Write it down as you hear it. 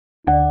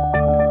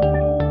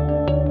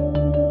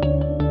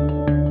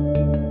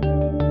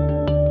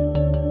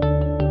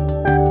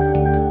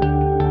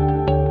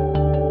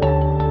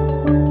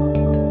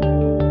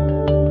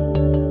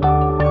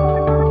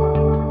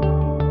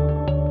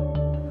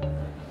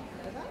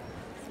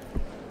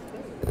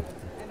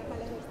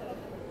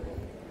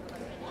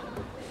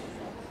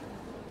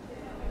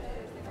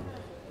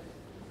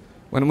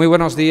Bueno, muy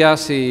buenos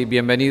días y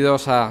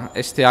bienvenidos a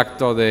este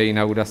acto de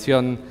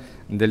inauguración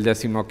del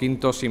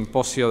 15º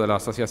Simposio de la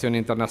Asociación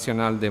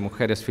Internacional de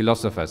Mujeres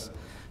Filósofas.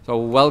 So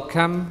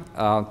welcome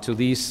to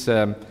this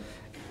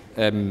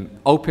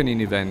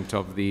opening event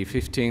of the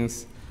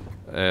 15th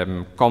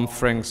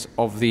Conference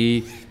of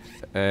the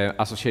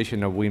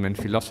Association of Women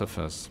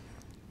Philosophers.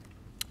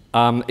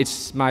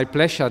 It's my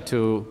pleasure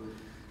to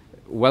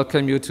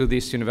welcome you to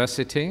this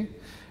university.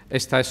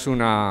 Esta es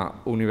una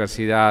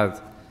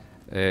universidad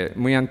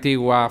muy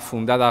antigua,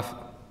 fundada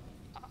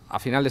a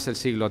finales del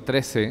siglo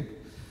XIII.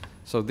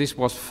 So this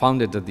was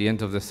founded at the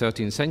end of the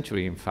 13th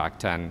century, in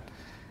fact, and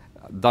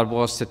that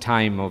was the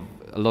time of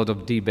a lot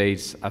of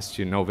debates, as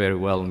you know very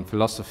well, in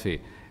philosophy.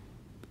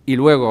 Y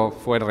luego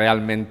fue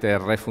realmente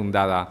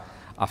refundada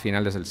a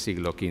finales del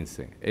siglo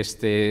XV.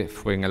 Este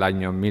fue en el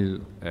año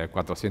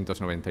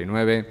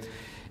 1499.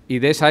 Y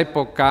de esa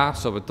época,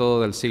 sobre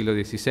todo del siglo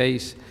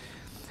XVI,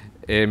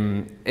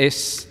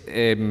 es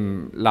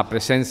la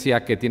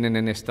presencia que tienen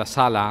en esta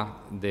sala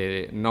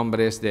de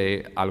nombres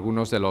de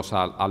algunos de los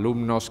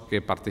alumnos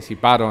que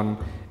participaron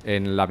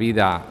en la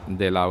vida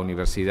de la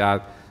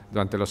universidad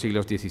durante los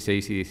siglos XVI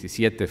y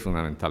XVII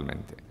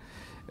fundamentalmente.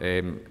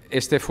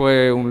 Este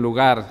fue un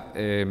lugar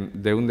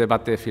de un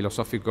debate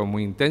filosófico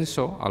muy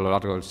intenso a lo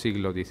largo del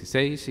siglo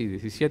XVI y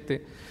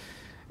XVII,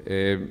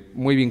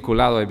 muy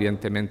vinculado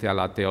evidentemente a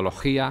la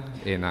teología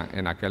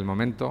en aquel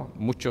momento.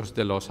 Muchos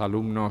de los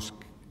alumnos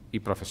y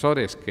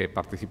profesores que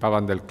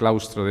participaban del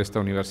claustro de esta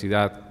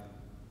universidad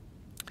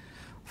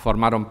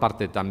formaron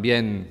parte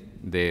también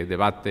de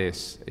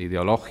debates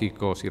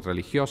ideológicos y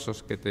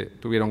religiosos que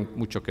tuvieron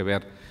mucho que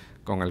ver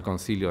con el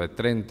Concilio de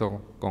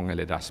Trento, con el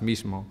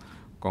erasmismo,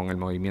 con el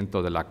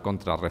movimiento de la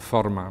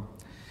Contrarreforma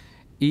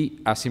y,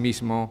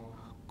 asimismo,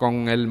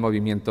 con el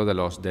movimiento de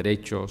los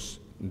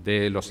derechos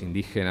de los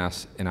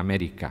indígenas en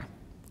América.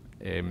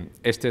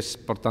 Este es,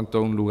 por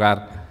tanto, un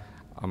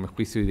lugar, a mi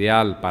juicio,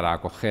 ideal para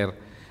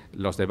acoger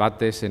los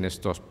debates en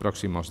estos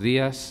próximos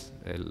días,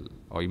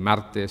 hoy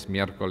martes,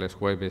 miércoles,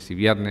 jueves y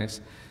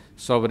viernes,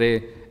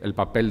 sobre el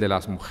papel de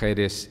las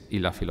mujeres y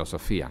la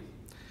filosofía.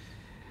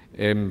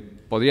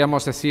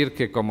 Podríamos decir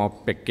que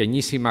como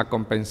pequeñísima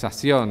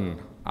compensación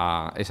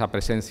a esa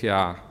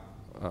presencia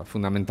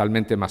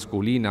fundamentalmente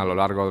masculina a lo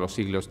largo de los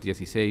siglos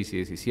XVI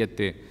y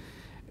XVII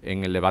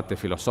en el debate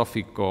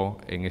filosófico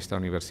en esta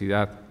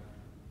universidad,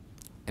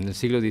 en el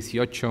siglo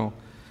XVIII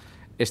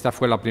esta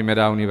fue la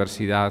primera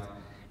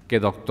universidad que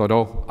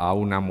doctoró a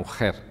una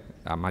mujer,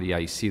 a María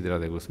Isidra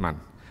de Guzmán.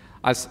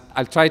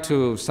 I'll try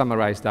to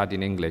summarize that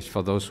in English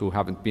for those who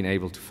haven't been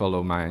able to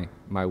follow my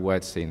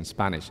words in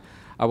Spanish.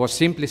 I was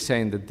simply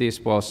saying that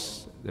this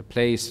was the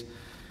place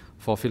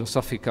for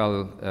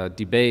philosophical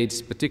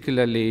debates,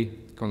 particularly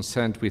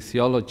concerned with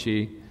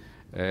theology.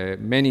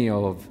 Many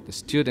of the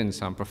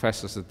students and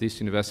professors at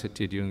this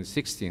university during the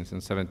 16th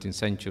and 17th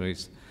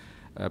centuries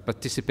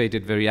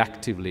participated very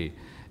actively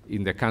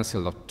in the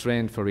Council of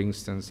Trent, for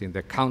instance, in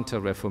the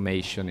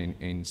Counter-Reformation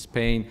in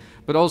Spain,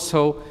 but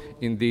also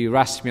in the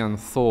Erasmian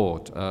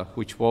thought,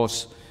 which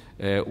was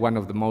one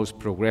of the most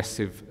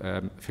progressive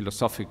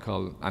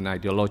philosophical and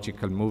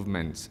ideological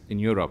movements in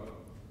Europe,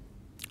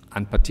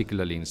 and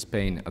particularly in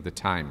Spain at the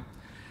time.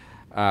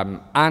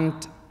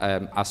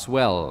 As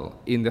well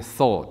in the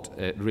thought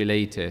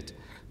related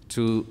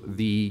to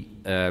the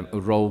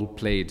role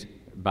played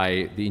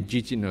by the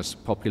indigenous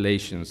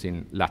populations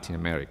in Latin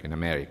America, in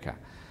America.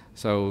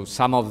 So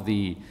some of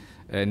the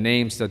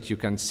names that you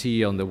can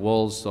see on the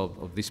walls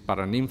of this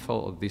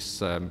paraninfo, of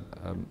this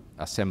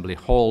assembly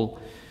hall,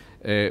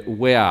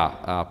 were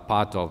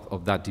part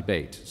of that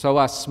debate. So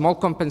a small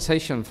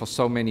compensation for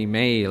so many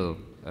male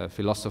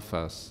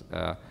philosophers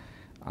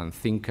and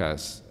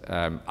thinkers,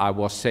 I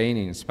was saying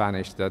in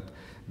Spanish that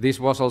this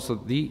was also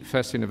the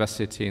first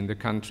university in the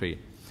country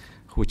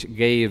which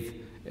gave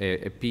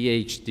a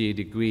PhD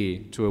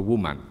degree to a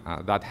woman.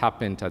 That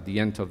happened at the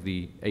end of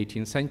the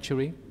 18th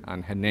century,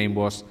 and her name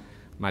was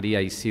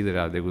María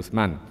Isidra de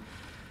Guzmán.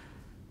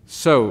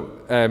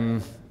 So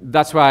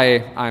that's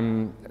why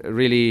I'm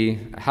really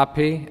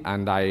happy,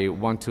 and I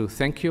want to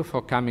thank you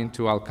for coming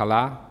to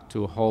Alcalá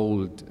to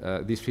hold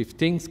this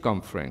 15th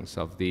conference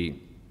of the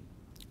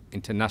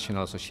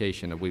International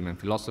Association of Women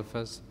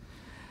Philosophers.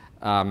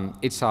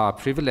 It's a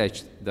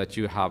privilege that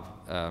you have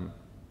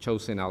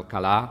chosen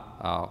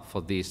Alcalá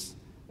for this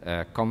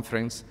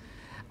conference,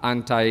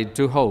 and I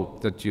do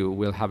hope that you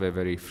will have a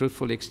very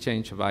fruitful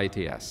exchange of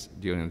ideas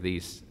during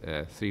these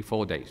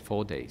 4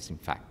 days in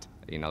fact,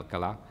 in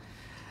Alcalá,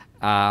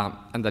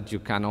 and that you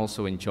can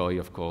also enjoy,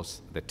 of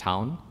course, the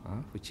town,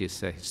 which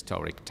is a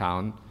historic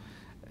town,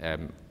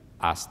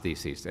 as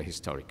this is a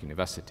historic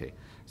university.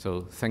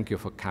 So thank you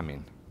for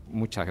coming.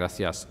 Muchas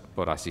gracias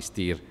por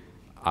asistir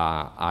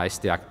a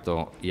este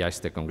acto y a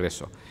este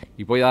congreso.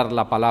 Y voy a dar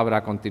la palabra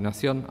a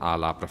continuación a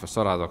la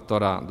profesora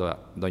doctora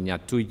doña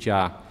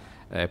Tuija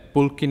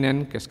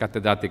Pulkkinen, que es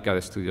catedrática de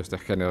Estudios de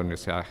Género en la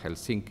Universidad de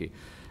Helsinki.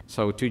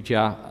 So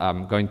Tuija,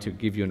 I'm going to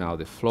give you now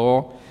the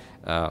floor.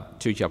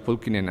 Tuija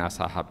Pulkkinen, as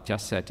I have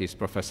just said, is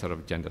Professor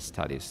of Gender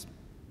Studies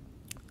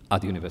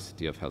at the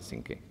University of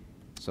Helsinki.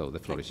 So the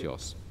floor is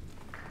yours.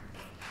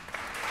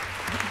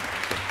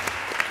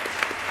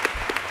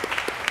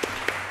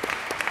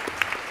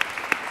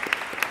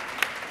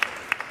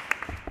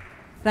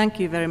 Thank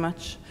you very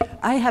much.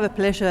 I have a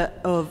pleasure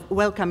of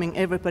welcoming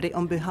everybody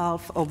on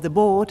behalf of the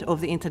board of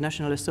the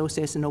International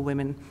Association of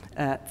Women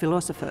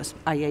Philosophers,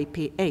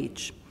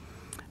 IAPH,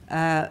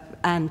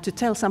 and to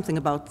tell something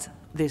about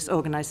this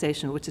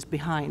organization which is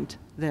behind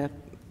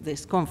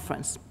this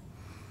conference.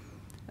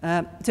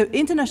 So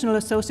International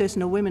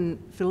Association of Women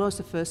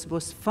Philosophers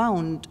was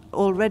founded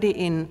already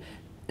in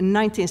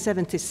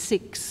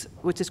 1976,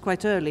 which is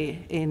quite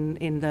early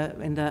in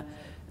the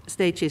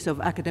stages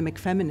of academic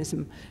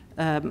feminism.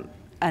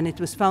 And it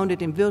was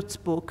founded in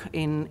Würzburg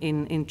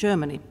in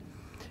Germany.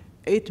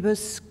 It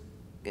was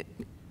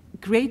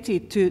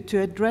created to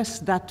address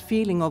that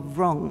feeling of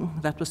wrong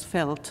that was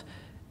felt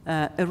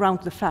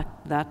around the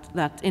fact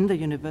that in the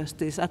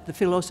universities, at the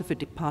philosophy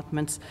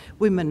departments,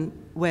 women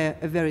were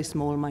a very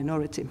small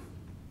minority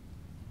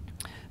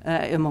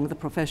among the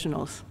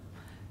professionals.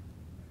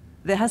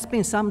 There has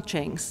been some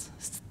change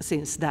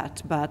since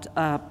that, but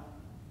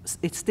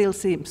it still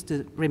seems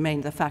to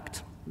remain the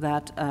fact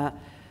that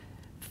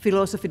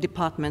philosophy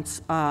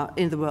departments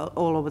in the world,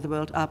 all over the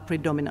world, are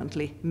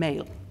predominantly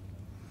male.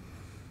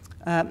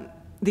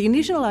 The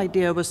initial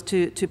idea was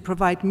to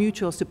provide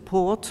mutual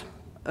support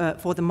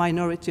for the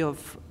minority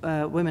of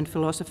women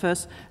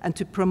philosophers and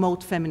to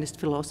promote feminist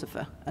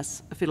philosophy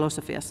as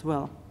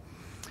well.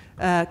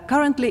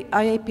 Currently,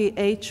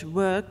 IAPH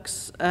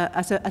works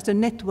as a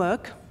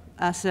network,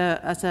 as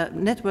a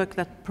network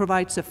that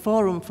provides a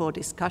forum for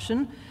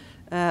discussion,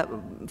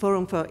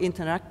 forum for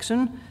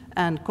interaction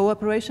and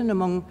cooperation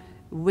among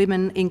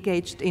women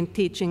engaged in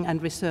teaching and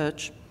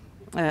research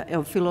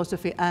of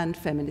philosophy and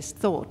feminist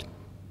thought.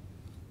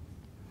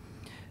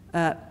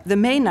 The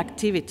main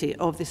activity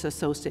of this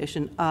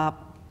association are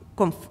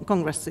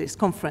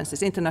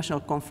conferences, international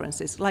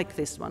conferences like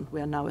this one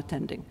we are now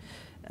attending.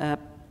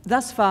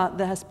 Thus far,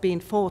 there has been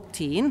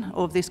 14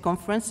 of these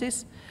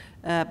conferences.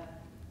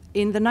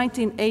 In the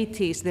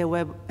 1980s, they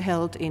were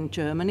held in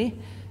Germany.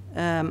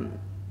 Then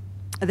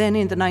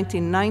in the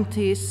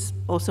 1990s,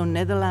 also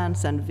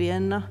Netherlands and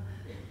Vienna.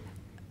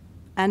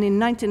 And in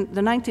the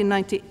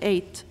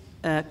 1998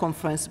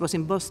 conference was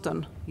in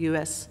Boston,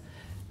 US.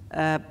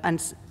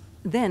 And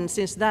then,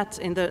 since that,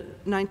 in the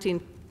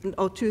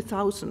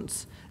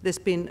 2000s, there's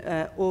been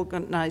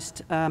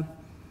organized,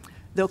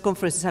 the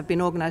conferences have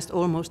been organized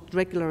almost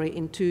regularly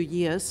in 2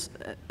 years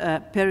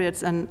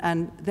periods,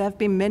 and there have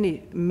been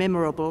many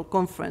memorable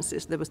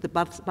conferences. There was the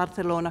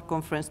Barcelona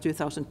conference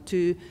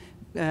 2002,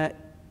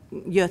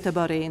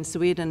 Göteborg in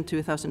Sweden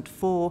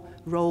 2004,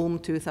 Rome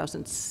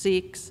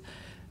 2006,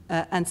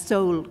 and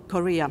Seoul,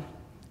 Korea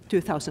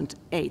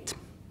 2008.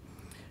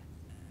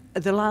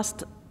 The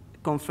last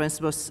conference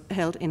was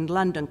held in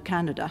London,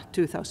 Canada,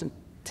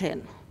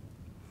 2010.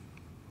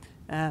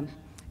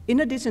 In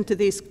addition to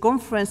these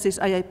conferences,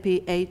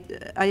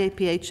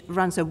 IAPH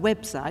runs a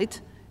website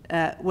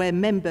where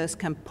members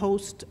can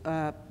post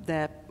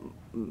their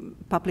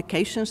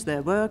publications,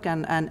 their work,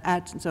 and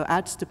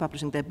adds to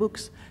publishing their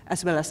books,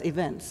 as well as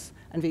events.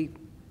 And we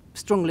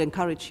strongly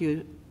encourage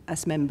you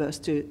as members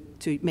to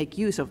make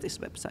use of this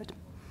website.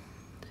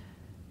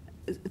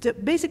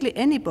 Basically,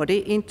 anybody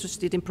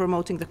interested in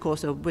promoting the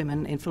cause of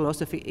women in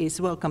philosophy is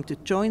welcome to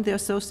join the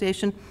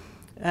association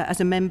as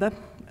a member,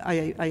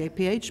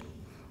 IAPH.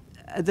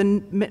 The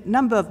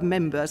number of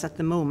members at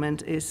the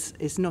moment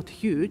is not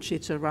huge.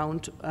 It's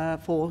around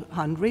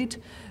 400,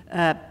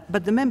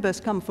 but the members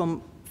come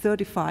from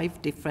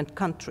 35 different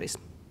countries.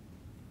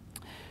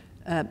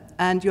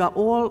 And you are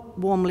all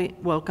warmly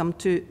welcome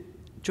to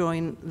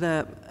join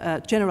the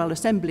General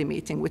Assembly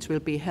meeting, which will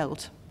be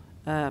held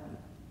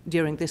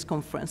during this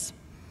conference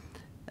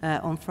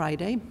on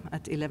Friday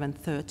at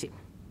 11:30.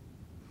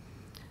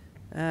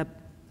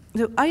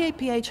 So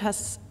IAPH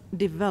has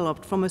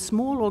developed from a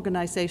small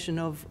organization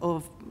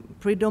of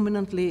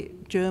predominantly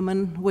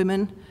German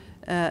women,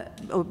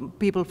 or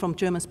people from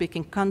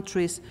German-speaking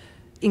countries,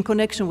 in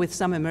connection with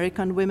some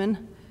American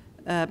women,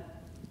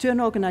 to an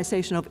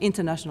organization of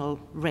international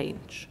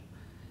range.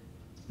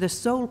 The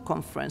Seoul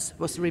conference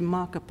was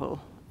remarkable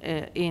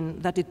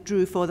in that it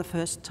drew for the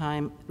first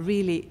time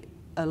really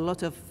a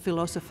lot of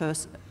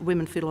philosophers,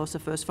 women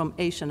philosophers from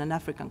Asian and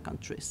African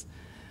countries,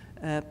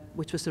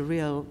 which was a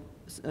real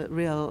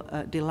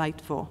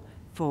delight for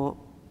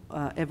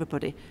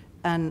everybody.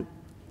 And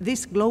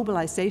this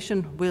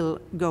globalization will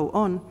go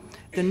on.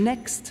 The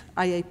next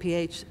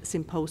IAPH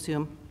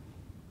Simposium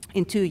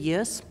in 2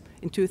 years,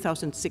 in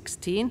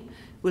 2016,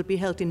 will be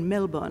held in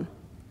Melbourne,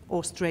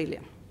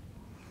 Australia.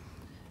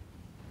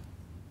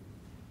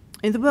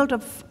 In the world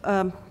of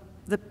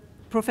the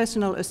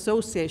professional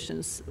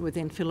associations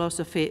within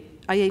philosophy,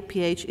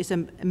 IAPH is a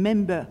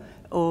member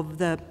of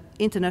the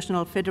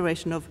International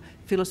Federation of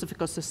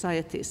Philosophical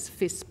Societies,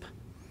 FISP.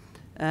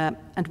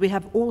 And we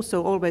have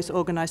also always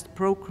organized a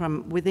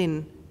program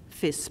within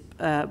FISP,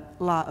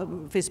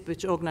 FISP,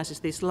 which organizes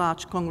these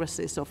large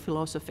congresses of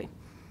philosophy,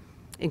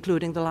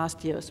 including the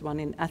last year's one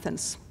in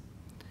Athens.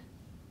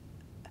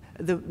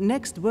 The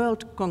next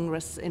World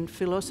Congress in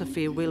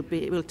Philosophy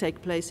will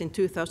take place in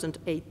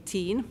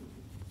 2018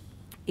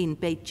 in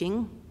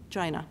Beijing,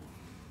 China.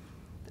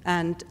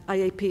 And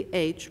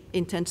IAPH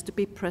intends to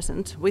be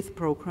present with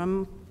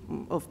program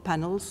of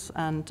panels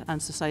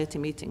and society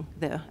meeting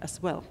there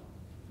as well.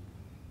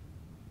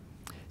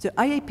 So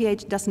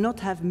IAPH does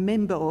not have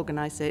member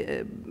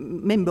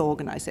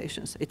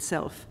organizations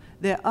itself.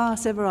 There are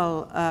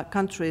several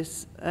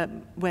countries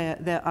where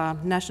there are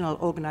national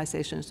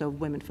organizations of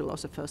women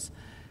philosophers.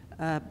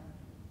 But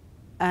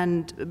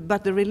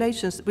the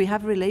relations, we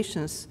have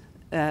relations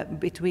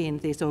between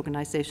these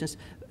organizations,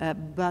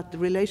 but the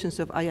relations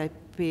of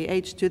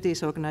IAPH to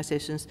these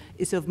organizations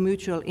is of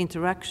mutual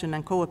interaction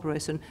and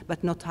cooperation,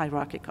 but not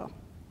hierarchical.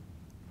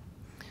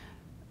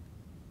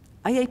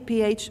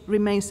 IAPH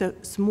remains a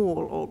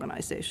small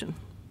organization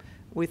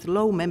with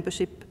low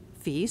membership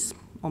fees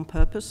on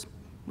purpose,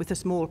 with a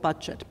small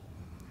budget.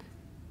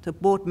 The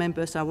board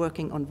members are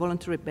working on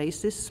voluntary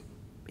basis,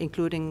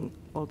 including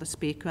all the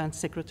speaker and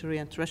secretary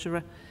and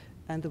treasurer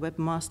and the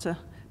webmaster.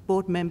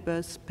 Board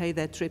members pay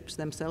their trips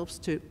themselves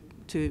to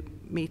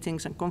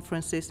meetings and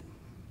conferences.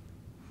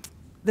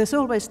 There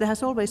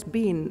has always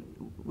been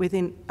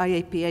within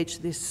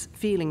IAPH this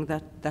feeling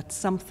that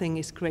something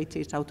is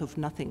created out of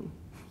nothing,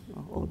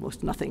 or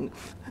almost nothing,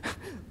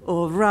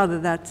 or rather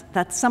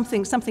that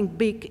something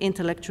big,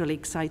 intellectually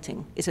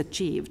exciting is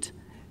achieved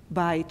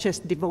by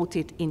just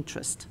devoted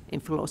interest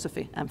in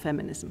philosophy and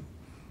feminism.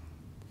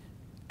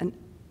 And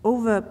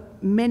over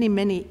many,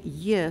 many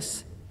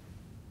years,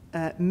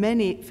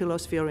 many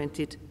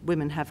philosophy-oriented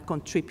women have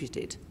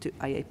contributed to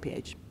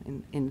IAPH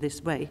in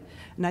this way.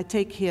 And I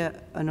take here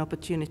an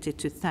opportunity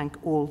to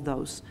thank all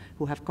those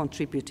who have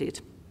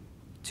contributed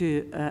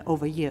to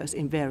over years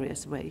in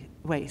various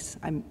ways.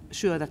 I'm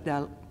sure that there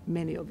are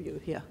many of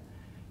you here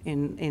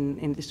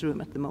in this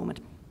room at the moment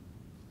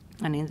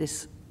and in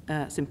this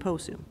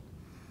symposium.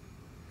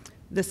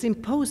 The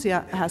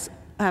symposia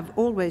have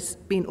always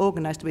been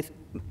organized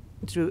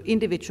through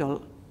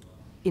individual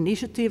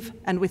initiative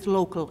and with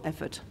local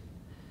effort.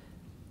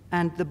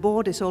 And the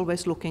board is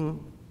always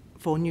looking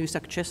for new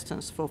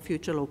suggestions for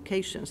future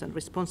locations and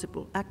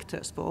responsible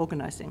actors for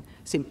organizing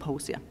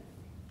symposia.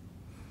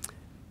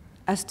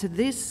 As to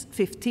this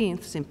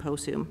 15th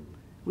symposium,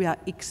 we are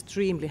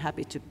extremely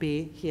happy to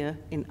be here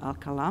in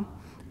Alcalá,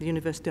 the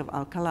University of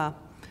Alcalá.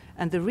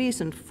 And the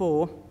reason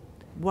for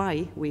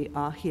why we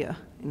are here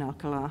in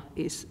Alcalá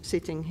is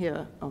sitting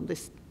here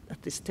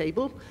at this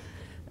table,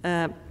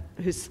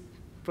 who's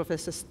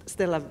Professor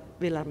Stella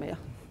Villarmea.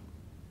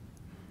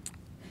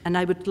 And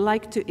I would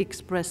like to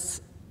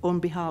express on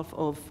behalf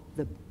of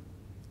the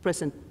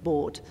present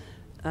board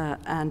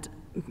and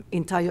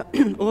entire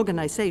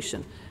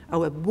organization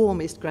our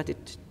warmest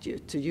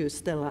gratitude to you,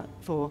 Stella,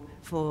 for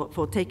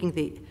taking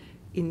the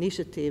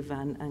initiative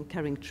and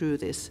carrying through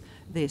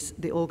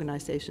the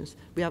organizations.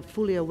 We are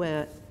fully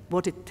aware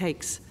what it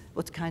takes,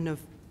 what kind of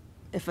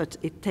effort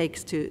it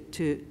takes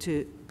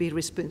to be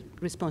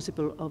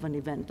responsible of an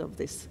event of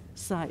this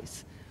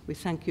size. We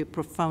thank you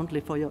profoundly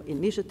for your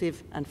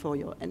initiative and for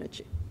your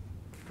energy.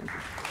 Thank you.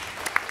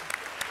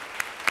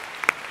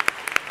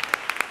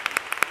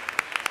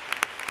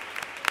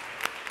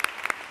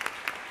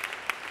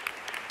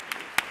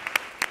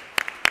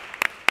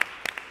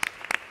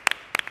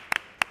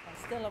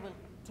 Stella will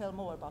tell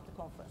more about the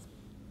conference.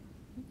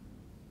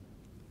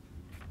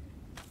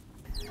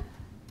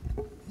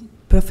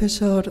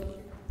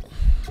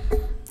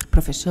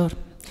 Profesor,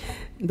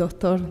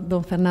 doctor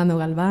don Fernando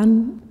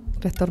Galván,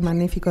 rector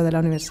magnífico de la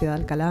Universidad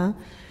de Alcalá,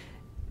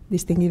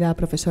 distinguida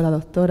profesora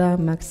doctora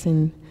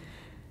Maxine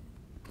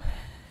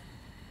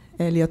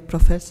Elliot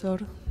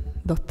Professor,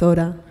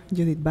 doctora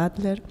Judith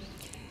Butler,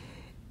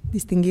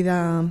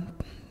 distinguida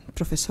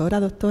profesora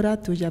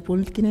doctora Tuija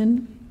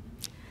Pulkkinen,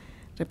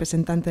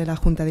 representante de la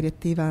Junta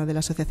Directiva de la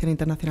Asociación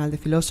Internacional de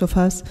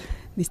Filosofas,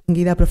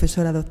 distinguida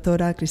profesora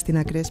doctora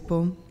Cristina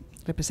Crespo,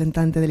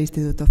 representante del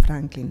Instituto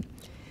Franklin.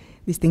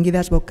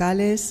 Distinguidas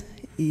vocales,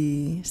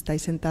 y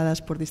estáis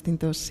sentadas por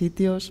distintos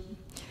sitios,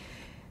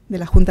 de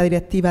la Junta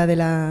Directiva de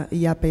la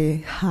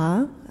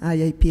IAPH,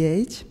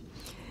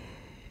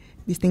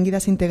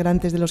 distinguidas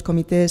integrantes de los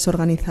comités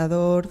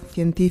organizador,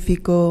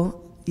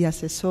 científico y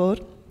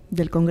asesor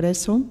del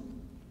Congreso,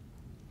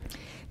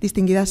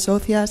 distinguidas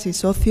socias y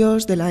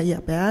socios de la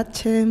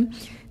IAPH,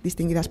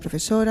 distinguidas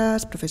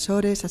profesoras,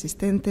 profesores,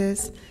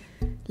 asistentes,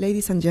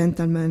 ladies and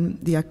gentlemen,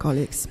 dear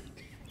colleagues.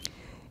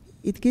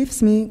 It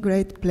gives me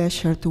great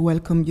pleasure to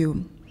welcome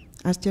you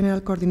as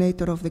General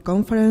Coordinator of the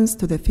conference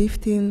to the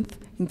 15th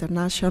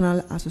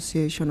International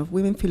Association of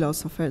Women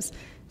Philosophers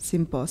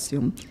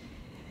Simposium,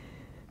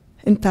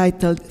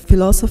 entitled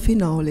Philosophy,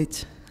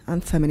 Knowledge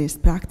and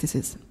Feminist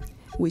Practices,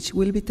 which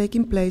will be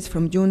taking place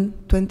from June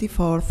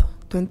 24th,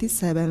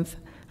 27th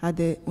at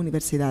the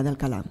Universidad de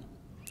Alcalá.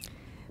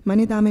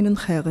 Meine Damen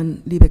und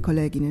Herren, liebe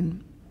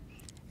Kolleginnen,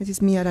 es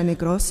ist mir eine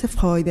große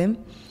Freude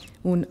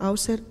und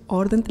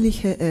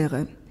außerordentliche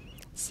Ehre,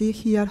 Sie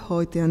hier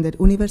heute an der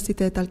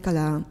Universität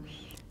Alcalá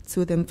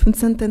zu dem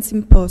 15.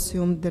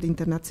 Symposium der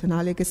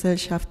Internationalen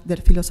Gesellschaft der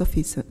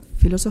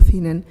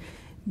Philosophinnen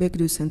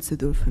begrüßen zu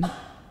dürfen.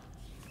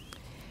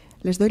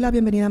 Les doy la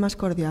bienvenida más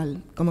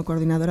cordial como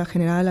coordinadora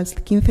general al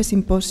 15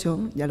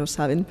 Simposio, ya lo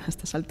saben a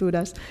estas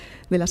alturas,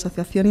 de la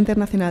Asociación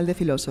Internacional de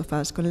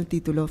Filosofas con el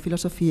título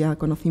Filosofía,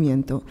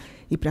 Conocimiento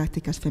y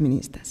Prácticas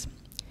Feministas.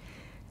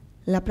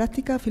 La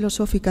práctica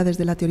filosófica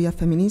desde la teoría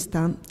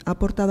feminista ha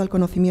aportado al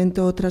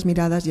conocimiento otras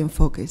miradas y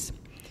enfoques,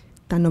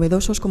 tan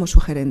novedosos como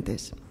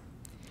sugerentes.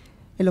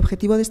 El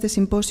objetivo de este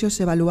simposio es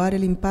evaluar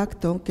el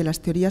impacto que las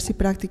teorías y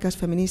prácticas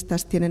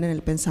feministas tienen en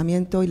el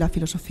pensamiento y la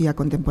filosofía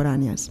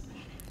contemporáneas.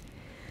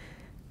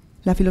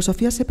 La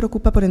filosofía se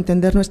preocupa por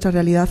entender nuestra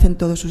realidad en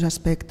todos sus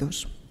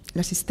aspectos.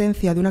 La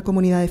existencia de una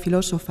comunidad de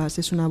filósofas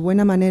es una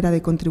buena manera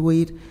de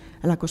contribuir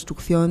a la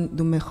construcción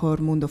de un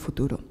mejor mundo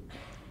futuro.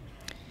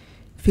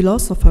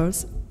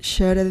 Philosophers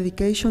share a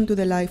dedication to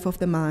the life of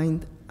the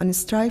mind and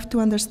strive to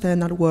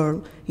understand our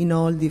world in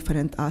all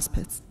different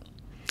aspects.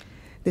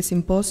 The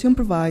Simposium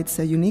provides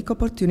a unique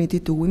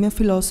opportunity to women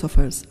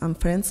philosophers and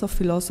friends of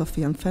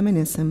philosophy and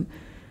feminism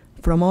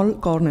from all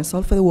corners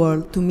of the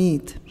world to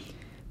meet,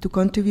 to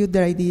contribute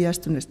their ideas,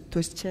 to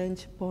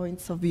exchange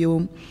points of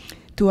view,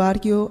 to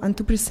argue and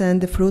to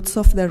present the fruits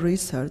of their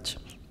research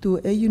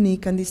to a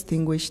unique and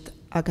distinguished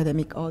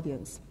academic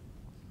audience.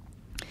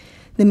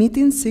 The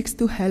meeting seeks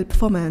to help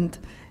foment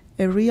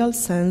a real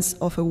sense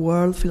of a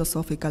world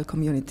philosophical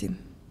community.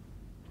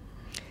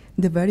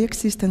 The very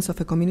existence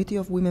of a community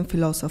of women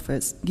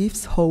philosophers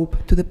gives hope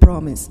to the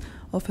promise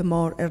of a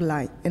more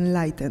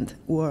enlightened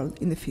world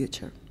in the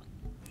future.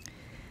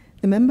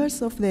 The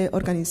members of the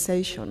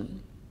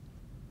organization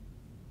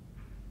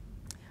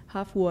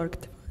have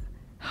worked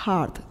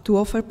hard to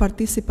offer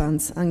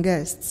participants and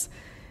guests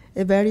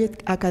a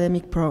varied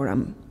academic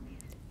program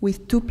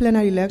with 2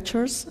 plenary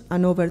lectures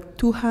and over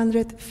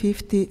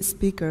 250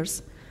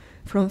 speakers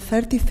from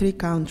 33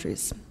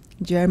 countries: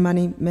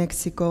 Germany,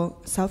 Mexico,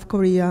 South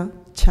Korea,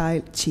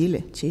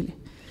 Chile,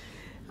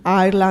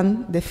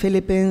 Ireland, the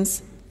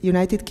Philippines,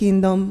 United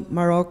Kingdom,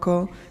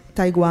 Morocco,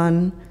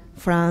 Taiwan,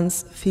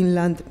 France,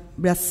 Finland,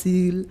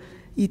 Brazil,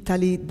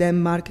 Italy,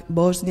 Denmark,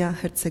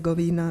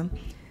 Bosnia-Herzegovina,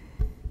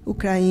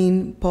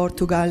 Ukraine,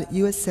 Portugal,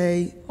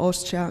 USA,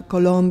 Austria,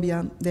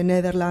 Colombia, the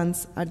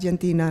Netherlands,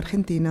 Argentina,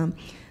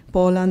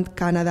 Poland,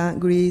 Canada,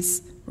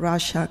 Greece,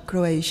 Russia,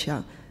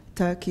 Croatia,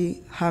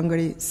 Turkey,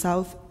 Hungary,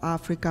 South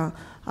Africa,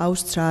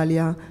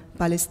 Australia,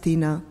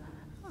 Palestine,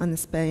 and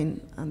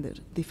Spain, and the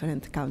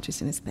different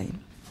countries in Spain.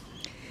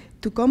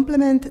 To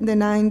complement the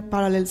 9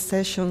 parallel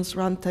sessions,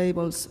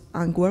 roundtables,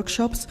 and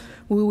workshops,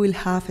 we will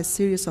have a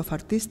series of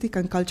artistic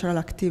and cultural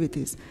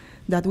activities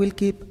that will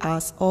keep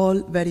us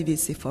all very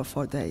busy for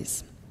 4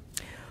 days.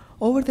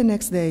 Over the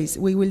next days,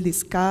 we will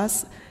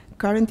discuss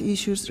current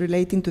issues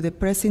relating to the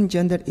pressing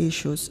gender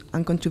issues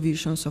and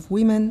contributions of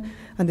women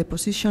and the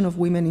position of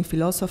women in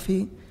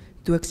philosophy,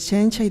 to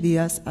exchange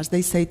ideas, as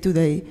they say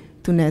today,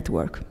 to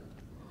network.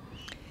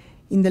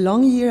 In the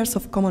long years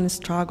of common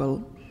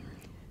struggle,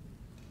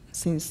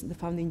 since the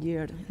founding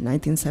year,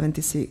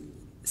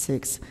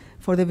 1976,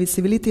 for the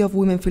visibility of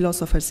women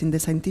philosophers in the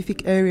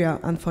scientific area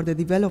and for the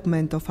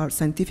development of our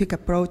scientific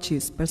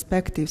approaches,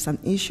 perspectives, and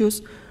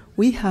issues,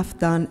 we have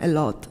done a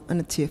lot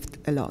and achieved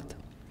a lot.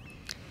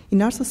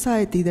 In our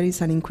society, there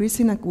is an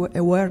increasing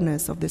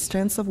awareness of the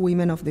strengths of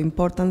women, of the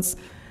importance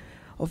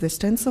of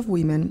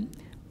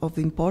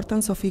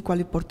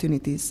equal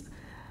opportunities,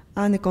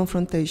 and the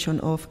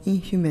confrontation of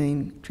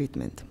inhumane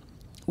treatment.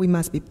 We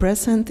must be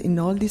present in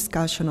all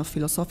discussion of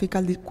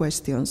philosophical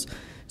questions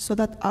so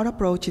that our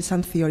approaches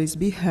and theories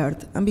be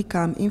heard and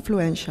become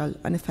influential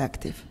and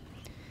effective.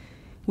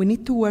 We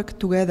need to work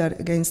together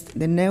against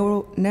the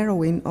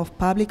narrowing of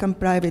public and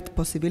private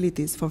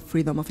possibilities for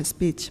freedom of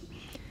speech,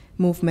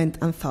 movement,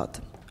 and thought.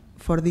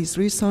 For this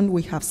reason,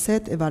 we have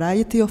set a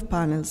variety of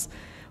panels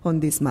on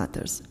these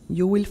matters.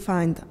 You will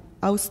find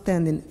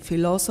outstanding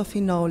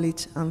philosophy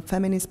knowledge and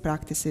feminist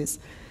practices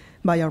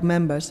by our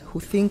members who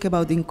think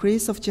about the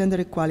increase of gender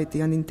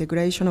equality and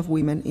integration of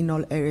women in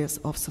all areas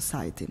of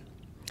society.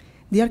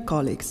 Dear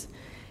colleagues,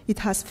 it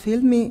has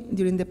filled me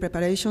during the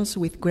preparations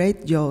with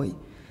great joy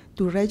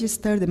to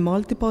register the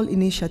multiple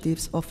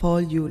initiatives of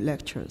all you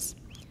lecturers.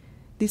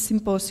 This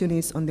symposium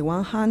is, on the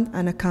one hand,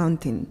 an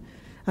accounting,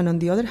 and on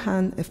the other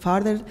hand, a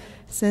further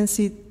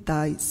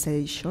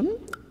sensitization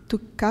to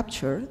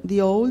capture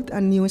the old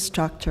and new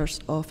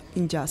structures of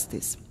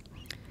injustice.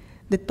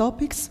 The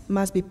topics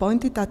must be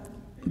pointed at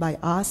by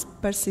us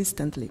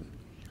persistently.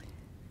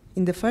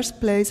 In the first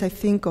place, I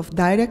think of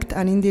direct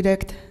and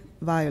indirect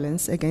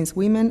violence against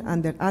women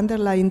and their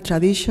underlying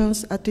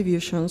traditions,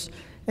 attributions,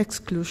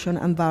 exclusion,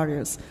 and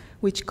barriers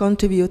which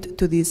contribute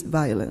to this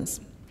violence.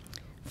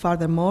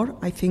 Furthermore,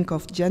 I think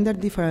of gender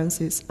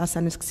differences as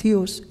an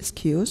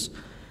excuse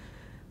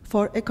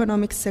for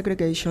economic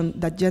segregation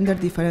that gender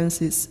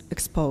differences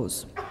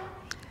expose,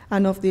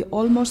 and of the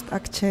almost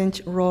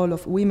unchanged role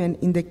of women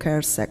in the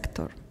care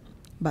sector.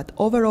 But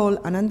overall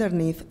and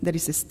underneath, there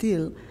is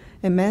still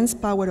immense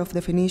power of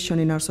definition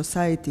in our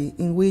society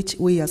in which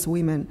we as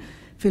women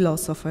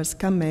philosophers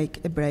can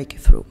make a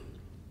breakthrough.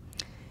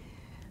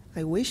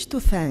 I wish to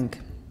thank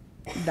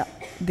the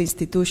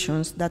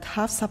institutions that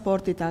have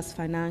supported us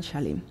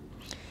financially,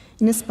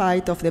 in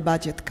spite of the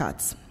budget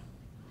cuts.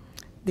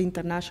 The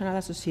International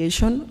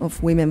Association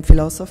of Women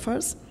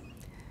Philosophers,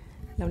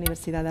 la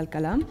Universidad de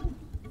Alcalá,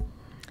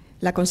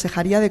 la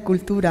Consejería de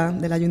Cultura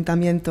del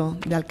Ayuntamiento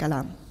de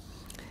Alcalá,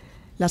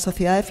 la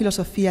Sociedad de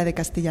Filosofía de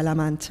Castilla-La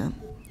Mancha,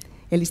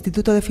 el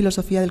Instituto de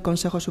Filosofía del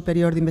Consejo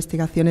Superior de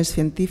Investigaciones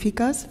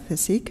Científicas,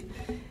 CSIC,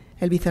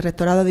 el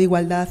Vicerrectorado de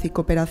Igualdad y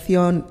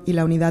Cooperación y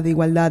la Unidad de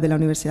Igualdad de la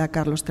Universidad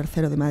Carlos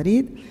III de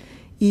Madrid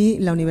y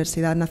la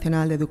Universidad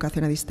Nacional de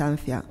Educación a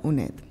Distancia,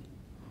 UNED.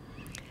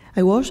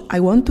 I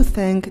want to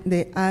thank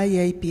the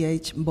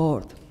IAPH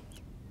board,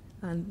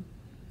 and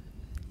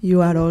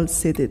you are all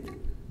seated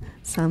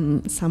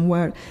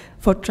somewhere,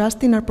 for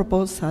trusting our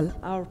proposal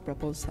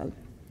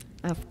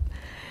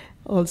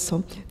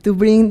also, to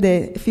bring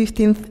the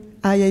 15th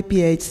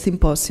IAPH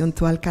Simposium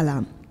to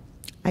Alcalá.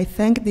 I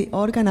thank the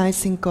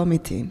organizing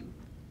committee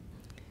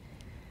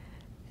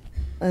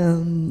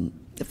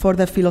for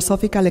their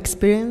philosophical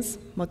experience,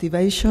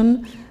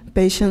 motivation,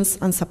 patience,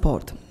 and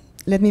support.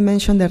 Let me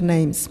mention their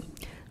names: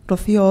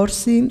 Rocío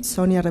Orsi,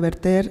 Sonia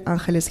Reverter,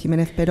 Ángeles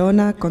Jiménez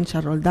Perona,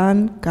 Concha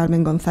Roldán,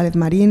 Carmen González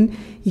Marín,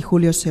 y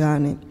Julio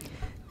Seoane.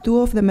 Two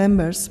of the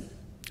members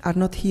are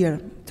not here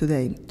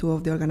today, two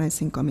of the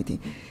organizing committee,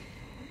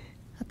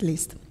 at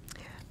least.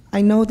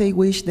 I know they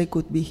wish they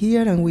could be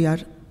here, and we are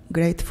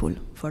grateful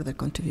for their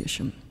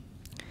contribution.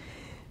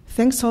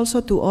 Thanks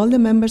also to all the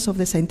members of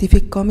the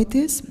scientific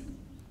committees,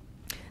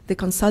 the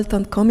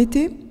consultant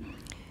committee,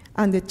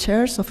 and the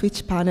chairs of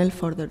each panel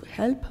for their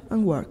help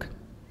and work.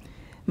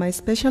 My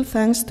special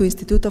thanks to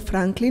Instituto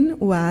Franklin,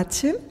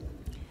 UAH,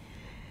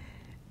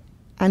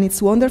 and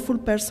its wonderful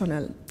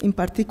personnel, in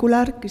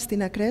particular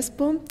Cristina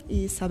Crespo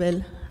y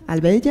Isabel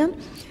Albella.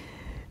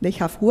 They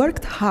have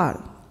worked hard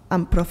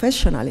and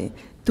professionally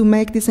to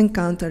make this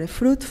encounter a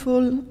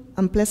fruitful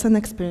and pleasant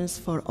experience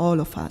for all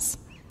of us.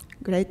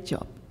 Great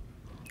job.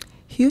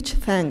 Huge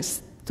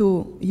thanks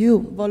to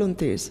you,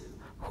 volunteers,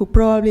 who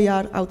probably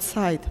are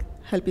outside,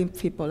 helping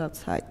people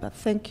outside, but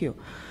thank you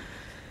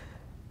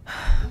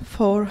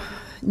for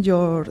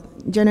your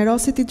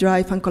generosity,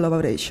 drive, and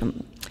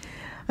collaboration.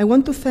 I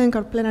want to thank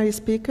our plenary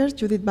speakers,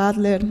 Judith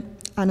Butler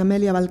and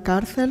Amelia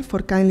Valcárcel,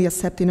 for kindly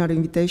accepting our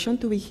invitation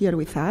to be here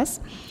with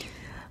us.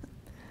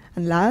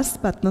 And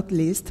last but not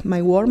least,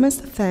 my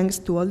warmest thanks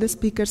to all the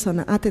speakers and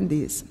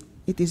attendees.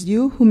 It is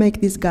you who make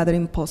this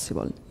gathering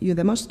possible. You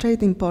demonstrate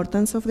the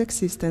importance of the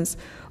existence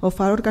of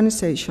our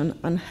organization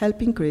and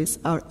help increase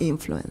our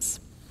influence.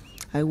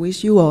 I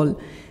wish you all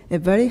a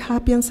very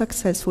happy and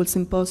successful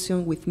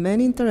symposium with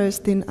many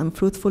interesting and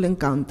fruitful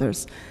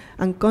encounters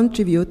and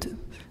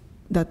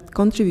that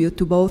contribute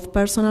to both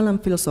personal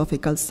and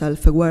philosophical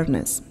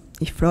self-awareness.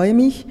 Ich freue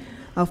mich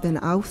auf den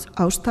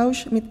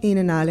Austausch mit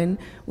Ihnen allen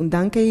und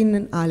danke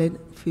Ihnen allen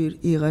für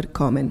Ihr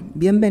Kommen.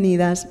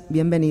 Bienvenidas,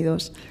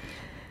 bienvenidos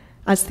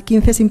al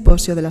 15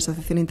 Simposio de la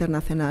Asociación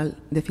Internacional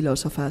de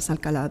Filósofas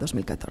Alcalá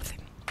 2014.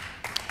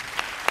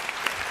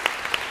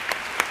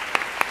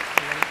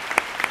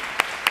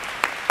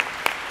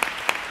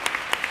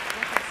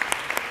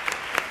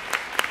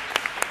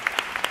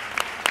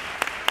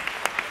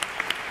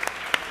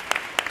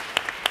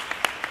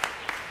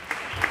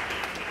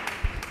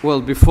 Well,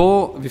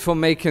 before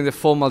making the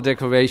formal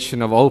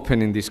declaration of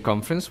opening this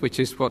conference, which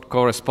is what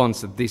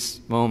corresponds at this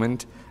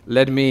moment,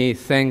 let me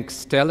thank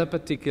Stella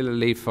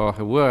particularly for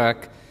her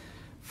work,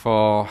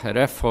 for her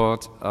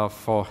effort,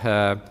 for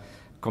her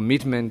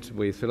commitment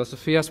with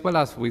Filosofía, as well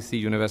as with the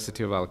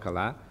University of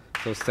Alcalá.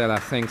 So Stella,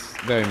 thanks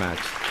very much.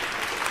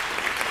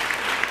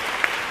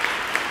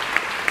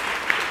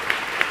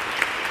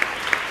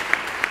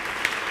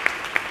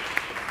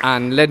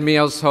 And let me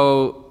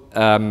also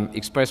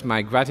express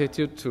my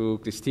gratitude to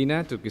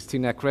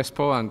Cristina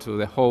Crespo, and to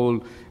the whole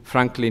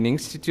Franklin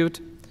Institute.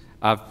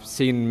 I've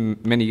seen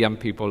many young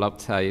people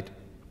outside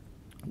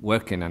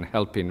working and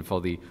helping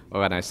for the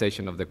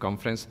organization of the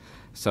conference.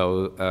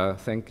 So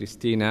thank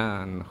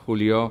Cristina and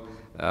Julio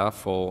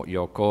for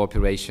your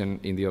cooperation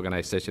in the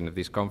organization of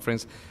this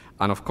conference.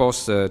 And of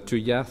course,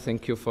 Tuya,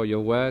 thank you for your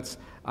words.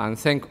 And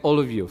thank all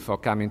of you for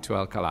coming to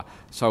Alcalá.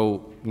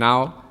 So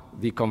now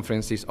the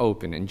conference is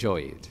open. Enjoy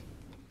it.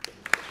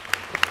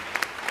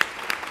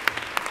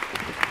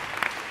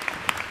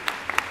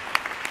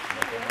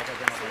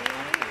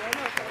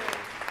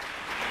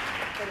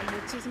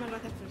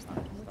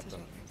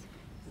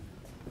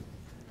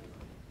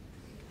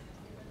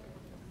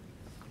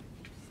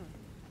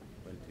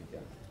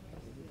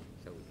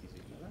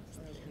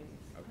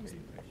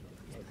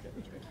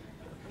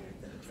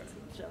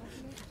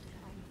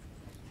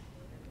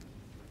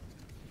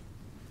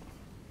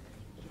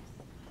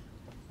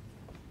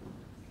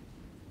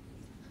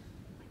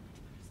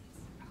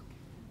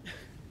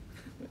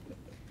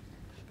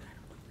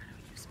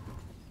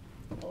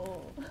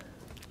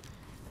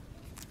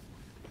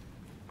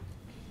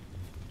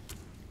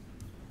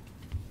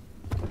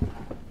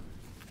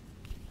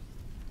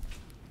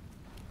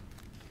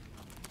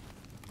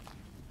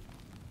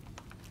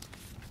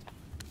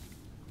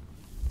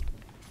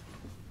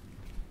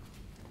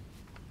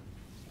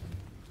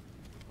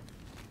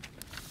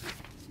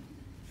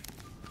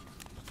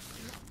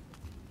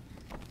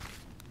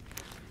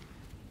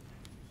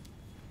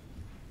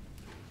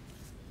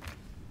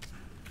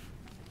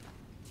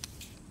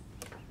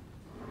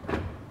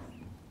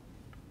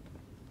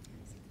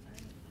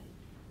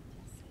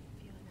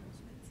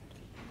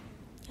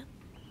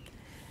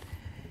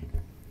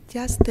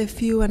 Just a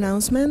few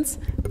announcements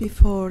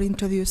before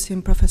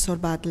introducing Professor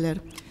Butler.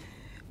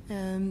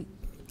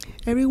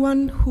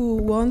 Everyone who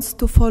wants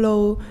to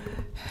follow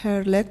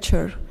her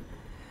lecture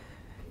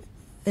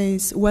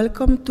is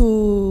welcome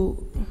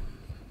to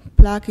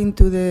plug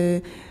into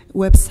the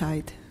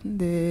website.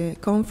 The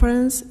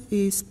conference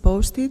is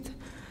posted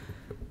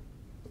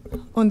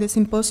on the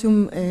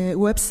Simposium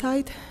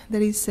website.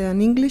 There is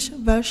an English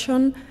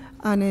version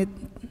and a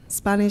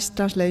Spanish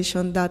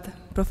translation that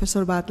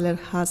Professor Butler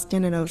has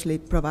generously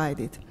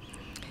provided.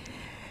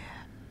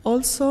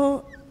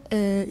 Also,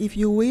 if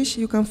you wish,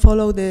 you can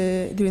follow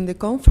during the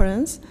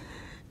conference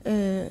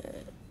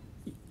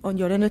on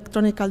your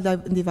electronic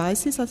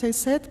devices, as I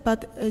said,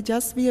 but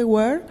just be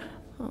aware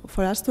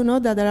for us to know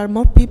that there are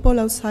more people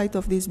outside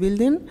of this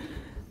building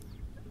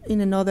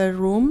in another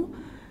room,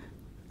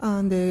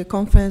 and the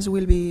conference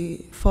will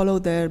be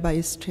followed there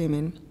by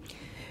streaming.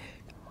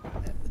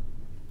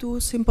 Two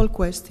simple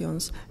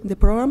questions. The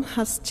program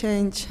has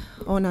changed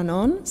on and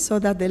on, so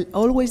that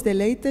always the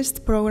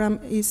latest program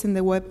is on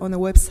the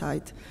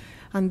website,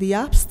 and the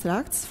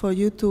abstracts for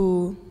you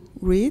to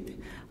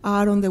read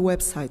are on the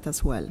website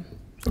as well.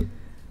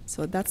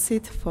 So that's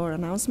it for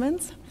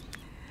announcements.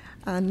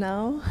 And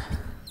now,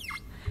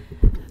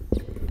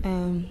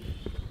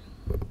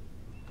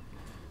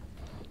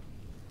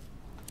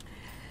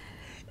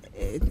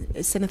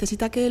 se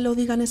necesita que lo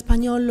diga en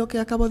español lo que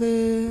acabo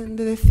de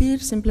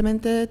decir.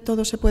 Simplemente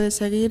todo se puede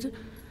seguir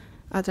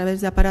a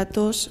través de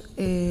aparatos.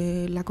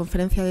 La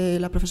conferencia de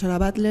la profesora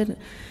Butler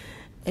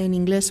en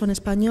inglés o en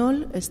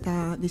español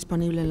está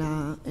disponible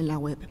en la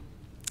web.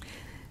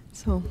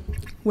 So,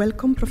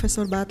 welcome,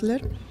 Professor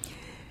Butler.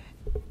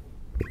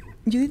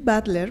 Judith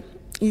Butler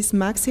is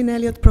Maxine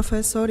Elliot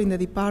Professor in the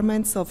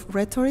Departments of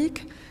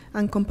Rhetoric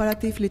and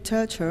Comparative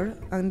Literature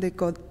and the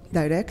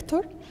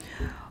co-director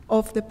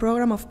of the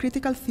Program of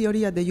Critical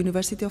Theory at the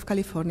University of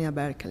California,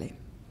 Berkeley.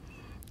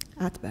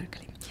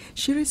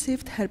 She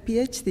received her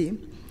PhD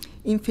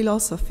in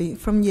philosophy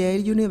from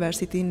Yale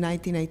University in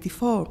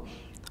 1984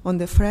 on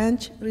the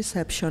French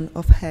reception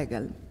of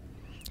Hegel.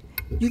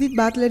 Judith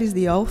Butler is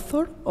the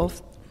author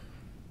of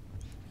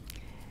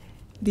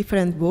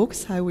different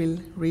books. I will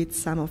read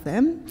some of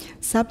them.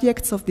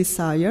 Subjects of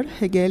Desire,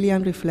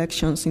 Hegelian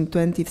Reflections in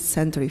 20th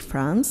Century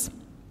France.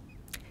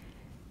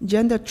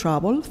 Gender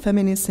Trouble,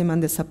 Feminism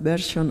and the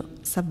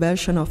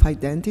Subversion of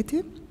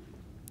Identity.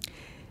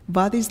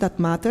 Bodies That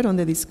Matter on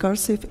the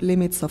Discursive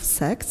Limits of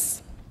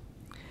Sex.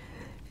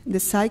 The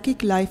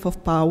Psychic Life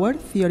of Power,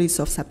 Theories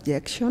of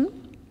Subjection.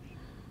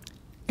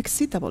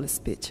 Excitable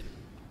Speech.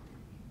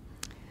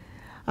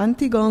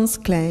 Antigone's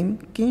Claim,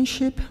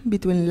 Kinship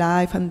Between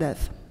Life and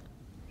Death.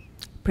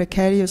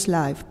 Precarious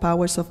Life,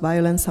 Powers of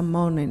Violence and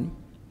Mourning.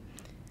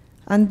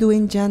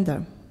 Undoing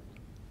Gender.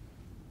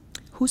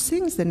 Who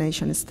Sings the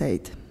Nation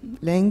State?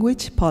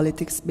 Language,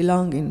 Politics,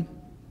 Belonging,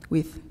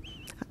 with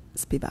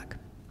Spivak.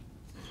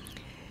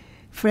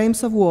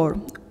 Frames of War,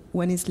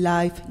 When is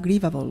Life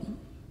Grievable?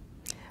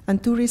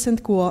 And two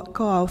recent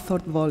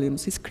co-authored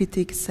volumes, Is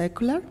Critique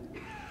Secular?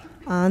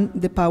 And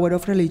The Power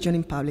of Religion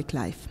in Public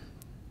Life.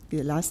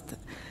 The last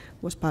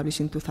was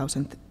published in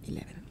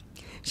 2011.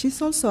 She's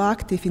also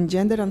active in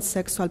gender and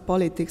sexual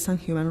politics and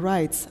human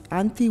rights,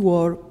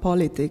 anti-war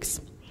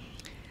politics,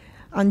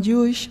 and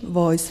Jewish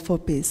Voice for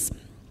Peace.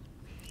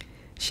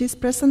 She is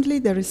presently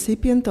the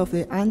recipient of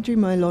the Andrew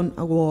Mellon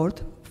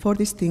Award for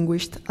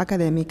Distinguished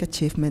Academic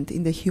Achievement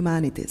in the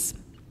Humanities.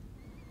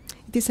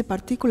 It is a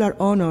particular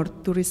honor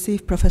to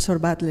receive Professor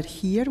Butler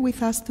here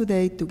with us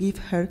today to give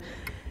her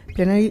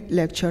plenary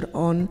lecture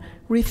on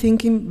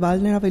rethinking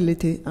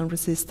vulnerability and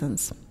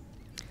resistance.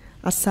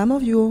 As some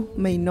of you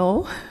may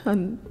know,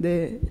 and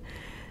the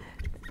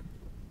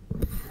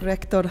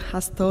rector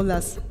has told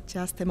us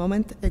just a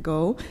moment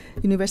ago,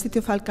 University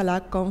of Alcalá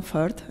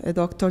conferred a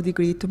doctorate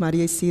degree to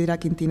María Isidra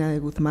Quintina de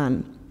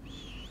Guzmán,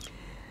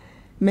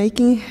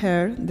 making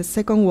her the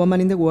second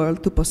woman in the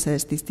world to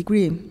possess this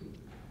degree.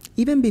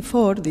 Even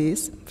before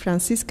this,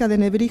 Francisca de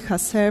Nebri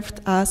has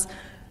served as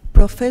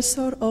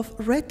professor of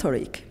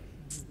rhetoric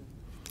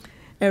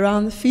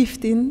around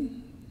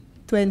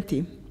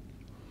 1520.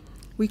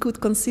 We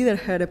could consider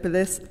her a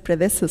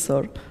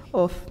predecessor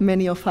of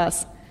many of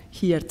us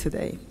here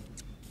today.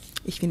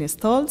 Ich bin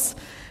stolz,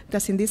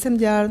 dass in diesem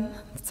Jahr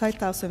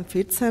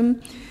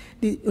 2014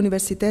 die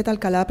Universität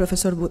Alcalá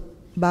Professor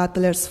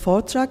Butlers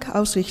Vortrag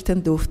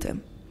ausrichten durfte.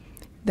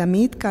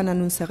 Damit kann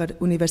an unserer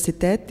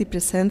Universität die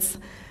Präsenz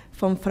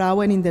von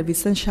Frauen in der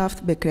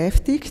Wissenschaft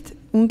bekräftigt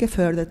und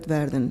gefördert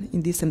werden.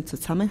 In diesem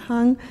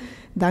Zusammenhang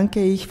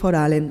danke ich vor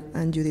allem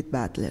an Judith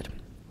Butler.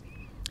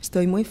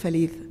 Estoy muy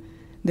feliz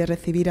de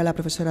recibir a la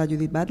profesora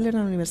Judith Butler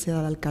en la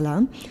Universidad de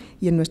Alcalá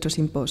y en nuestro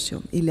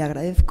simposio, y le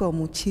agradezco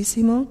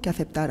muchísimo que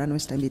aceptara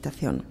nuestra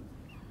invitación.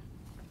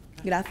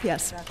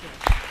 Gracias.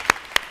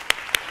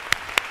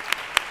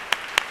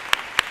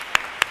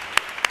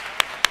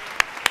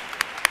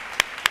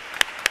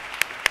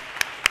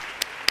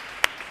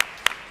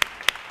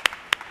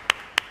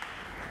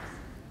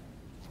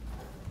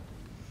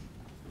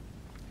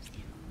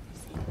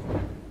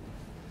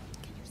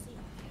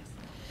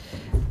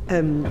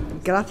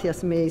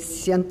 Gracias, me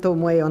siento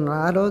muy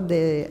honrado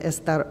de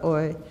estar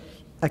hoy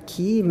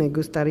aquí. Me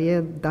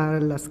gustaría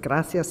dar las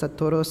gracias a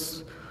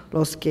todos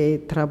los que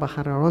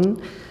trabajaron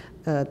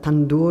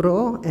tan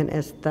duro en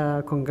este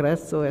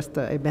congreso,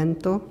 este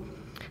evento.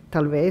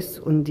 Tal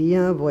vez un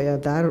día voy a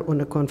dar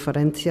una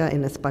conferencia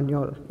en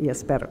español, y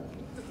espero.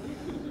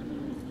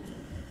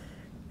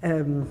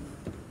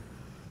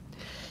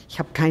 Ich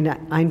habe keine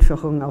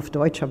Einführung auf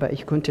Deutsch, aber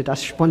ich konnte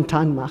das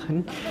spontan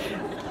machen.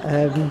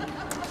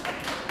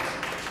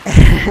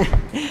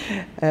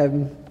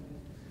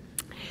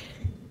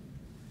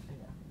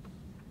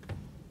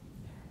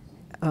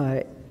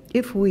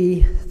 If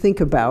we think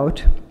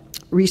about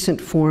recent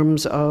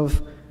forms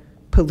of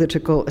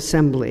political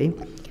assembly,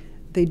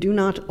 they do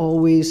not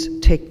always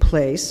take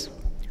place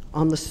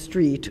on the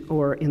street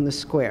or in the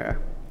square.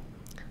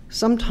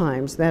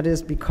 Sometimes that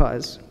is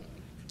because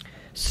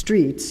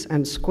streets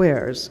and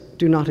squares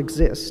do not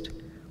exist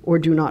or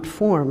do not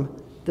form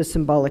the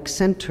symbolic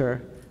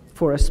center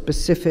for a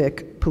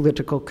specific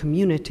political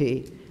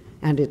community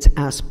and its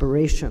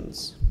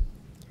aspirations.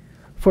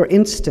 For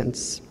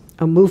instance,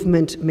 a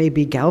movement may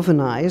be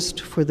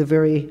galvanized for the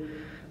very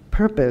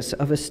purpose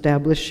of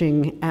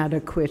establishing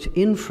adequate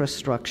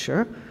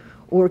infrastructure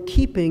or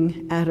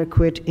keeping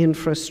adequate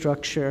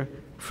infrastructure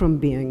from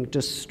being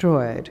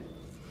destroyed.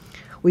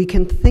 We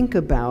can think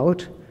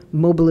about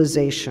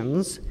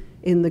mobilizations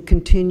in the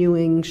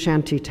continuing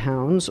shanty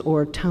towns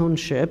or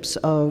townships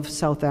of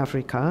South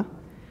Africa,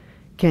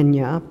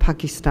 Kenya,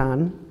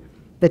 Pakistan,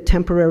 the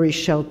temporary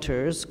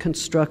shelters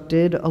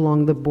constructed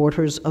along the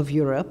borders of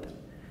Europe,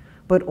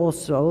 but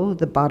also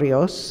the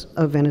barrios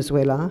of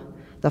Venezuela,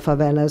 the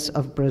favelas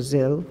of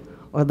Brazil,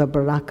 or the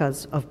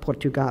barracas of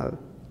Portugal.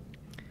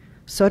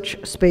 Such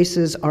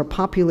spaces are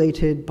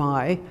populated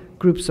by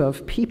groups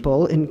of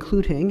people,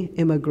 including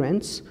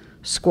immigrants,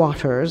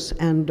 squatters,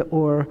 and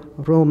or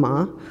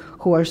Roma,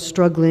 who are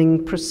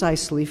struggling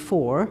precisely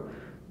for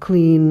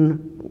clean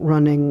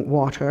running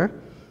water,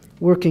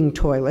 working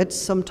toilets,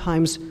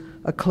 sometimes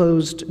a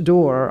closed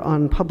door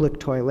on public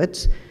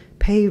toilets,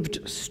 paved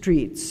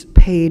streets,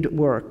 paid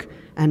work,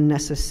 and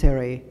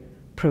necessary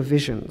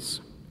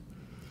provisions.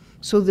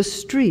 So the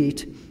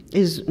street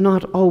is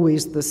not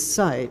always the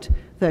site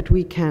that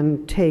we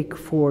can take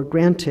for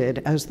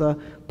granted as the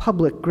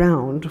public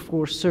ground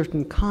for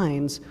certain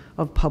kinds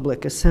of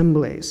public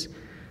assemblies.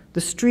 The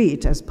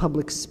street as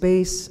public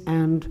space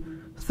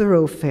and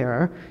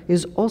thoroughfare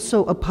is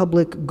also a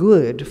public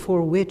good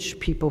for which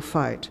people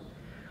fight,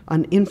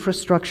 an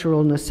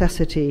infrastructural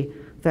necessity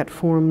that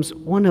forms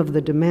one of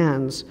the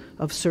demands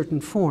of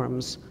certain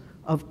forms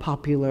of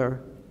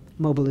popular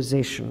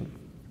mobilization.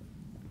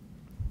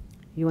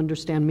 You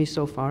understand me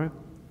so far?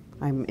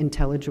 I'm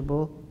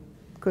intelligible?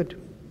 Good.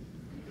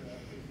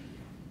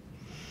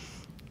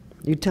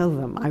 You tell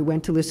them, I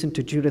went to listen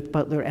to Judith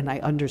Butler and I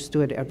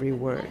understood every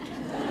word.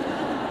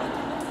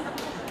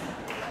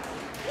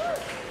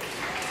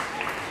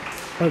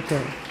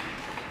 Okay.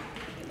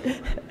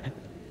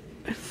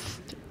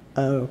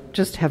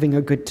 Just having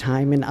a good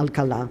time in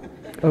Alcalá.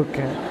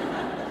 Okay.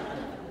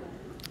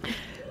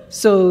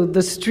 So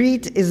the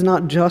street is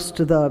not just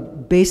the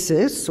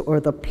basis or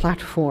the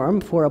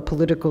platform for a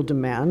political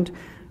demand,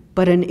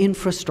 but an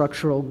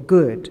infrastructural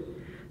good.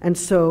 And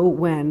so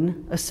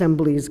when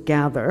assemblies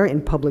gather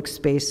in public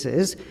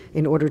spaces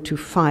in order to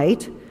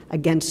fight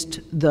against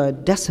the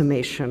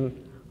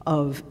decimation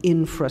of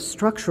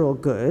infrastructural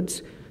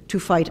goods, to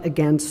fight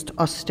against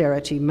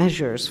austerity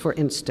measures, for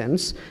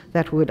instance,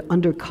 that would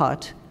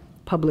undercut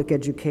public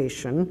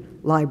education,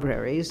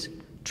 libraries,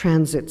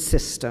 transit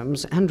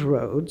systems, and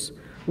roads,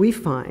 we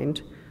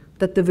find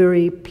that the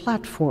very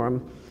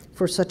platform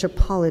for such a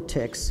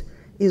politics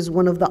is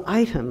one of the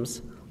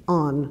items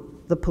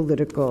on the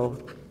political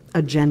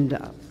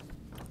agenda.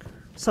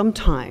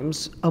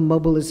 Sometimes a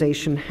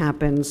mobilization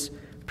happens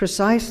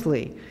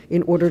precisely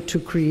in order to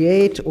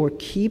create or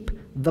keep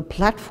the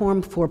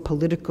platform for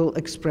political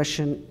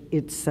expression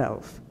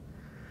itself.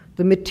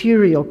 The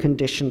material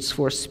conditions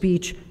for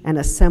speech and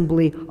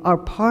assembly are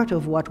part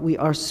of what we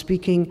are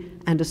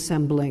speaking and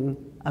assembling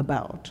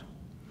about.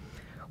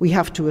 We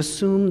have to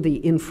assume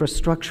the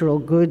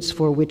infrastructural goods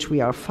for which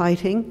we are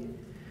fighting,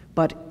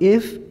 but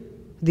if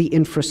the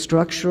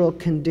infrastructural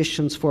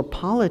conditions for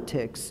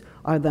politics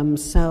are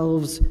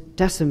themselves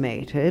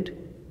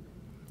decimated,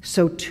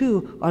 so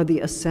too are the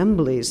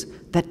assemblies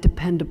that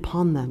depend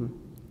upon them.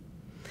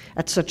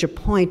 At such a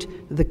point,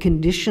 the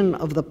condition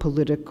of the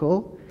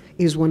political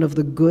is one of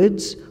the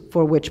goods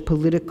for which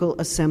political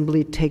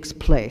assembly takes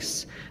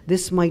place.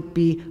 This might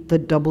be the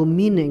double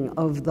meaning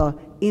of the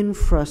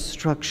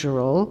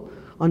infrastructural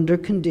under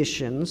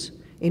conditions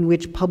in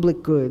which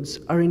public goods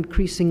are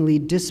increasingly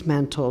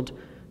dismantled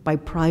by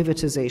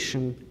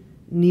privatization,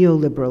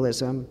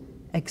 neoliberalism,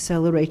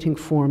 accelerating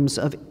forms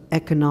of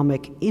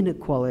economic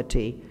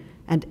inequality,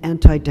 and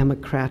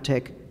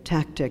anti-democratic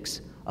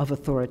tactics of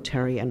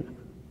authoritarian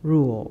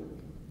rule.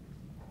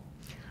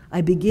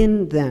 I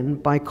begin then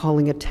by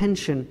calling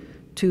attention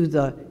to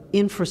the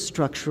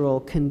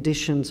infrastructural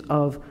conditions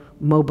of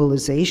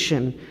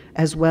mobilization,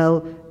 as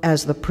well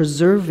as the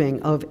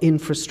preserving of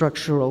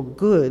infrastructural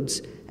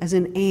goods as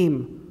an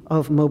aim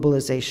of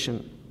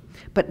mobilization,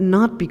 but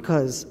not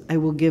because I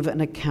will give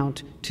an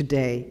account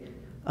today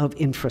of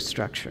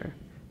infrastructure.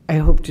 I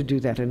hope to do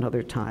that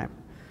another time.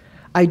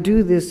 I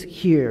do this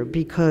here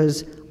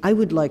because I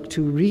would like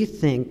to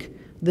rethink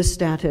the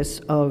status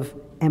of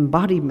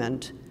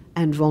embodiment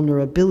and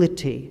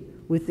vulnerability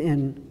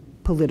within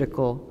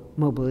political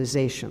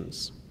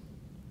mobilizations.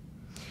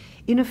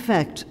 In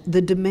effect,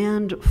 the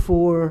demand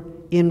for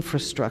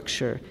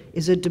infrastructure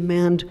is a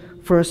demand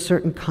for a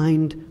certain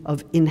kind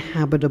of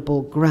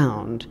inhabitable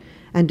ground,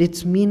 and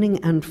its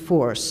meaning and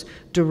force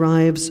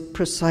derives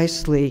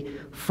precisely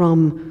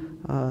from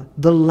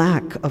the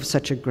lack of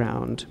such a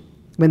ground.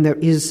 When there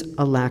is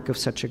a lack of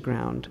such a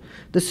ground,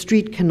 the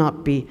street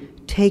cannot be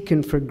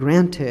taken for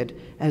granted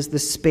as the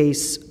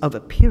space of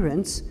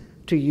appearance,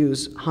 to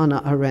use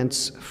Hannah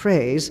Arendt's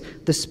phrase,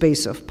 the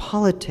space of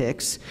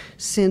politics,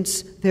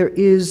 since there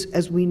is,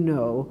 as we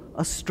know,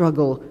 a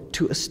struggle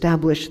to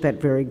establish that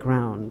very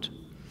ground.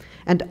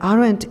 And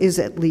Arendt is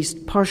at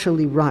least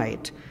partially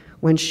right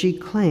when she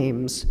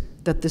claims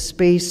that the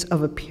space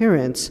of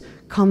appearance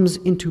comes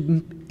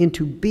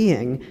into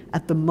being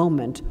at the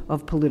moment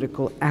of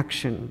political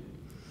action.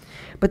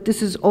 But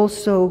this is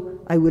also,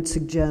 I would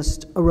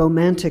suggest, a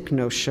romantic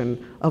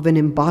notion of an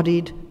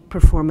embodied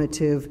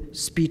performative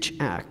speech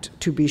act,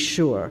 to be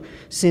sure,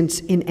 since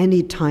in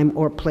any time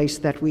or place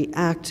that we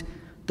act,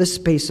 the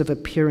space of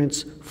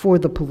appearance for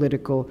the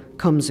political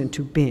comes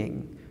into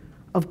being.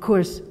 Of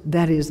course,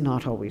 that is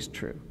not always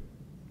true.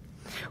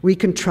 We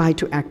can try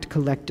to act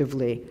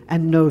collectively,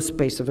 and no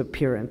space of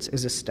appearance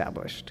is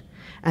established.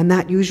 And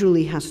that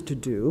usually has to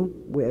do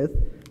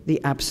with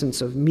the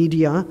absence of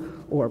media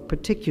or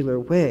particular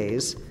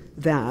ways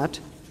that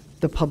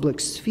the public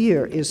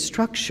sphere is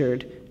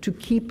structured to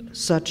keep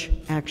such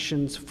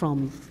actions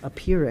from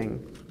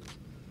appearing.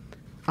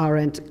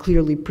 Arendt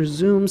clearly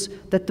presumes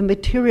that the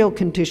material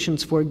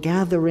conditions for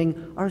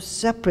gathering are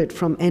separate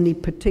from any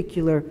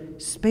particular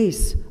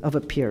space of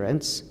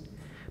appearance.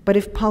 But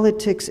if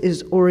politics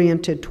is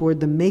oriented toward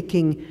the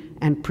making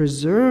and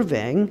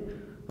preserving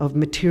of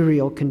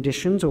material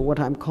conditions, or what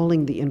I'm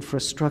calling the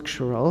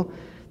infrastructural,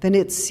 then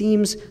it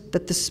seems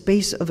that the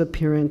space of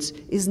appearance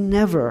is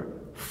never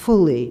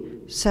fully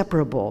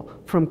separable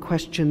from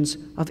questions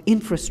of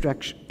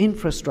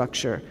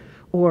infrastructure,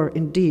 or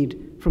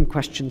indeed from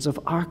questions of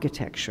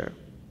architecture.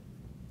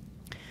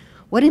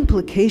 What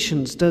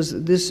implications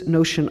does this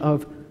notion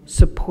of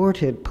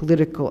supported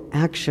political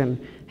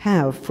action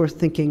have for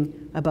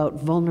thinking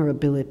about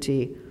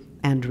vulnerability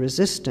and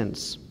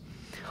resistance?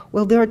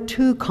 Well, there are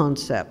two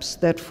concepts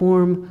that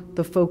form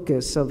the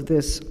focus of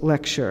this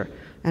lecture,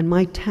 and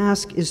my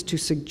task is to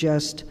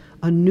suggest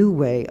a new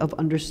way of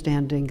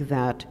understanding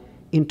that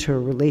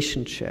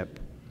interrelationship.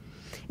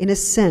 In a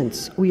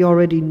sense, we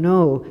already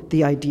know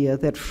the idea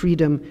that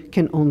freedom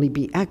can only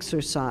be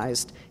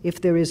exercised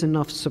if there is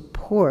enough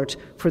support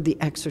for the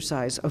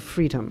exercise of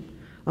freedom,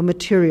 a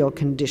material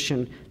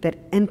condition that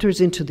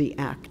enters into the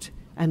act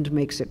and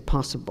makes it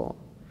possible.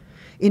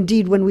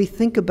 Indeed, when we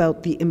think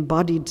about the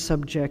embodied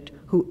subject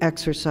who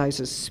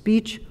exercises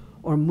speech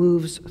or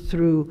moves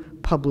through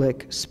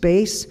public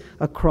space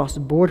across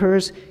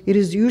borders, it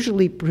is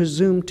usually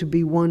presumed to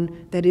be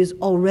one that is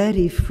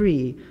already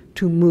free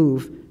to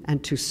move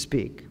and to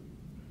speak.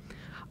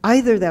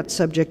 Either that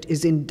subject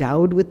is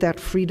endowed with that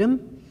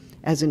freedom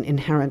as an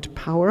inherent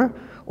power,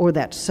 or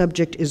that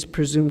subject is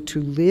presumed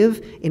to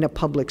live in a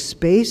public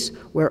space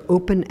where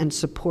open and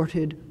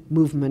supported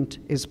movement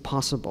is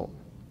possible.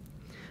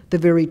 The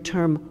very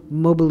term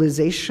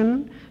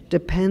mobilization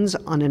depends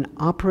on an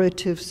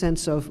operative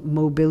sense of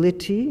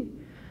mobility,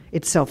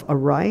 itself a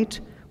right,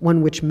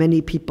 one which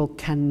many people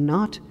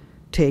cannot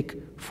take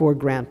for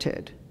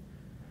granted.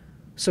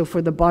 So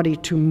for the body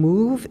to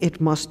move, it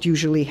must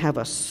usually have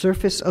a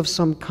surface of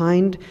some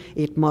kind.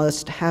 It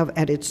must have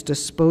at its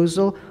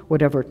disposal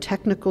whatever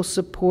technical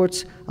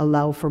supports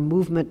allow for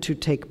movement to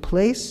take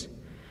place.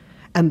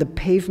 And the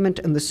pavement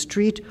and the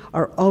street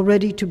are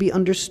already to be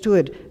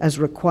understood as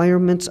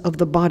requirements of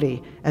the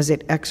body as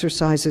it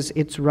exercises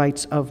its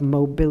rights of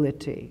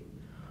mobility.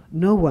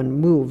 No one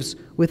moves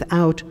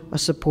without a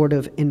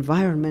supportive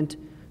environment.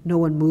 No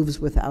one moves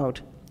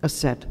without a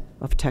set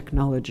of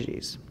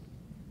technologies.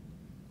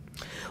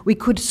 We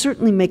could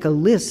certainly make a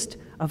list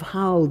of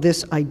how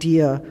this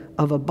idea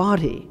of a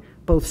body,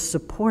 both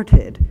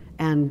supported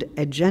and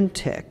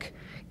agentic,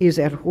 is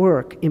at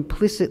work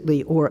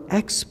implicitly or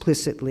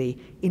explicitly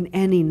in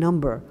any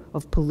number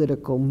of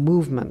political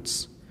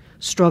movements.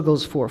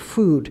 Struggles for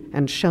food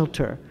and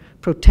shelter,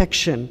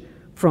 protection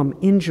from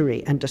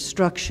injury and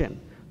destruction,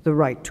 the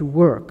right to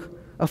work,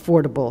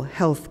 affordable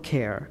health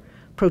care,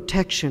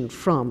 protection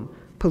from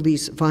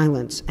police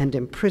violence and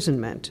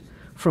imprisonment,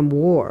 from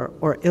war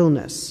or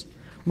illness,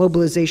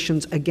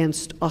 mobilizations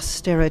against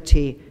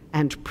austerity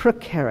and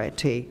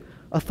precarity,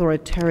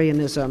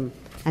 authoritarianism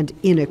and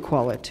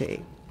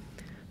inequality.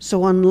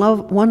 So on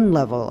one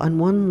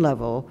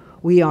level,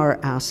 we are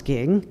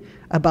asking,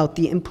 about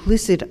the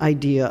implicit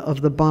idea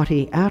of the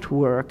body at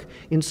work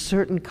in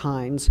certain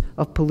kinds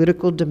of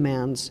political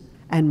demands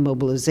and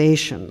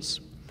mobilizations.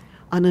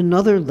 On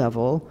another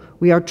level,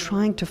 we are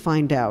trying to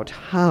find out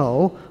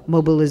how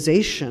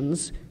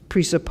mobilizations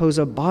presuppose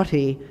a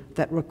body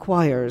that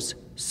requires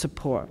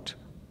support.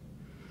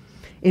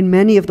 In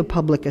many of the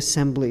public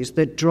assemblies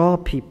that draw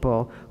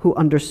people who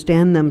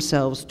understand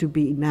themselves to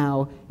be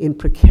now in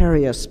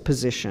precarious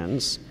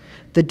positions,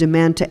 the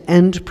demand to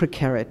end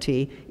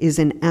precarity is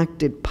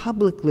enacted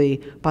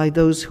publicly by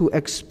those who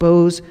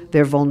expose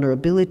their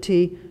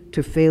vulnerability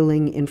to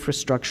failing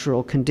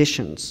infrastructural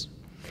conditions.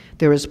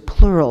 There is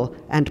plural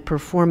and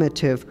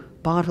performative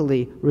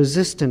bodily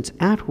resistance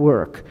at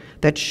work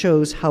that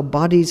shows how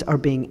bodies are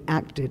being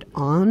acted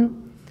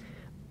on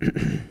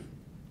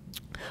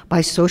by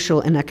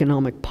social and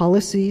economic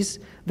policies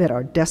that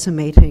are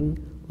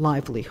decimating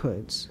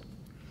livelihoods.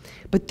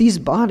 But these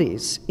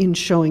bodies, in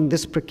showing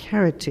this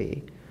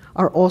precarity,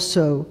 are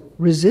also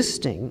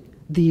resisting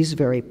these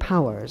very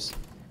powers.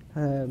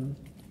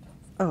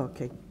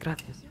 Okay,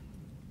 gracias.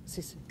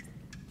 Sí, sí.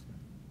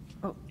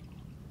 Oh,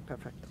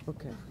 perfect,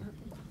 okay.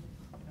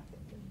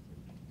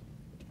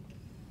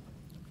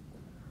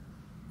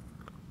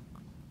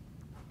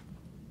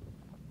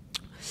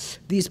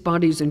 These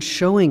bodies, in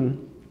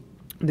showing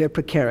their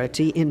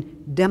precarity,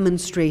 in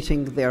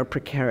demonstrating their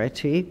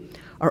precarity,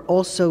 are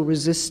also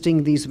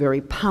resisting these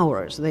very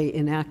powers. They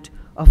enact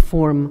a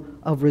form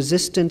of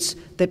resistance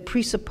that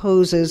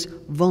presupposes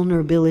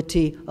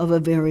vulnerability of a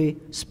very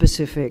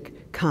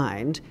specific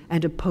kind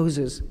and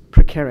opposes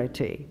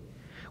precarity.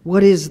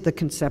 What is the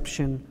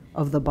conception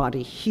of the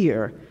body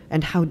here,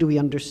 and how do we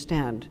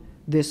understand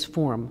this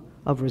form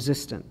of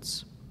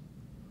resistance?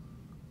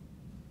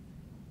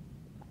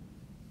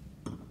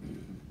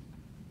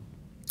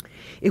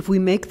 If we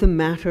make the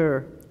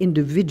matter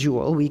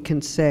individual, we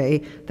can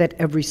say that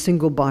every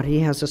single body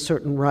has a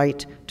certain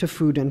right to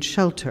food and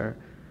shelter.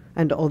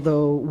 And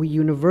although we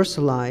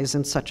universalize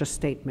in such a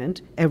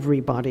statement,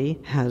 everybody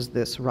has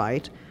this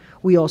right,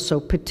 we also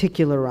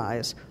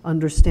particularize,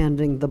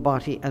 understanding the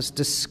body as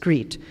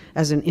discrete,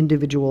 as an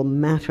individual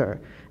matter,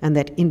 and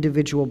that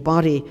individual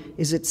body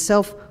is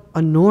itself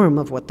a norm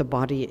of what the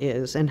body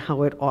is and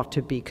how it ought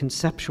to be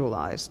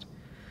conceptualized.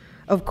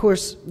 Of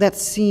course, that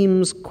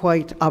seems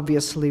quite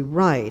obviously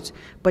right,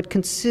 but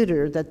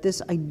consider that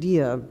this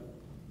idea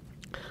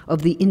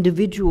of the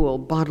individual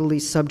bodily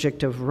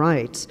subject of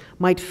rights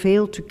might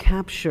fail to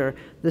capture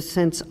the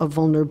sense of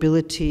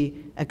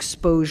vulnerability,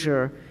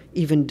 exposure,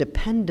 even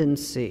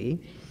dependency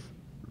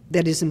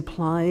that is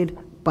implied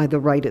by the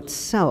right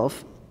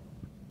itself,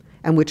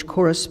 and which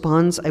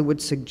corresponds, I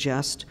would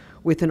suggest,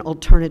 with an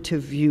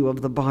alternative view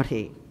of the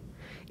body.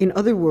 In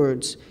other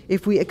words,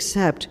 if we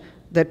accept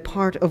that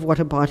part of what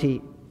a body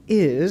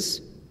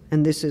is,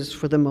 and this is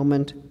for the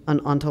moment an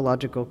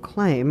ontological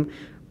claim,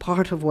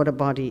 part of what a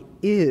body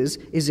is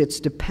its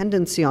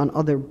dependency on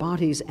other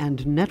bodies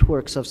and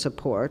networks of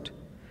support,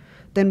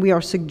 then we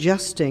are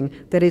suggesting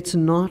that it's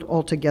not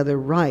altogether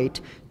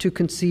right to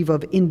conceive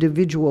of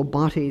individual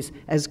bodies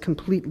as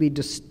completely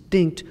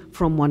distinct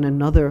from one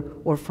another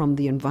or from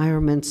the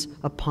environments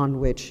upon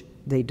which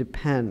they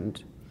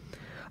depend.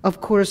 Of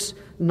course,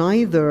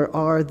 neither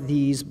are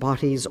these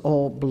bodies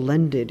all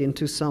blended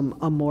into some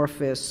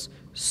amorphous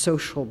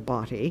social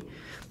body,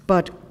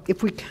 but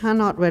if we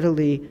cannot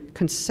readily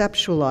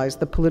conceptualize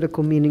the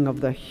political meaning of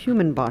the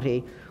human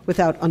body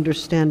without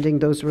understanding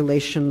those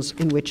relations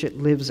in which it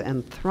lives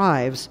and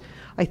thrives,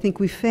 I think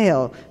we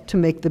fail to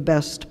make the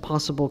best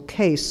possible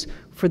case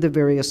for the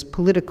various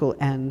political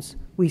ends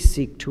we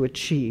seek to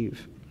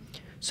achieve.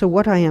 So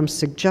what I am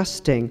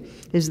suggesting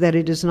is that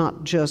it is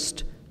not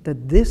just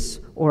that this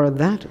or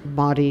that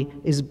body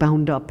is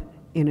bound up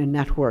in a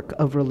network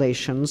of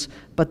relations,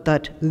 but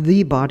that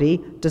the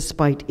body,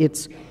 despite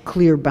its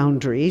clear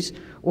boundaries,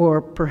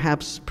 or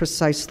perhaps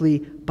precisely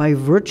by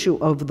virtue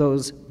of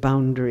those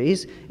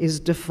boundaries, is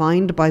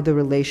defined by the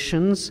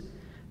relations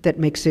that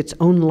makes its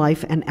own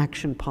life and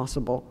action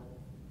possible.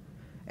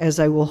 As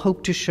I will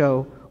hope to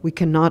show, we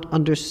cannot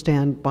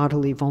understand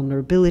bodily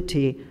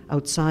vulnerability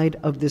outside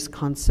of this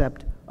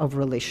concept of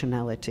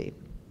relationality.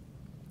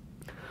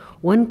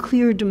 One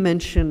clear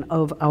dimension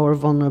of our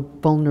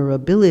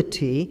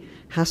vulnerability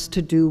has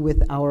to do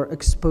with our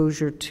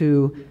exposure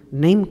to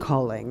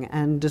name-calling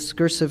and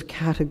discursive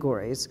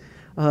categories,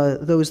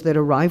 those that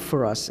arrive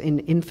for us in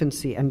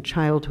infancy and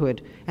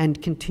childhood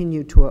and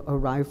continue to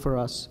arrive for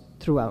us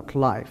throughout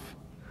life.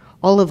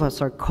 All of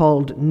us are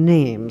called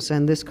names,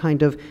 and this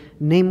kind of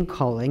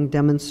name-calling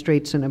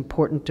demonstrates an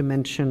important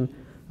dimension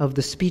of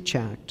the speech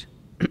act.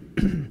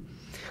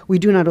 We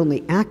do not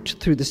only act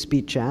through the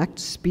speech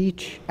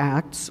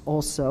acts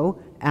also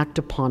act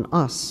upon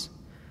us.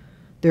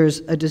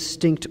 There's a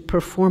distinct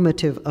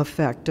performative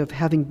effect of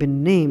having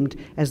been named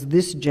as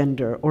this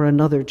gender or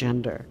another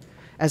gender,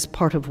 as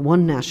part of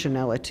one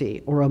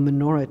nationality or a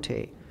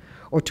minority,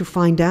 or to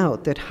find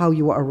out that how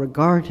you are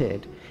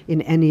regarded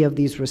in any of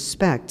these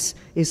respects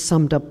is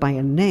summed up by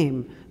a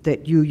name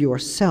that you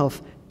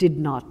yourself did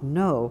not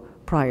know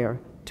prior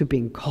to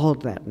being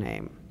called that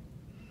name.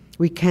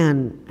 We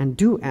can and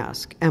do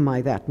ask, am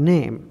I that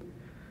name?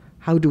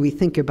 How do we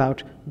think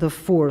about the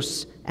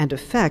force and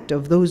effect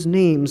of those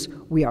names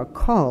we are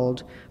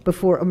called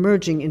before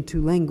emerging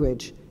into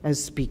language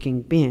as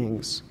speaking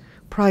beings,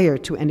 prior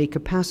to any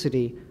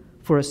capacity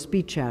for a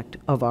speech act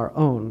of our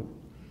own?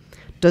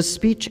 Does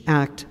speech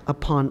act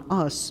upon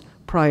us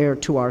prior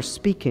to our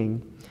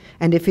speaking?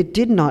 And if it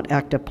did not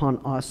act upon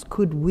us,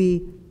 could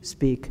we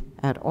speak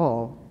at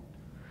all?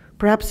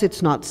 Perhaps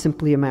it's not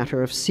simply a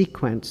matter of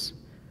sequence.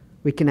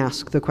 We can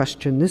ask the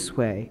question this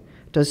way: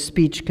 does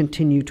speech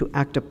continue to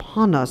act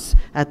upon us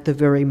at the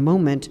very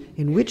moment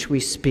in which we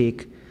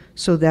speak,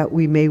 so that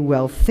we may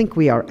well think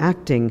we are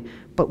acting,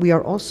 but we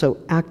are also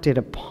acted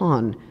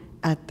upon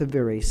at the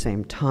very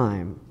same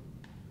time?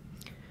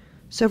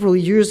 Several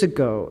years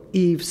ago,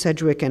 Eve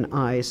Sedgwick and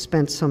I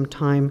spent some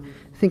time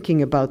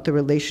thinking about the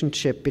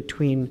relationship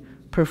between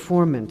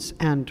performance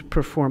and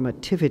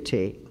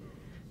performativity.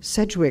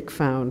 Sedgwick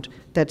found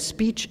that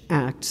speech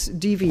acts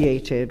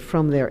deviated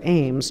from their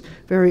aims,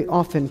 very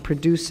often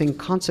producing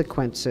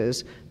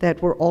consequences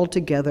that were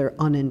altogether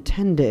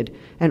unintended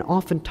and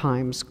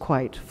oftentimes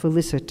quite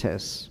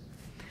felicitous.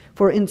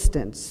 For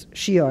instance,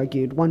 she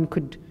argued one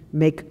could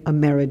make a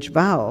marriage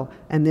vow,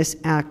 and this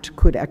act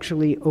could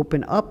actually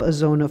open up a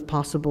zone of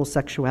possible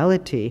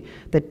sexuality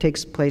that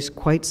takes place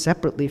quite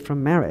separately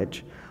from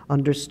marriage,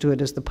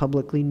 understood as the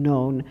publicly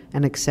known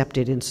and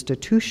accepted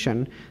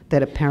institution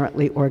that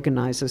apparently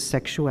organizes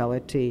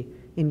sexuality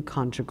in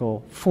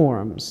conjugal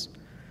forms.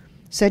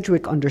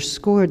 Sedgwick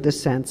underscored the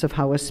sense of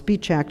how a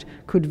speech act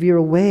could veer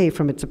away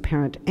from its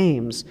apparent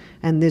aims,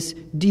 and this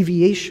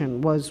deviation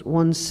was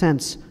one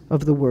sense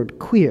of the word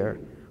queer,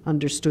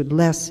 understood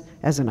less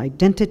as an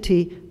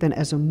identity than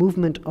as a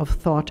movement of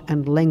thought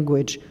and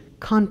language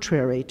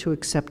contrary to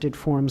accepted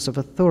forms of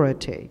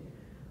authority,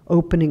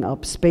 opening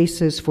up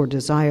spaces for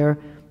desire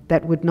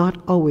that would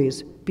not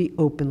always be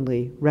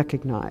openly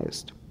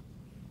recognized.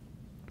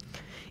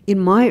 In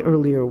my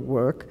earlier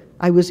work,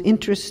 I was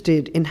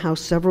interested in how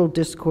several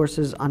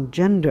discourses on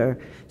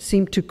gender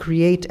seem to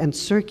create and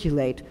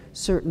circulate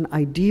certain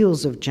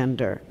ideals of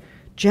gender,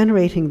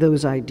 generating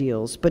those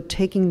ideals, but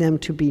taking them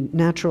to be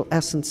natural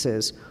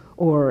essences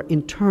or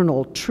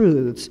internal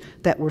truths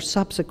that were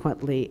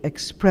subsequently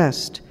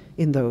expressed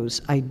in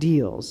those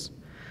ideals.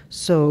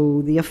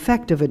 So the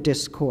effect of a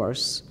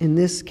discourse, in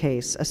this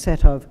case a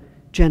set of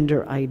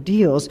gender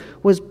ideals,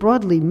 was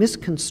broadly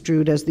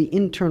misconstrued as the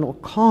internal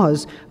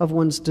cause of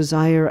one's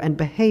desire and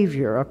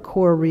behavior, a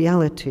core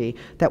reality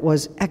that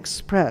was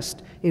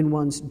expressed in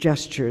one's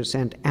gestures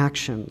and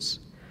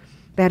actions.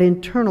 That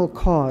internal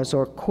cause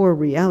or core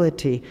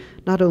reality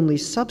not only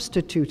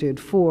substituted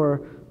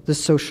for the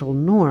social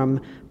norm,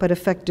 but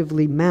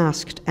effectively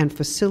masked and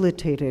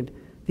facilitated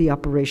the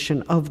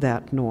operation of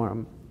that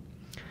norm.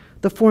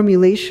 The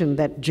formulation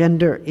that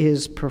gender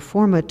is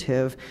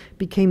performative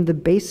became the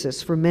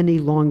basis for many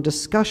long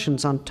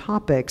discussions on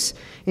topics,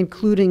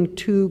 including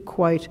two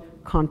quite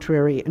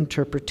contrary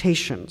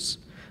interpretations.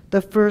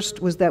 The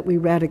first was that we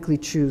radically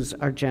choose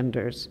our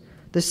genders.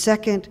 The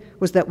second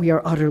was that we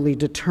are utterly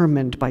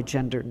determined by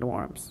gender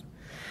norms.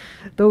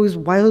 Those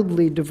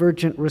wildly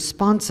divergent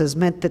responses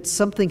meant that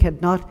something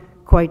had not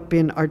quite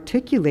been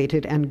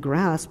articulated and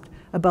grasped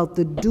about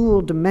the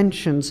dual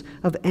dimensions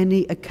of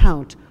any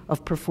account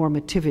of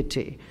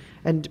performativity.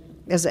 And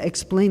as I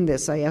explain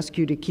this, I ask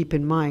you to keep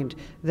in mind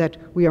that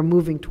we are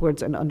moving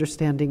towards an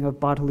understanding of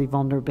bodily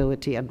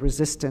vulnerability and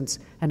resistance,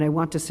 and I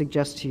want to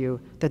suggest to you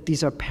that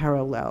these are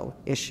parallel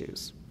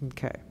issues.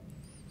 Okay.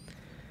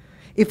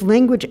 If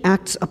language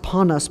acts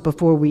upon us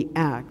before we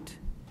act,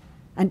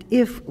 and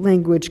if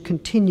language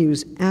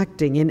continues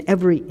acting in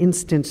every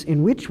instance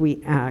in which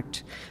we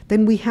act,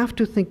 then we have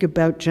to think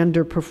about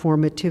gender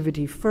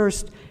performativity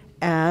first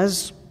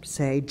as,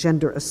 say,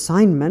 gender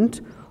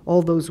assignment,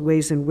 all those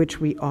ways in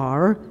which we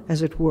are,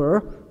 as it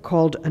were,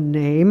 called a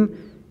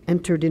name,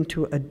 entered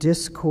into a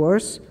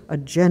discourse, a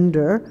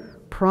gender,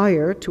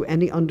 prior to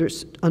any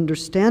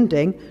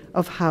understanding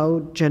of how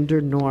gender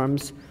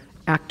norms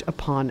act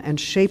upon and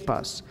shape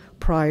us,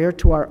 prior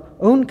to our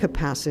own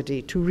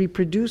capacity to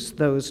reproduce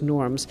those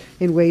norms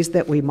in ways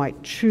that we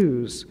might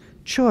choose.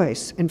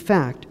 Choice, in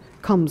fact,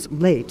 comes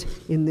late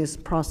in this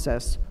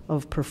process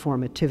of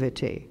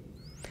performativity.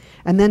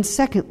 And then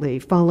secondly,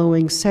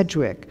 following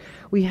Sedgwick,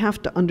 we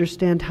have to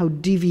understand how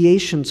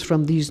deviations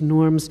from these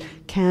norms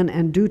can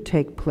and do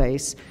take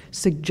place,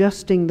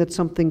 suggesting that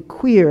something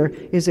queer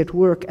is at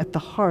work at the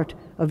heart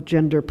of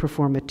gender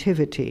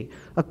performativity,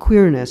 a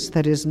queerness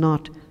that is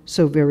not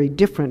so very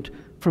different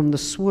from the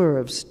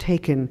swerves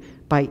taken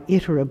by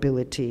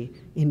iterability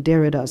in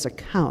Derrida's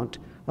account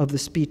of the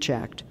speech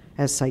act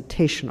as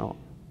citational.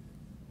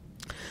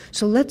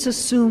 So let's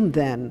assume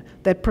then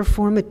that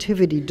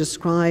performativity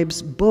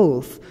describes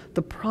both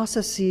the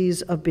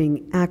processes of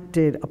being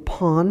acted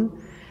upon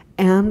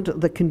and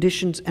the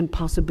conditions and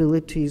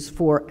possibilities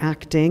for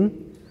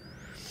acting,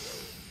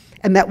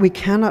 and that we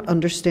cannot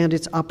understand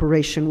its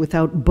operation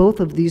without both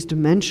of these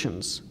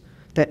dimensions.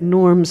 That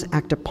norms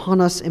act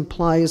upon us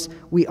implies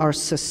we are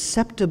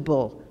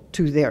susceptible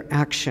to their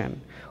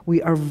action,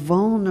 We are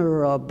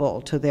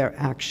vulnerable to their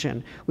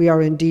action. We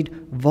are indeed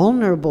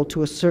vulnerable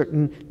to a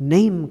certain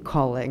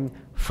name-calling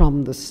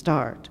from the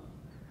start.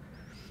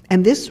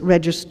 And this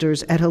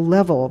registers at a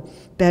level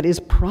that is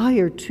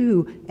prior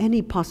to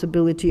any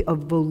possibility of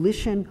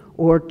volition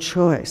or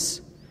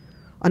choice.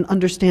 An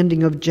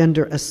understanding of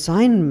gender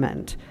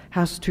assignment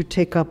has to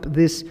take up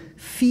this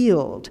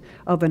field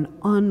of an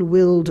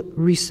unwilled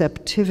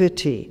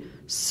receptivity,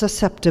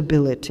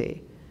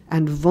 susceptibility,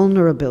 and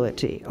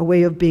vulnerability, a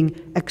way of being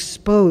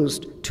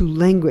exposed to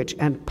language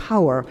and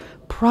power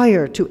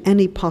prior to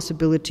any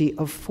possibility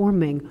of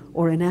forming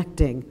or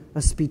enacting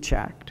a speech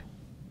act.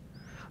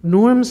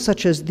 Norms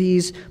such as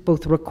these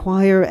both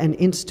require and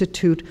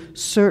institute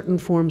certain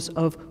forms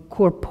of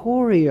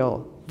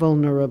corporeal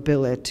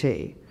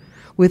vulnerability,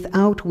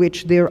 without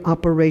which their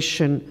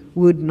operation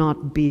would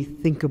not be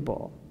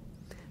thinkable.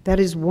 That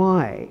is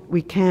why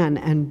we can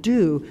and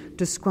do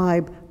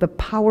describe the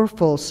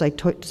powerful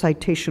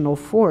citational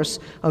force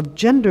of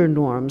gender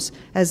norms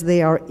as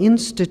they are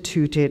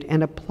instituted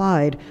and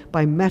applied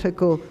by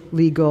medical,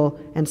 legal,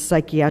 and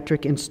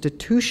psychiatric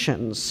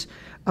institutions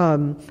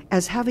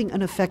as having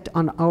an effect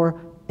on our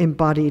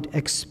embodied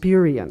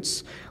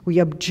experience. We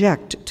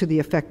object to the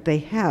effect they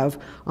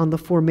have on the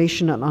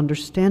formation and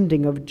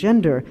understanding of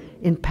gender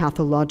in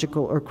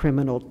pathological or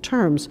criminal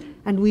terms,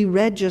 and we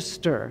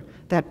register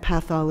that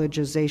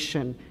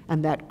pathologization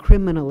and that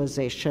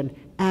criminalization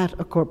at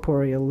a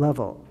corporeal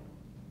level.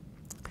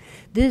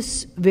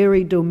 This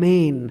very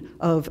domain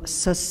of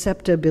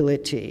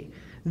susceptibility,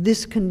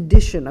 this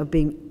condition of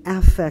being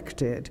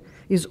affected,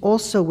 is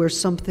also where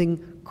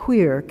something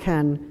queer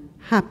can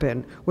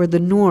happen, where the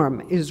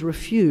norm is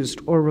refused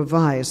or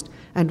revised,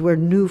 and where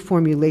new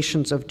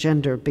formulations of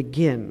gender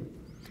begin.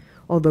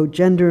 Although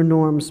gender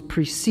norms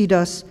precede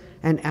us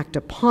and act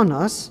upon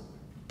us,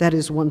 that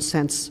is one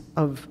sense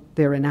of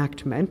their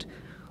enactment,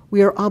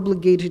 we are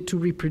obligated to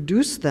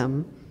reproduce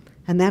them,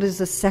 and that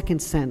is a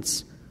second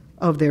sense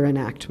of their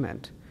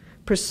enactment,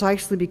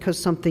 precisely because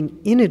something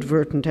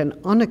inadvertent and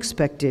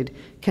unexpected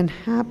can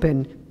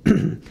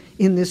happen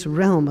in this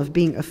realm of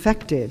being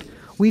affected.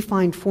 We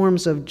find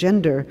forms of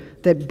gender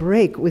that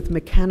break with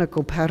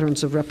mechanical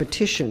patterns of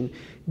repetition,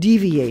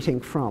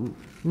 deviating from,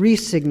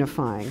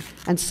 re-signifying,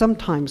 and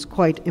sometimes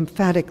quite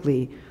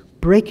emphatically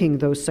breaking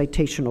those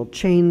citational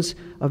chains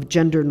of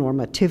gender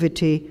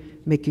normativity,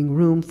 making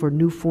room for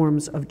new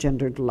forms of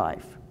gendered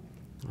life.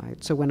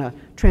 Right? So when a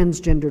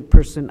transgendered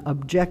person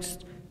objects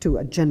to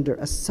a gender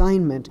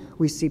assignment,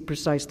 we see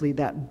precisely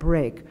that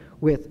break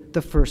with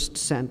the first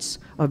sense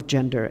of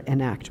gender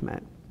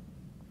enactment.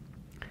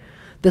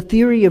 The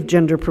theory of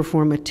gender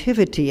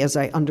performativity, as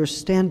I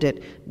understand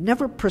it,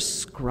 never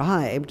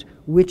prescribed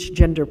which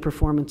gender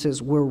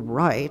performances were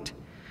right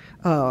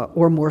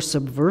or more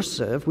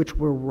subversive, which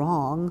were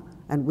wrong,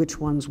 and which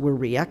ones were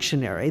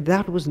reactionary.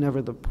 That was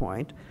never the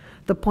point.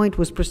 The point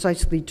was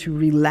precisely to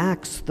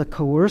relax the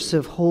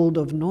coercive hold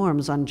of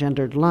norms on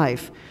gendered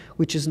life,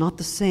 which is not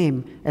the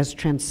same as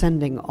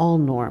transcending all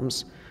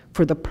norms,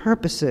 for the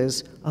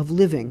purposes of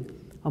living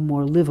a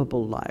more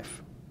livable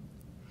life.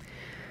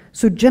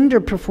 So gender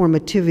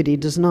performativity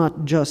does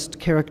not just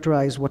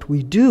characterize what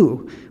we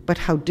do, but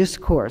how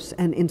discourse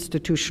and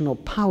institutional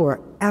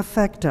power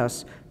affect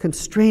us,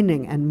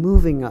 constraining and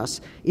moving us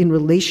in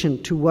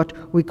relation to what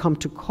we come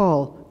to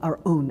call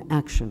our own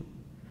action.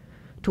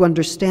 To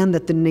understand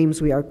that the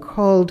names we are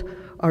called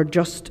are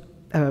just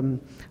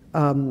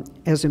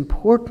as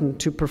important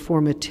to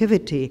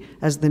performativity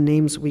as the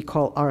names we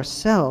call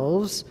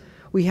ourselves,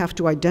 we have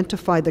to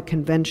identify the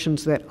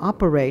conventions that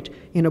operate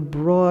in a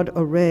broad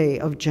array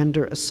of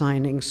gender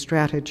assigning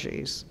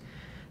strategies.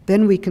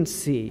 Then we can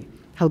see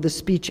how the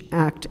speech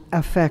act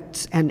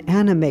affects and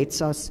animates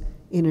us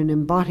in an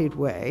embodied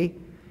way.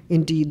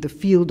 Indeed, the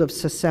field of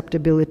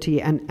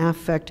susceptibility and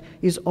affect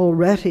is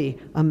already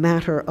a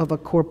matter of a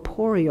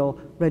corporeal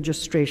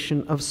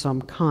registration of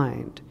some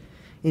kind.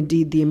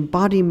 Indeed, the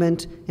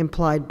embodiment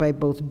implied by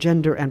both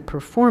gender and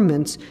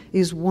performance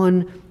is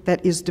one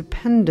that is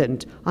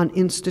dependent on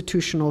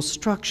institutional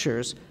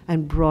structures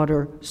and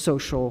broader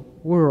social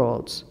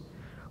worlds.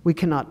 We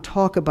cannot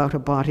talk about a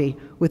body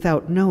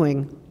without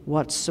knowing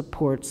what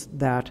supports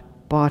that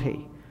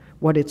body,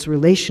 what its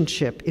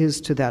relationship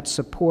is to that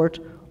support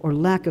or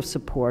lack of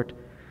support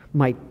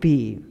might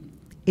be.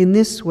 In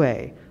this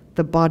way,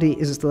 the body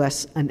is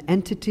less an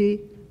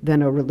entity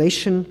than a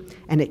relation,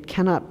 and it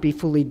cannot be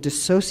fully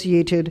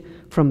dissociated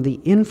from the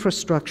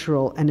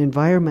infrastructural and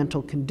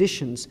environmental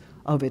conditions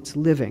of its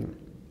living.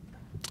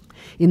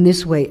 In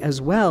this way as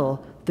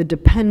well, the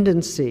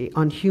dependency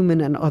on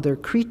human and other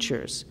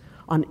creatures,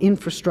 on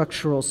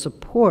infrastructural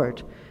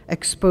support,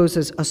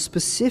 exposes a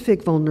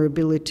specific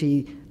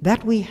vulnerability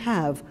that we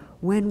have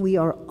when we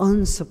are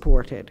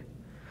unsupported,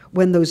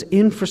 when those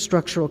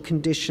infrastructural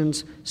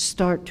conditions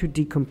start to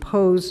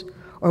decompose,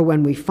 or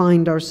when we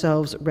find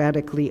ourselves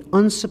radically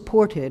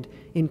unsupported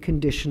in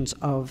conditions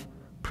of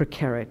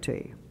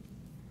precarity.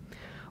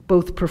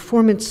 Both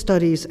performance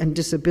studies and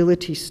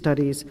disability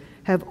studies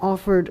have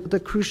offered the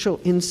crucial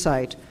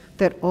insight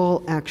that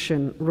all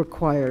action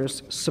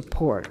requires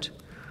support.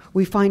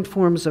 We find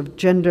forms of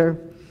gender,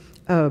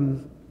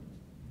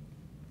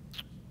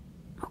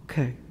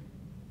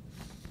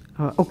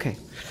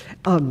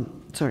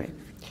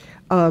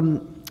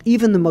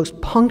 even the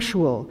most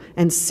punctual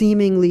and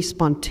seemingly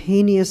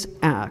spontaneous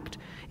act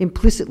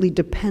implicitly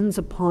depends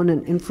upon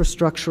an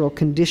infrastructural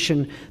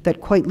condition that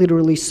quite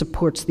literally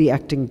supports the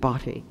acting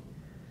body.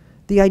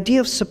 The idea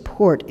of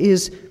support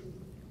is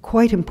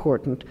quite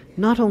important,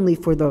 not only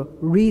for the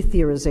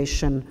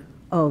re-theorization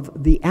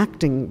of the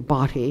acting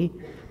body,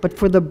 but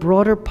for the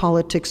broader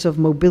politics of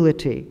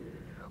mobility.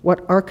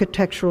 What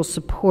architectural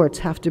supports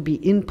have to be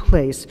in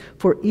place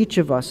for each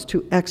of us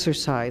to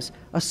exercise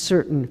a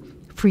certain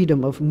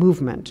freedom of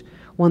movement,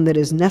 one that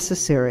is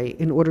necessary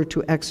in order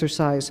to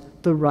exercise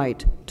the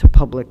right to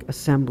public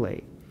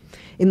assembly.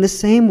 In the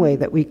same way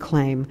that we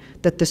claim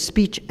that the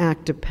speech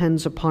act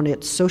depends upon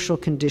its social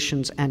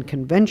conditions and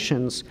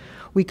conventions,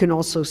 we can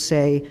also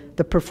say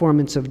the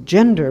performance of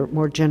gender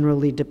more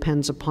generally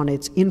depends upon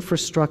its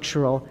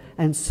infrastructural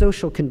and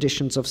social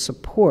conditions of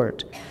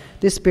support.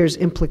 This bears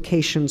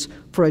implications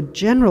for a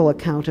general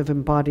account of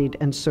embodied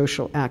and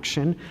social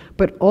action,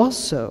 but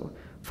also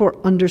for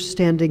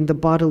understanding the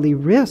bodily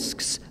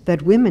risks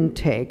that women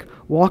take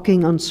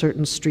walking on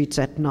certain streets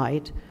at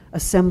night,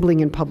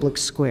 assembling in public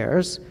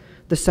squares.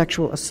 The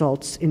sexual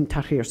assaults in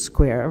Tahrir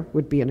Square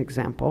would be an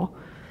example,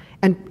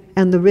 and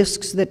the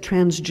risks that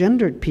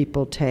transgendered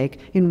people take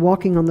in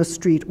walking on the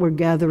street or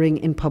gathering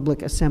in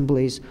public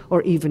assemblies,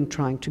 or even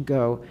trying to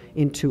go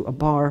into a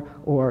bar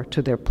or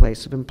to their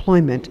place of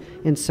employment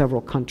in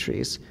several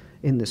countries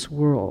in this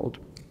world.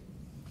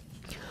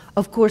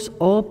 Of course,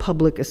 all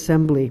public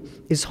assembly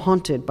is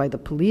haunted by the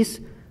police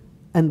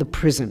and the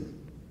prison,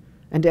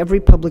 and every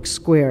public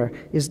square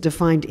is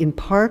defined in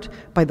part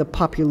by the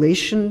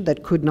population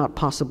that could not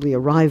possibly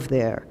arrive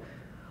there.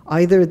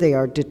 Either they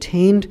are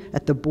detained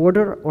at the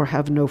border or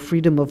have no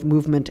freedom of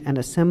movement and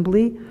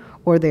assembly,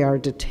 or they are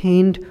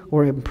detained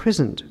or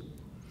imprisoned.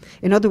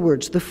 In other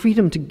words, the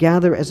freedom to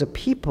gather as a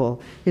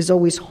people is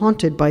always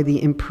haunted by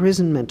the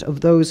imprisonment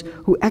of those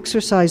who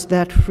exercised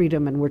that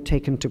freedom and were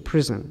taken to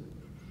prison.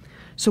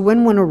 So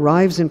when one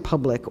arrives in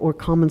public or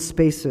common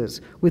spaces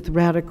with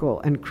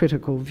radical and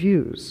critical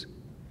views,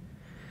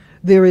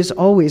 there is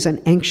always an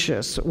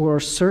anxious or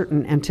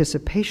certain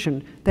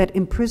anticipation that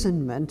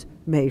imprisonment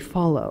may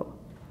follow.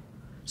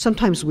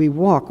 Sometimes we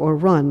walk or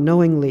run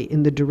knowingly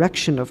in the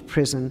direction of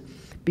prison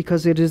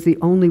because it is the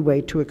only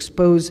way to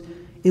expose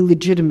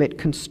illegitimate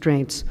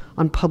constraints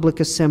on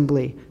public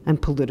assembly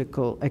and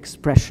political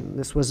expression.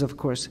 This was, of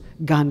course,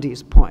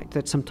 Gandhi's point,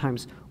 that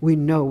sometimes we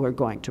know we're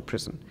going to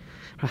prison,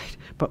 right?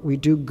 But we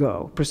do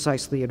go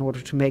precisely in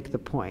order to make the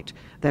point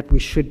that we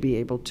should be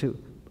able to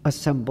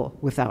assemble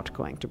without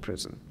going to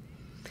prison.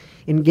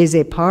 In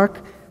Gezi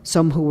Park,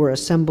 some who were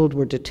assembled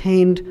were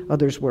detained,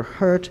 others were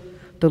hurt.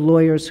 The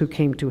lawyers who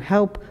came to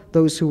help,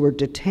 those who were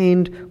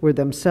detained were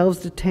themselves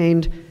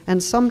detained,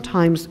 and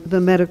sometimes the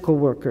medical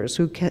workers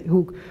who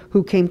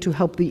came to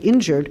help the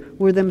injured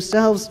were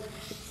themselves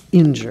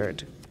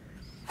injured.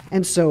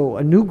 And so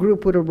a new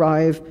group would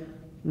arrive,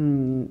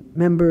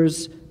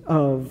 members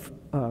of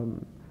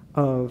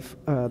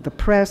the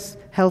press,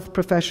 health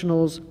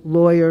professionals,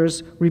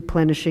 lawyers,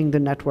 replenishing the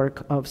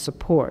network of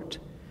support.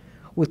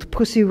 With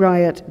Pussy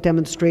Riot,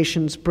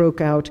 demonstrations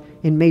broke out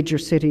in major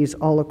cities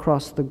all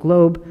across the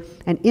globe,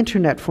 and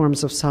internet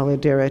forms of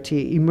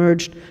solidarity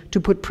emerged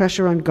to put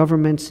pressure on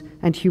governments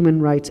and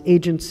human rights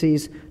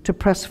agencies to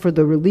press for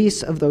the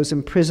release of those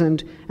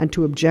imprisoned and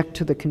to object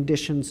to the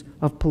conditions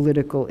of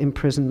political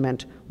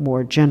imprisonment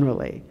more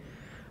generally.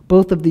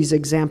 Both of these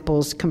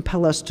examples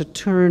compel us to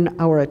turn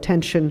our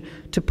attention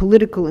to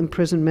political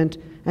imprisonment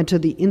and to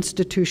the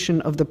institution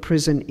of the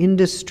prison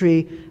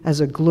industry as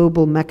a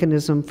global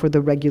mechanism for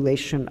the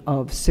regulation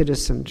of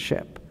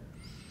citizenship.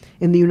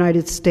 In the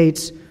United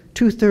States,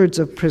 2/3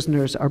 of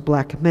prisoners are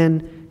black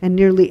men, and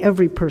nearly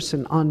every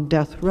person on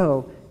death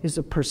row is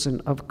a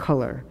person of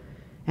color.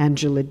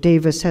 Angela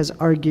Davis has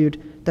argued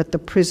that the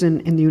prison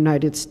in the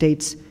United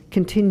States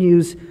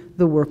continues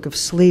the work of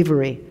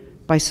slavery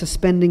by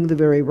suspending the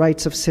very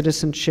rights of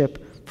citizenship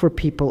for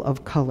people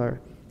of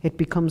color. It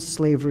becomes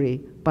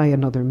slavery by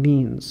another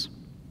means.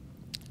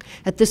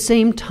 At the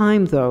same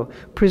time, though,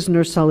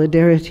 prisoner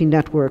solidarity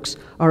networks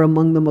are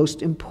among the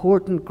most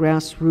important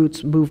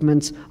grassroots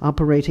movements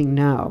operating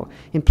now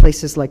in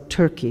places like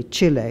Turkey,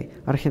 Chile,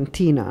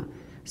 Argentina,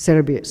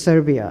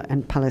 Serbia,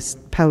 and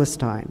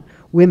Palestine.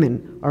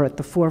 Women are at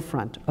the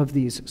forefront of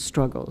these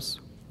struggles.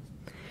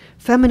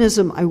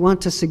 Feminism, I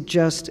want to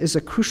suggest, is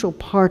a crucial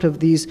part of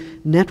these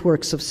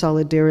networks of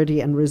solidarity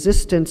and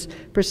resistance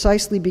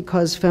precisely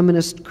because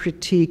feminist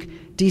critique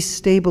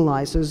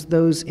destabilizes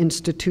those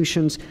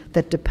institutions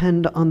that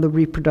depend on the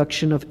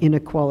reproduction of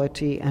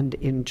inequality and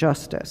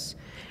injustice.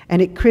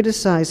 And it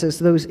criticizes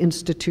those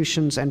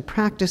institutions and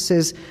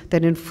practices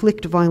that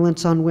inflict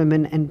violence on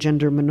women and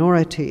gender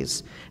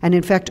minorities, and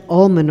in fact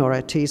all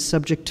minorities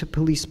subject to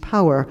police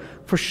power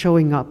for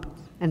showing up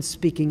and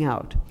speaking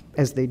out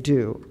as they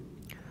do.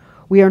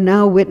 We are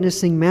now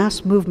witnessing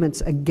mass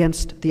movements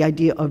against the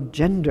idea of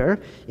gender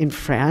in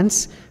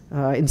France,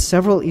 in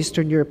several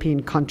Eastern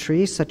European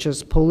countries, such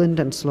as Poland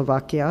and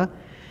Slovakia,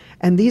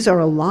 and these are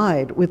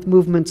allied with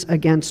movements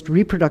against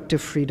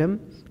reproductive freedom,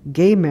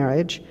 gay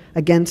marriage,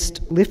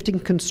 against lifting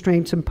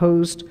constraints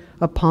imposed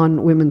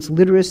upon women's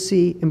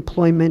literacy,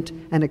 employment,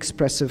 and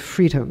expressive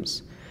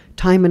freedoms.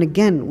 Time and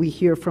again, we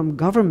hear from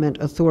government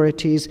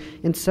authorities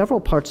in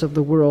several parts of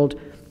the world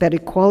that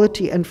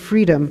equality and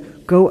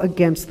freedom go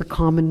against the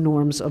common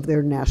norms of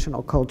their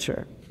national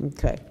culture.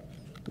 Okay,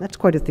 that's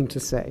quite a thing to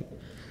say.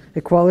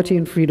 Equality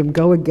and freedom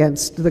go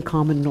against the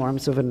common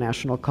norms of a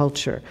national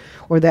culture,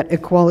 or that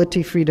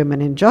equality, freedom,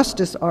 and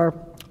injustice are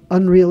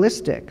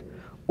unrealistic,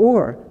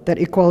 or that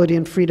equality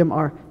and freedom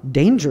are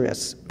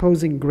dangerous,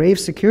 posing grave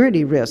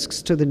security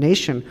risks to the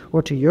nation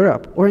or to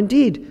Europe, or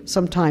indeed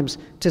sometimes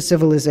to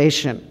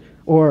civilization,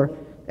 or,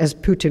 as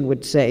Putin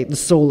would say, the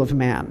soul of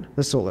man,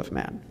 the soul of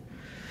man.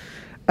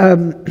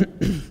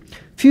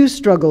 Few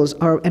struggles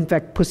are, in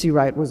fact, Pussy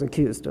Riot was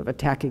accused of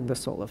attacking the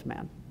soul of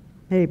man.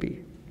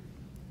 Maybe.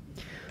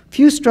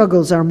 Few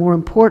struggles are more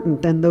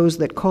important than those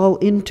that call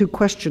into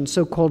question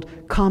so-called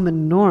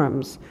common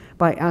norms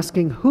by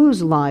asking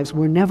whose lives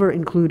were never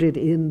included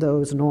in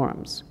those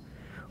norms,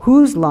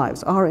 whose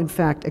lives are in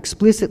fact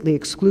explicitly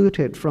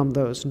excluded from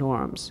those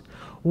norms.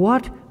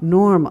 What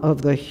norm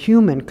of the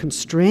human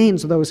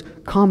constrains those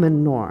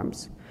common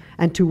norms,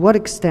 and to what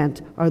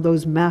extent are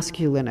those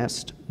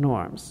masculinist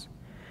norms?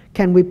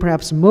 Can we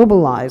perhaps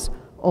mobilize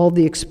all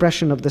the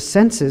expression of the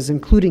senses,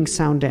 including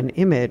sound and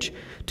image,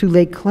 to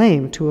lay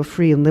claim to a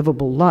free and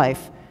livable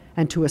life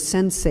and to a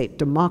sensate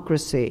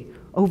democracy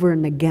over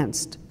and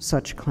against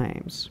such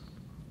claims?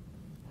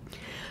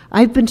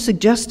 I've been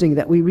suggesting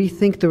that we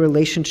rethink the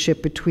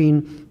relationship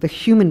between the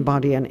human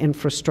body and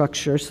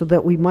infrastructure so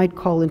that we might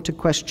call into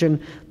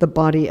question the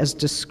body as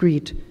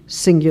discrete,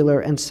 singular,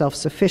 and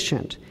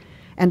self-sufficient.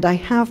 And I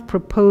have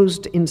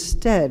proposed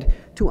instead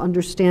to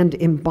understand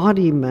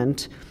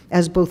embodiment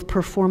as both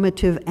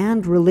performative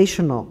and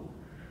relational.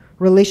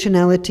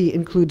 Relationality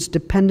includes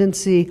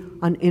dependency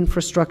on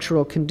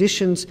infrastructural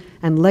conditions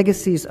and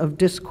legacies of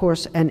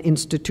discourse and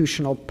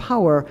institutional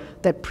power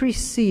that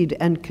precede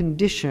and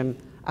condition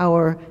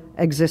our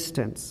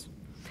existence.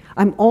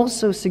 I'm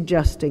also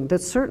suggesting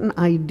that certain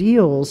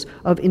ideals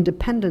of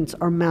independence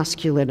are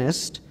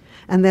masculinist,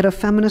 and that a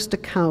feminist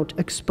account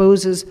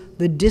exposes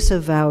the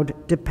disavowed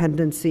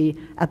dependency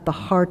at the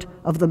heart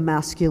of the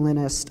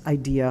masculinist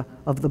idea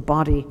of the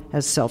body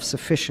as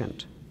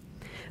self-sufficient.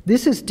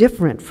 This is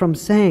different from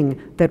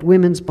saying that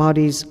women's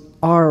bodies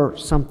are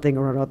something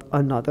or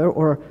another,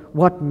 or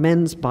what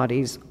men's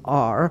bodies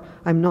are.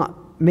 I'm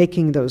not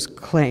making those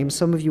claims.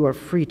 Some of you are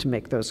free to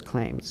make those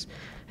claims,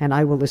 and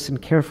I will listen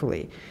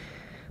carefully.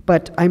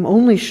 But I'm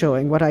only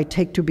showing what I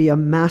take to be a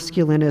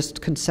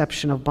masculinist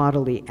conception of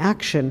bodily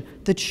action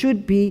that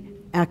should be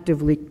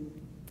actively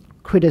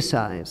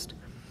criticized.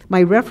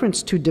 My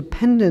reference to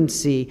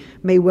dependency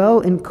may well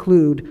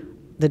include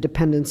the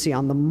dependency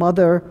on the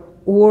mother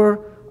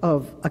or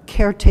of a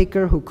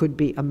caretaker who could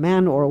be a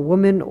man or a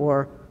woman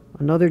or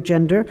another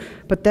gender,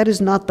 but that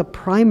is not the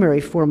primary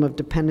form of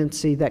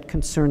dependency that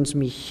concerns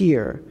me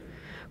here.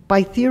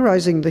 By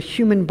theorizing the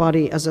human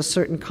body as a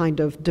certain kind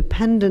of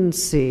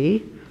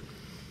dependency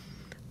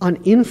on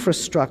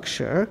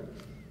infrastructure,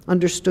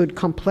 understood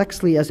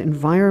complexly as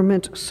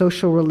environment,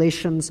 social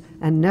relations,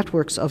 and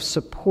networks of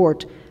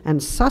support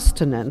and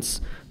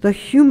sustenance, the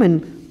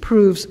human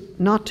proves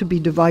not to be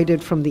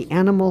divided from the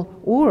animal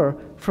or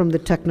from the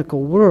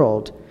technical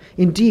world.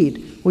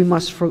 Indeed, we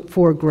must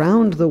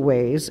foreground the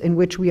ways in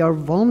which we are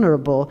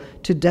vulnerable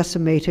to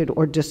decimated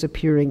or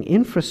disappearing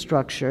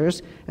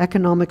infrastructures,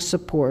 economic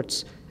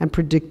supports, and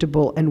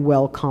predictable and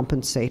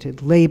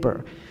well-compensated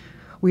labor.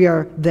 We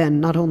are then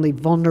not only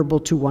vulnerable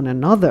to one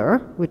another,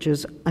 which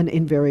is an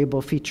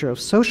invariable feature of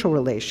social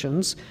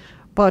relations,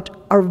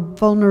 but our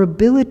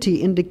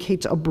vulnerability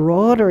indicates a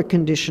broader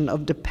condition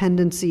of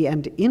dependency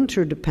and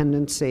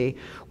interdependency,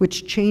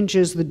 which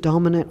changes the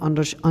dominant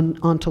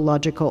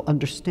ontological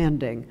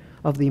understanding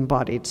of the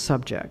embodied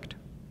subject.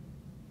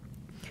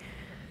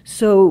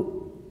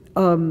 So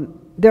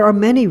there are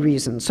many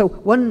reasons. So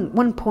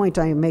one point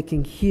I am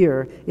making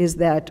here is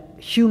that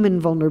human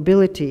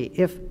vulnerability,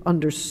 if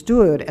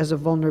understood as a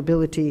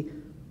vulnerability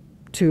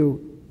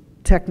to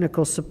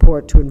technical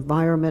support, to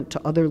environment,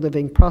 to other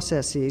living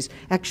processes,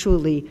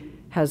 actually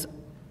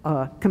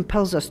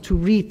compels us to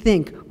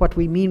rethink what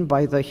we mean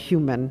by the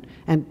human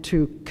and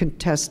to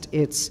contest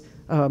its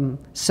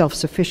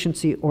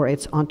self-sufficiency or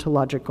its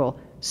ontological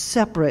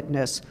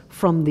separateness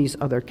from these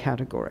other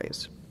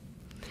categories.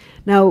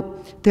 Now,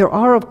 there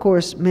are, of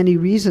course, many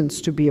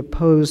reasons to be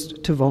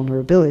opposed to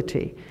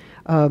vulnerability.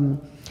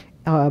 And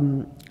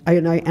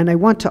I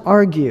want to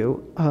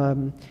argue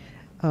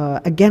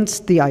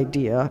against the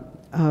idea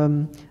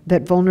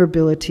that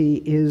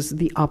vulnerability is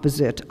the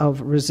opposite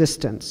of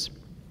resistance.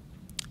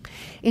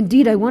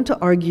 Indeed, I want to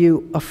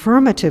argue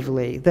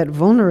affirmatively that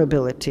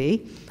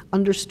vulnerability,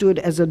 understood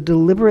as a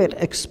deliberate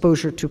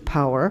exposure to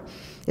power,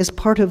 is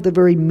part of the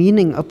very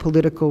meaning of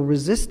political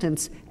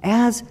resistance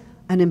as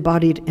an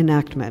embodied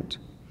enactment.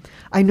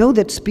 I know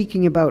that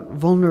speaking about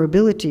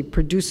vulnerability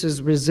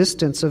produces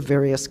resistance of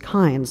various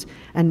kinds,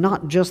 and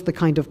not just the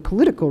kind of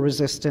political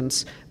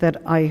resistance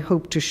that I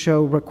hope to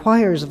show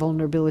requires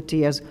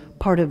vulnerability as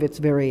part of its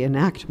very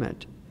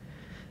enactment.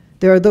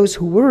 There are those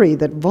who worry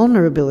that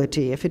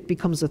vulnerability, if it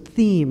becomes a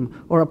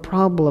theme or a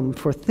problem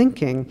for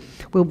thinking,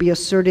 will be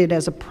asserted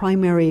as a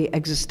primary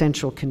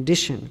existential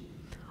condition,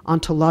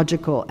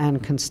 ontological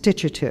and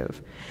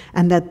constitutive,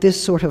 and that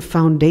this sort of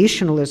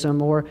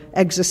foundationalism or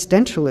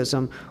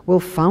existentialism will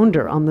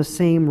founder on the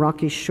same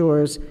rocky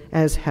shores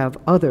as have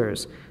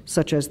others,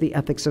 such as the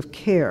ethics of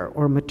care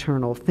or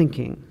maternal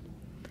thinking.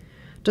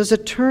 Does a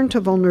turn to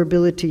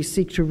vulnerability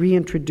seek to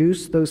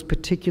reintroduce those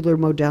particular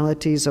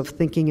modalities of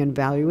thinking and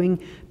valuing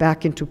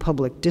back into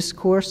public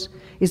discourse?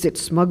 Is it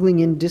smuggling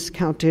in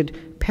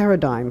discounted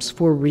paradigms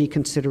for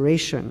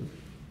reconsideration?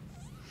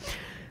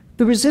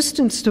 The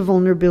resistance to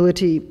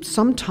vulnerability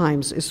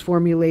sometimes is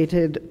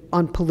formulated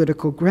on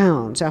political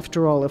grounds.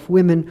 After all, if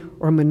women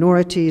or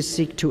minorities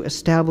seek to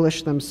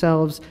establish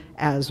themselves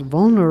as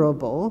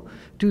vulnerable,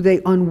 do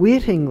they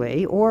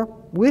unwittingly or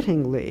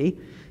wittingly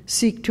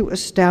seek to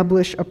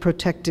establish a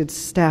protected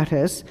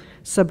status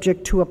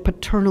subject to a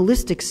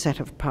paternalistic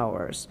set of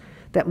powers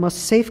that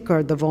must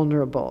safeguard the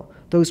vulnerable,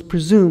 those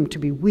presumed to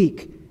be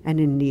weak and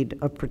in need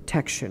of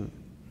protection?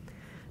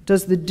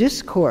 Does the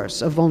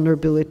discourse of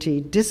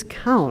vulnerability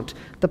discount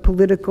the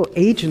political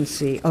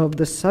agency of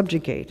the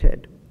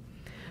subjugated?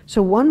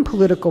 So one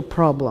political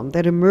problem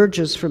that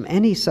emerges from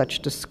any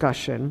such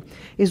discussion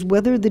is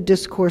whether the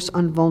discourse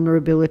on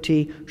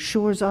vulnerability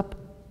shores up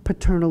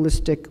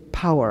paternalistic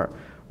power,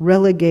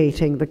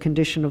 relegating the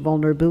condition of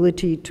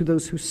vulnerability to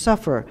those who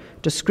suffer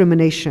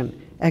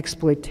discrimination,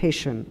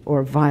 exploitation,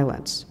 or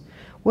violence.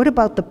 What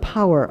about the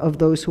power of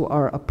those who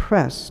are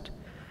oppressed?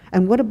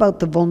 And what about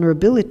the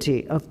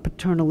vulnerability of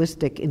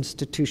paternalistic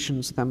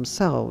institutions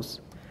themselves?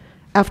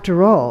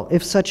 After all,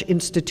 if such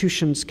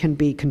institutions can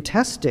be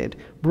contested,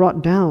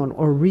 brought down,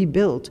 or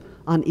rebuilt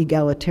on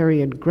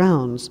egalitarian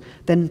grounds,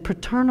 then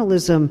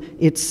paternalism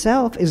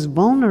itself is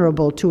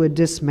vulnerable to a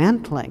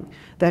dismantling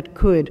that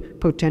could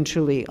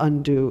potentially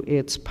undo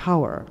its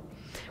power.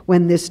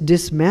 When this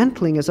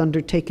dismantling is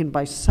undertaken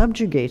by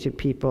subjugated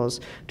peoples,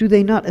 do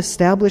they not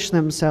establish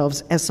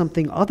themselves as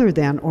something other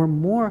than or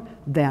more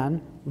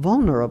than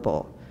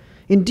vulnerable?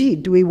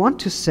 Indeed, do we want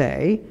to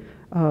say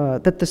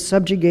that the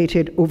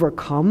subjugated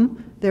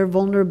overcome their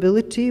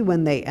vulnerability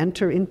when they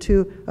enter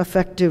into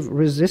effective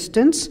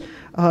resistance?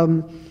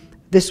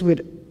 This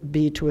would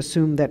be to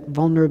assume that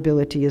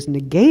vulnerability is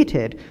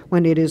negated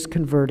when it is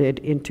converted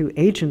into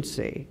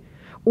agency.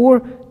 Or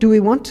do we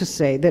want to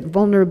say that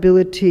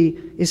vulnerability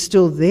is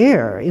still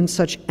there in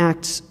such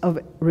acts of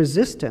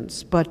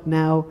resistance, but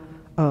now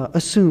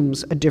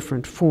assumes a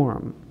different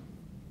form?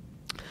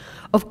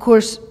 Of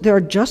course, there are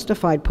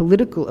justified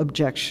political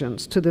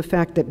objections to the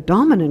fact that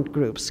dominant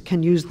groups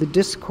can use the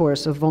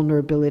discourse of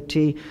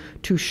vulnerability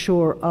to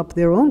shore up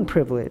their own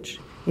privilege.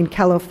 In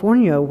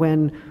California,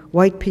 when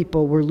white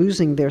people were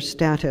losing their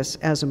status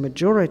as a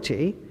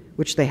majority,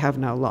 which they have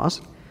now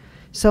lost,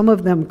 some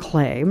of them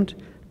claimed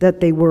that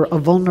they were a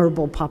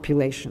vulnerable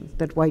population,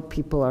 that white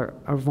people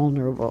are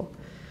vulnerable.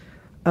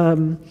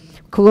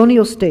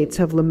 Colonial states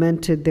have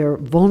lamented their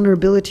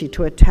vulnerability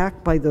to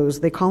attack by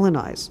those they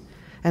colonize,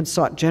 and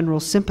sought general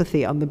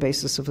sympathy on the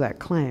basis of that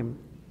claim.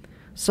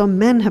 Some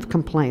men have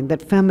complained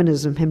that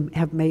feminism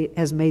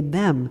has made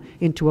them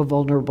into a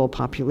vulnerable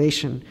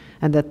population,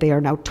 and that they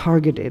are now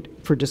targeted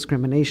for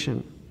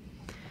discrimination.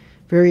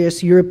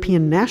 Various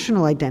European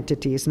national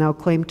identities now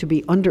claim to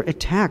be under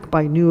attack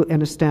by new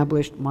and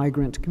established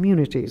migrant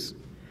communities.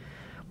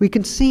 We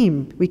can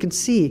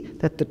see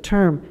that the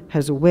term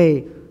has a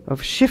way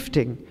of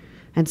shifting,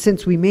 and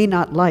since we may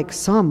not like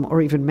some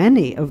or even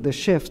many of the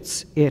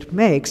shifts it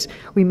makes,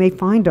 we may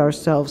find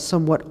ourselves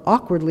somewhat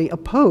awkwardly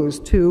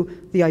opposed to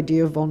the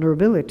idea of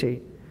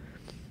vulnerability.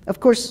 Of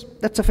course,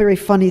 that's a very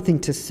funny thing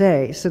to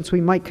say, since we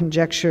might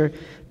conjecture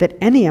that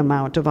any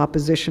amount of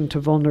opposition to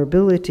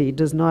vulnerability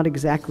does not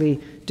exactly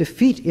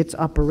defeat its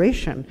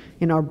operation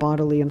in our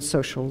bodily and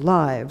social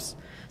lives.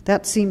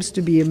 That seems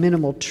to be a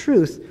minimal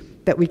truth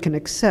that we can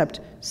accept,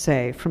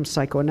 say, from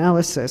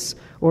psychoanalysis,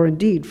 or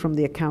indeed from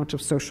the account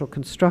of social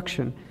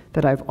construction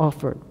that I've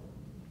offered.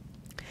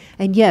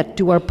 And yet,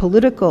 do our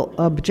political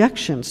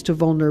objections to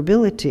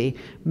vulnerability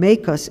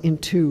make us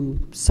into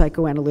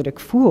psychoanalytic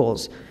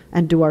fools?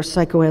 And do our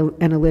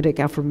psychoanalytic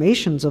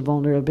affirmations of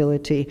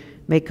vulnerability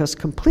make us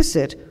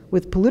complicit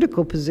with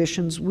political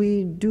positions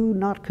we do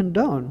not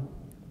condone?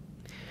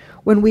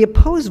 When we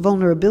oppose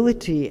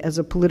vulnerability as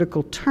a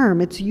political term,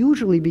 it's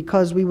usually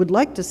because we would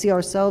like to see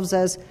ourselves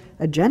as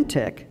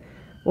agentic,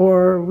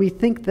 or we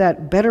think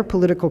that better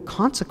political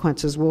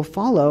consequences will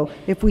follow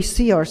if we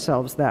see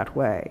ourselves that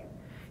way.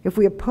 If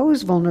we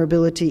oppose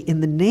vulnerability in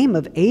the name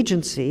of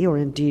agency, or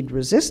indeed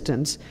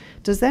resistance,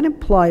 does that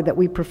imply that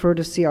we prefer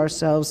to see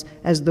ourselves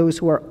as those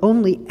who are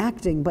only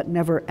acting but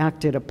never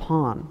acted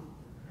upon?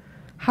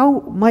 How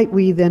might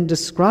we then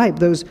describe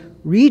those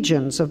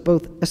regions of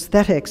both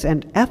aesthetics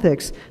and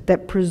ethics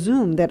that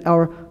presume that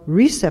our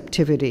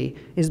receptivity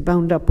is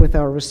bound up with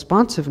our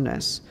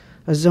responsiveness,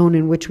 a zone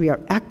in which we are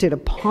acted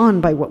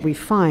upon by what we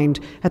find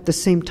at the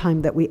same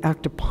time that we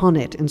act upon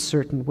it in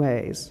certain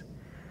ways?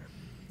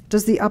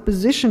 Does the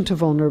opposition to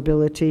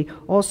vulnerability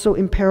also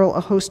imperil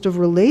a host of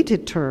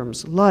related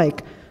terms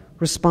like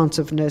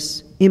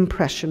responsiveness,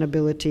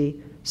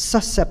 impressionability,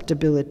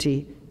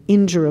 susceptibility,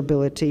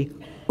 injurability,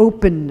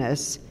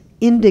 openness,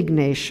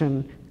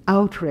 indignation,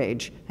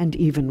 outrage, and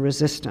even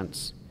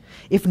resistance?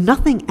 If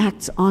nothing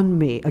acts on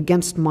me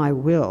against my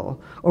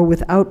will or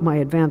without my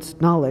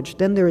advanced knowledge,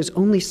 then there is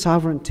only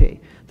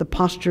sovereignty, the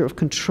posture of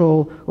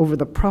control over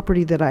the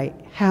property that I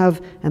have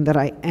and that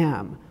I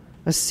am,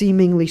 a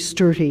seemingly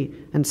sturdy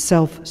and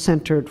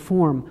self-centered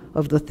form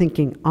of the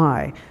thinking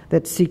I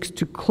that seeks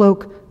to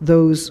cloak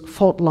those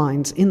fault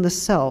lines in the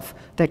self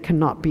that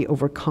cannot be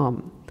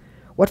overcome.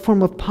 What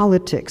form of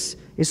politics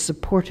is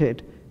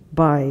supported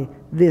by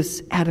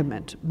this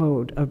adamant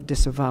mode of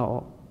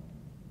disavowal?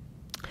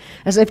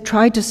 As I've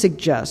tried to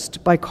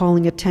suggest by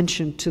calling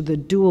attention to the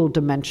dual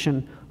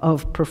dimension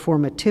of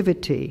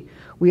performativity,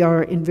 we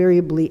are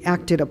invariably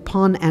acted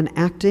upon and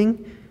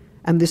acting,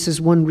 and this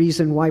is one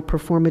reason why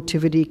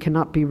performativity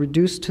cannot be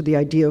reduced to the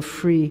idea of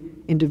free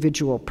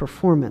individual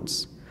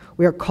performance.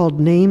 We are called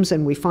names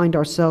and we find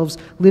ourselves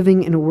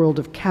living in a world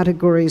of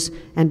categories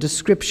and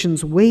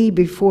descriptions way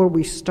before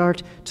we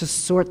start to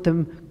sort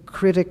them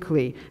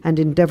critically and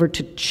endeavor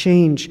to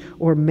change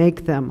or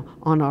make them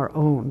on our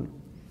own.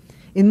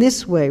 In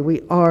this way, we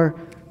are,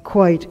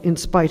 quite in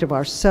spite of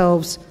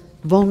ourselves,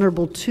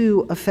 vulnerable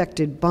to,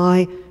 affected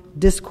by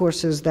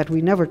discourses that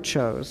we never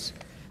chose.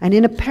 And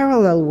in a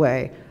parallel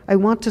way, I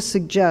want to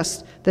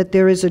suggest that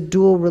there is a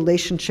dual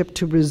relationship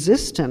to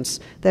resistance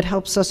that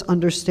helps us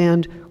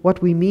understand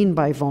what we mean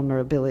by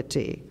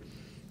vulnerability.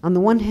 On the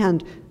one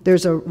hand,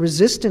 there's a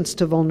resistance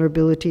to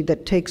vulnerability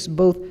that takes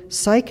both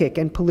psychic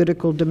and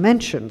political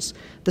dimensions.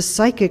 The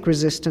psychic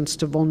resistance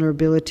to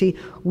vulnerability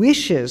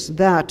wishes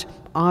that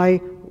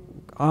I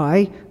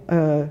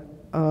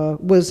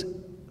was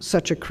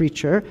such a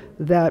creature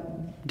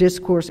that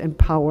discourse and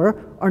power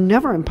are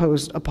never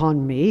imposed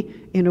upon me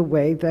in a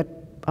way that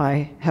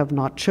I have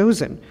not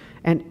chosen.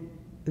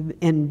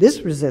 And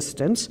this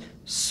resistance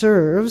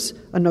serves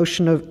a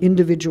notion of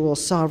individual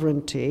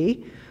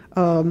sovereignty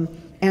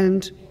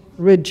and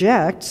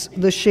rejects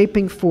the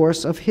shaping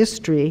force of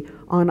history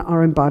on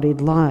our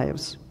embodied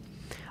lives.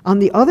 On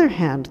the other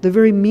hand, the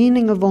very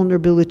meaning of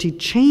vulnerability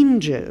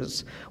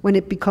changes when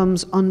it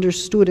becomes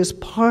understood as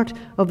part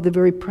of the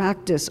very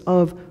practice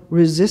of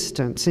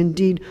resistance.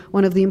 Indeed,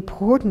 one of the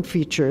important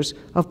features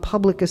of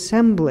public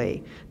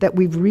assembly that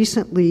we've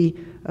recently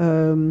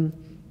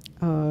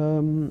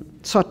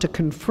sought to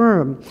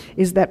confirm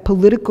is that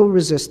political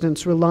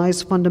resistance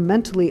relies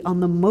fundamentally on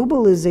the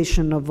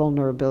mobilization of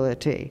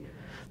vulnerability,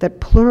 that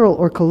plural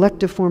or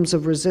collective forms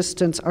of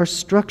resistance are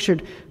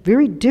structured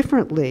very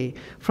differently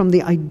from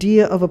the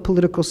idea of a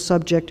political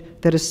subject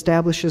that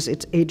establishes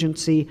its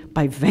agency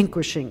by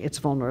vanquishing its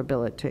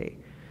vulnerability.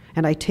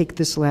 And I take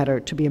this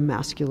latter to be a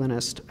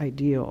masculinist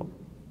ideal.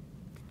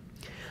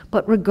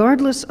 But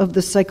regardless of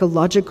the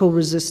psychological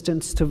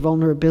resistance to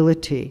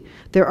vulnerability,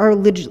 there are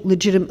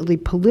legitimately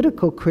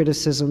political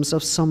criticisms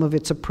of some of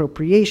its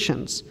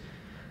appropriations.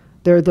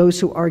 There are those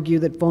who argue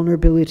that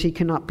vulnerability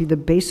cannot be the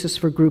basis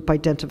for group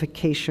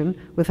identification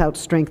without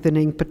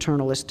strengthening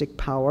paternalistic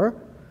power.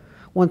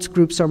 Once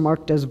groups are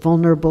marked as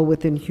vulnerable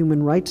within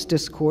human rights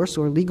discourse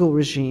or legal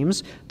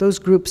regimes, those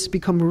groups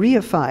become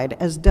reified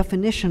as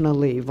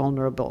definitionally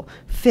vulnerable,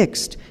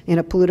 fixed in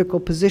a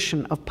political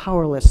position of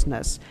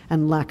powerlessness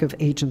and lack of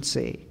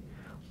agency.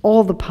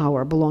 All the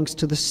power belongs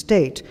to the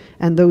state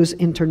and those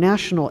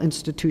international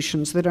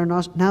institutions that are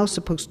now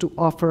supposed to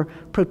offer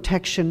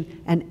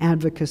protection and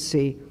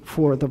advocacy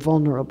for the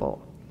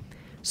vulnerable.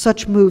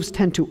 Such moves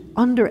tend to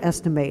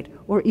underestimate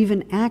or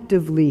even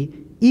actively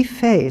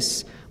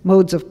efface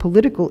modes of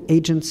political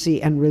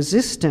agency and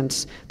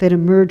resistance that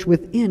emerge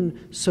within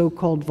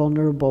so-called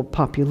vulnerable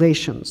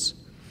populations.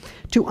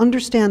 To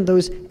understand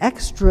those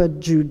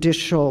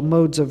extrajudicial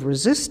modes of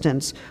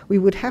resistance, we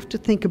would have to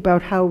think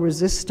about how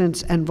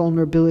resistance and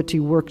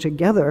vulnerability work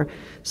together,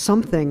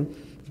 something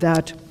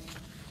that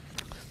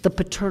the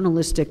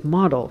paternalistic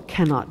model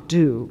cannot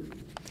do.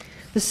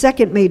 The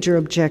second major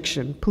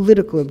objection,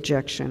 political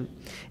objection,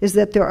 is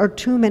that there are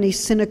too many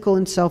cynical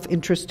and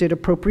self-interested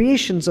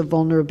appropriations of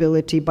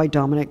vulnerability by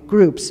dominant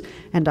groups,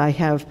 and I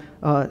have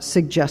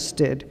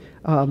suggested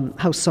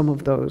how some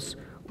of those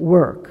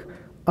work.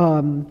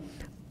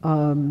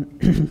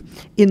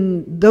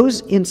 In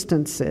those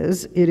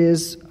instances, it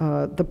is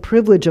the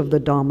privilege of the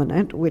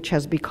dominant which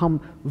has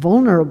become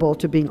vulnerable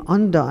to being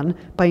undone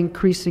by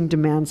increasing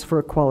demands for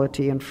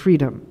equality and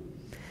freedom.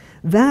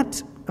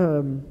 That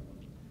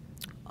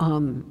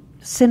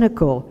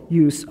cynical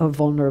use of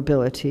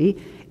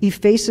vulnerability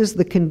effaces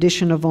the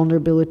condition of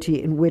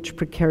vulnerability in which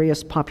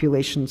precarious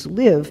populations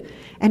live,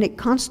 and it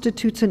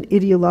constitutes an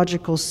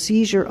ideological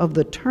seizure of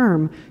the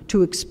term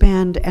to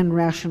expand and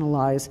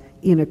rationalize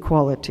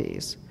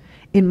inequalities.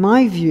 In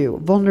my view,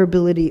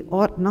 vulnerability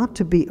ought not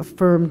to be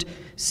affirmed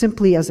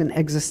simply as an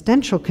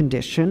existential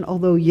condition,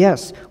 although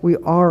yes, we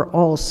are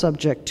all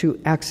subject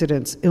to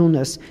accidents,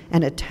 illness,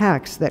 and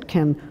attacks that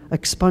can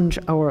expunge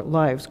our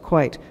lives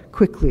quite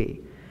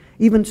quickly.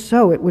 Even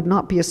so, it would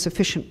not be a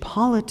sufficient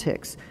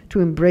politics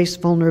to embrace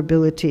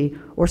vulnerability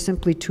or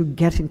simply to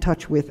get in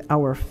touch with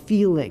our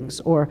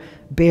feelings or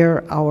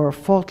bear our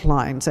fault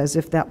lines as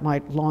if that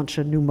might launch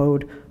a new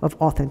mode of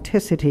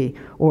authenticity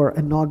or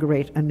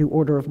inaugurate a new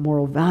order of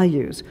moral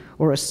values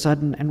or a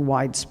sudden and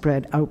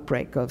widespread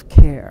outbreak of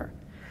care.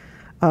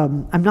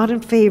 I'm not in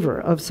favor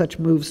of such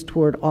moves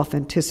toward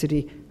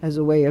authenticity as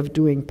a way of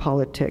doing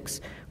politics,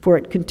 for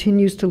it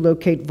continues to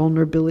locate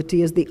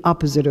vulnerability as the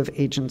opposite of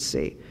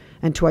agency,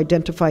 and to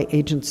identify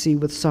agency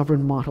with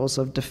sovereign models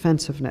of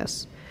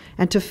defensiveness,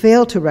 and to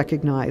fail to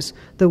recognize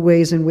the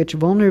ways in which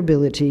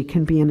vulnerability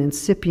can be an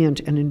incipient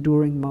and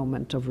enduring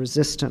moment of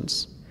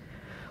resistance.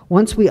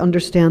 Once we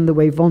understand the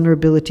way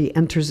vulnerability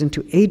enters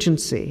into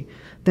agency,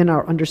 then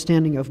our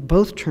understanding of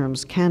both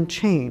terms can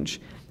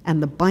change,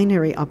 and the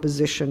binary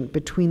opposition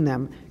between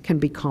them can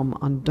become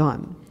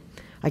undone.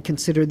 I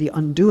consider the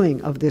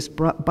undoing of this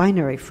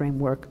binary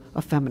framework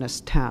a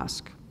feminist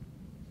task.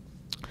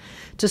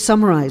 To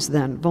summarize,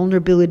 then,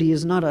 vulnerability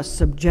is not a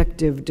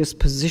subjective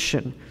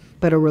disposition,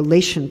 but a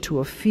relation to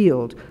a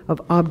field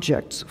of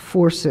objects,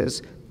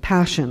 forces,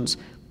 passions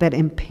that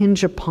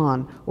impinge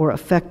upon or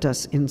affect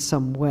us in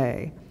some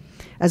way.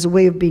 As a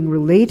way of being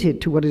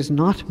related to what is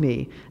not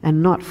me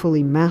and not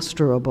fully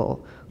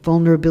masterable,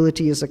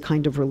 vulnerability is a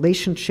kind of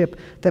relationship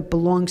that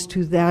belongs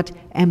to that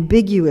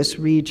ambiguous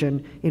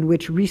region in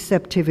which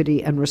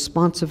receptivity and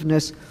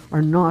responsiveness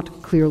are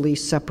not clearly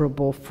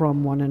separable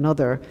from one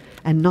another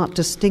and not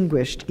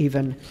distinguished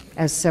even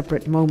as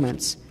separate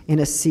moments in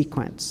a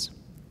sequence.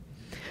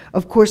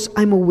 Of course,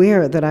 I'm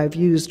aware that I've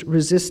used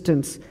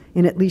resistance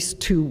in at least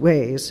two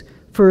ways.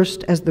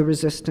 First, as the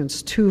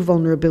resistance to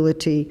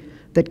vulnerability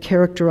that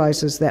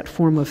characterizes that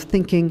form of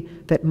thinking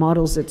that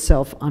models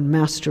itself on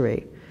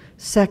mastery.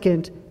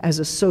 Second, as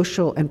a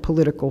social and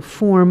political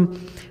form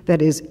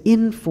that is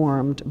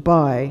informed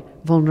by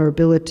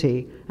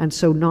vulnerability, and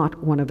so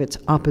not one of its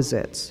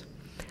opposites.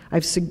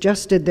 I've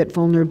suggested that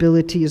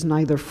vulnerability is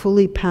neither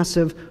fully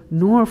passive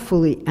nor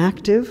fully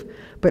active,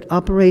 but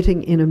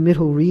operating in a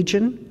middle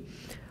region,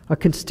 a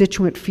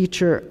constituent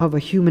feature of a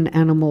human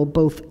animal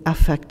both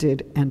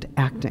affected and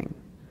acting.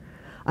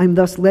 I'm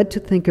thus led to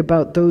think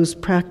about those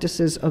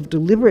practices of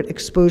deliberate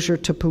exposure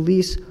to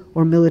police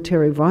or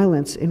military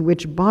violence in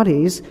which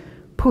bodies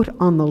put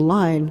on the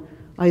line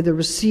either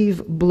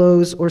receive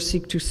blows or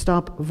seek to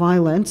stop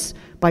violence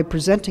by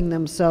presenting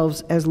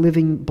themselves as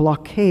living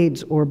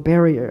blockades or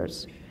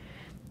barriers.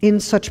 In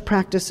such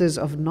practices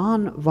of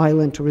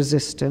non-violent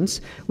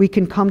resistance, we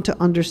can come to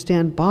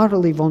understand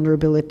bodily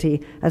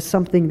vulnerability as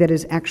something that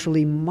is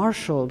actually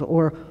marshaled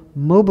or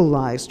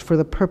mobilized for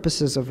the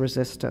purposes of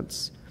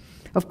resistance.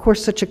 Of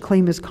course, such a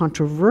claim is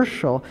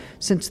controversial,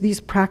 since these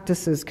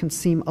practices can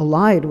seem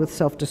allied with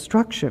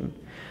self-destruction.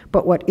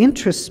 But what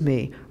interests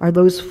me are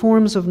those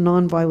forms of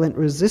nonviolent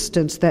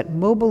resistance that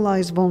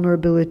mobilize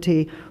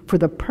vulnerability for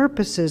the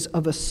purposes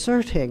of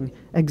asserting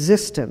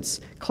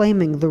existence,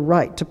 claiming the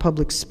right to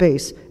public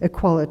space,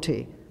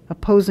 equality,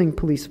 opposing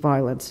police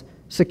violence,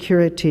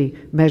 security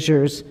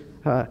measures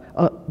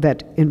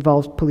that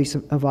involve police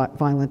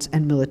violence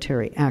and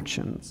military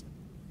actions.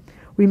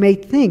 We may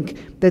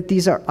think that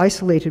these are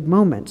isolated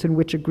moments in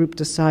which a group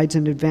decides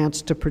in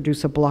advance to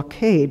produce a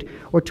blockade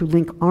or to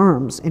link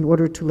arms in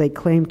order to lay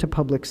claim to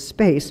public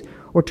space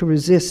or to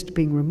resist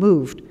being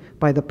removed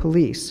by the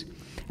police.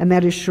 And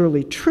that is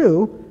surely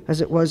true,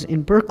 as it was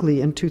in Berkeley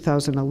in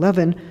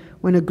 2011,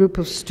 when a group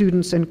of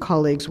students and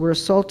colleagues were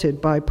assaulted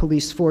by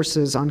police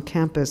forces on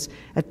campus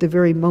at the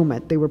very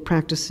moment they were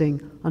practicing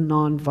a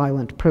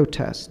nonviolent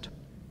protest.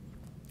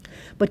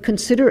 But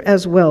consider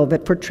as well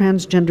that for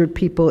transgendered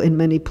people in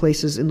many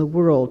places in the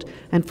world,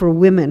 and for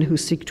women who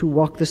seek to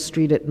walk the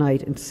street at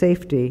night in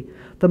safety,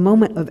 the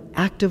moment of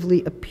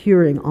actively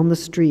appearing on the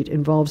street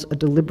involves a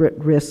deliberate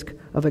risk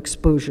of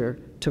exposure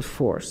to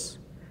force.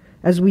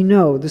 As we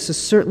know, this is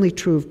certainly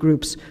true of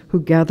groups who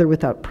gather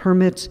without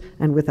permits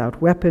and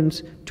without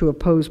weapons to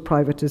oppose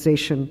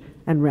privatization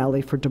and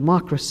rally for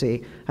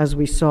democracy, as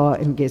we saw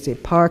in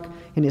Gezi Park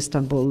in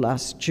Istanbul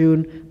last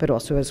June, but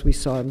also as we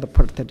saw in the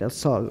Puerta del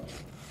Sol.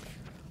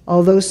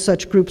 Although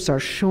such groups are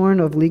shorn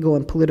of legal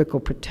and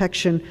political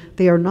protection,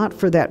 they are not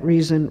for that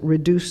reason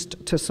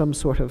reduced to some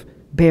sort of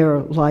bare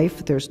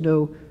life. There's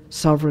no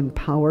sovereign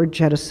power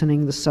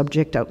jettisoning the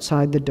subject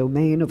outside the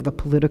domain of the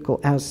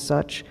political as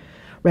such.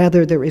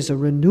 Rather, there is a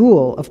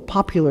renewal of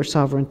popular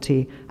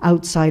sovereignty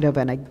outside of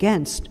and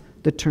against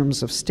the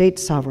terms of state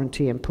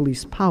sovereignty and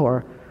police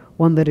power,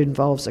 one that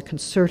involves a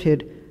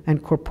concerted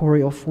and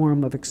corporeal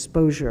form of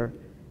exposure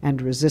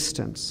and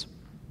resistance.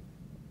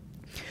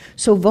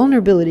 So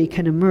vulnerability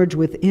can emerge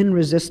within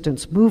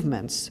resistance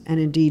movements, and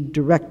indeed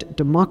direct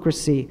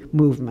democracy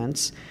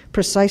movements,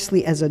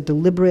 precisely as a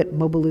deliberate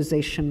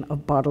mobilization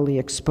of bodily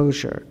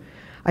exposure.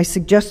 I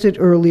suggested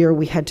earlier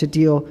we had to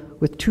deal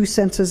with two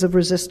senses of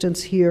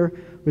resistance here.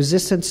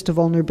 resistance to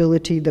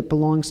vulnerability that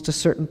belongs to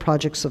certain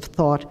projects of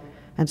thought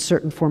and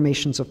certain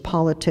formations of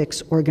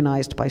politics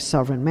organized by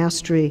sovereign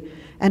mastery,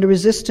 and a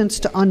resistance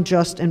to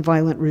unjust and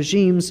violent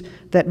regimes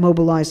that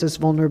mobilizes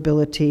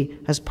vulnerability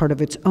as part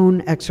of its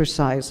own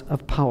exercise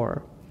of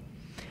power.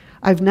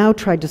 I've now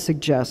tried to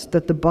suggest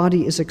that the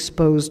body is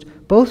exposed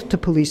both to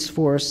police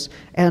force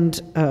and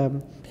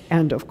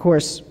of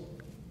course,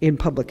 in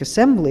public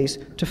assemblies,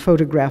 to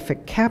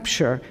photographic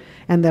capture,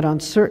 and that on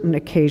certain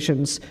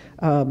occasions,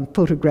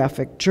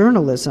 photographic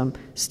journalism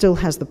still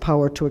has the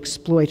power to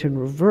exploit and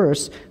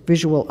reverse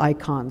visual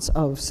icons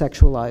of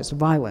sexualized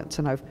violence,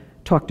 and I've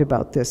talked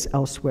about this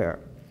elsewhere.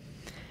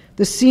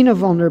 The scene of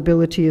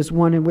vulnerability is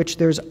one in which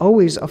there's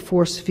always a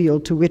force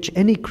field to which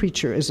any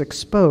creature is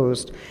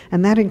exposed,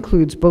 and that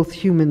includes both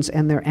humans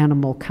and their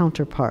animal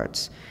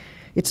counterparts.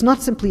 It's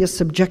not simply a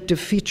subjective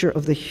feature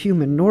of the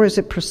human, nor is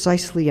it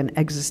precisely an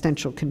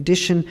existential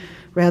condition.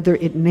 Rather,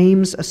 it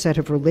names a set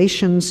of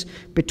relations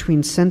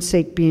between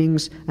sensate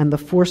beings and the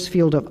force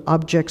field of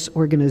objects,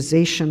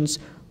 organizations,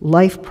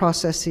 life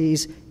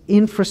processes,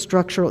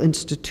 infrastructural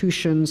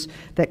institutions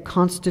that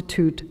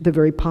constitute the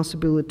very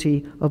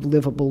possibility of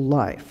livable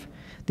life.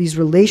 These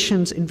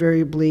relations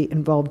invariably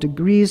involve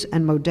degrees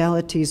and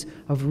modalities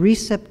of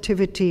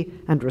receptivity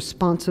and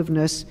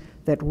responsiveness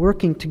that,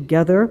 working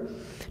together,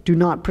 do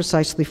not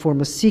precisely form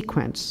a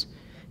sequence.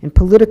 In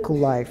political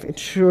life, it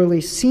surely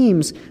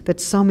seems that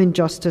some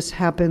injustice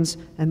happens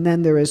and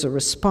then there is a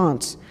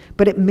response.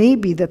 But it may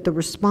be that the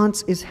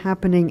response is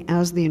happening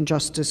as the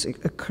injustice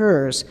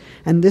occurs,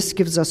 and this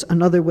gives us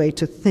another way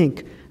to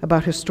think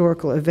about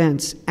historical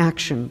events,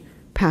 action,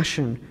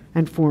 passion,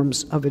 and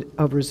forms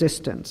of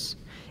resistance.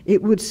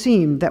 It would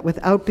seem that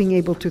without being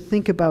able to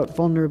think about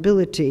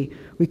vulnerability,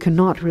 we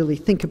cannot really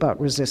think about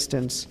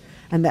resistance,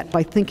 and that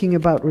by thinking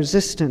about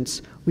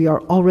resistance, we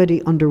are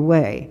already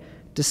underway,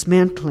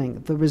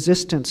 dismantling the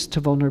resistance to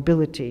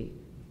vulnerability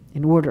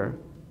in order,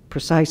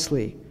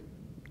 precisely,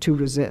 to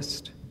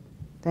resist.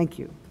 Thank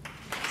you.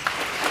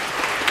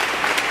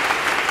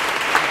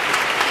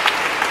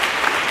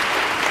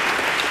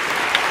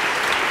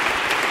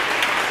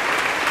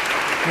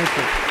 Thank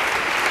you.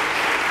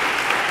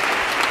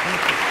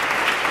 Thank you.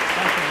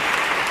 Thank you.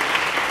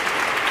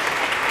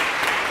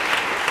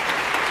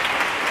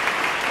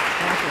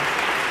 Thank you.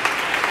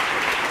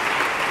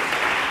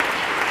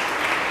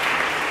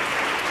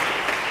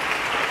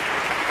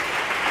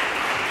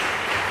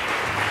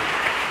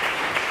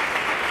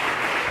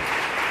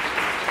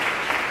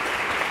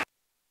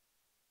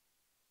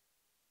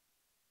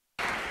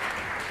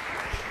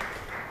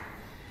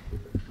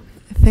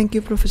 Thank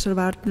you, Professor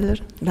Butler.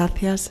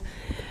 Gracias.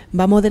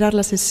 Va a moderar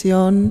la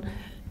sesión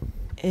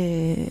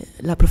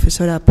la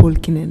profesora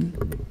Pulkkinen.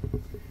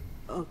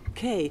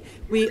 Okay,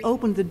 we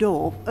opened the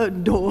door.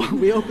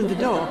 We opened the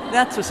door.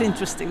 That was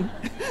interesting.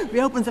 We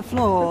opened the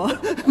floor.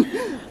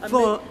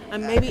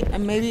 And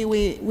maybe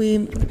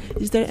we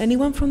is there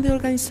anyone from the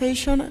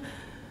organization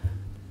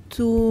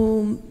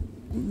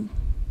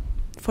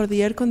for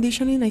the air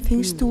conditioning? I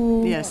think it's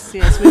too. Yes, we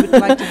would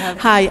like to have.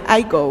 Hi,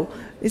 I go.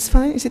 It's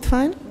fine. Is it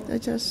fine? I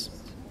just.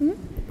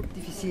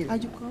 Difficile. Are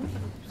you going?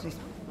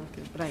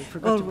 Okay, but I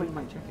forgot to bring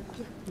my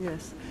jacket.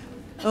 Yes.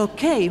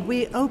 Okay,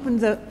 we open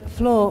the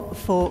floor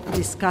for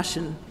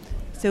discussion.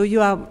 So you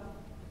are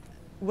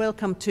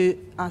welcome to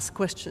ask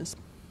questions.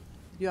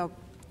 You are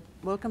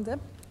welcome there.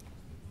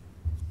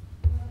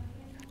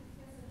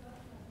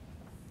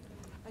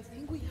 I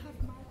think we have.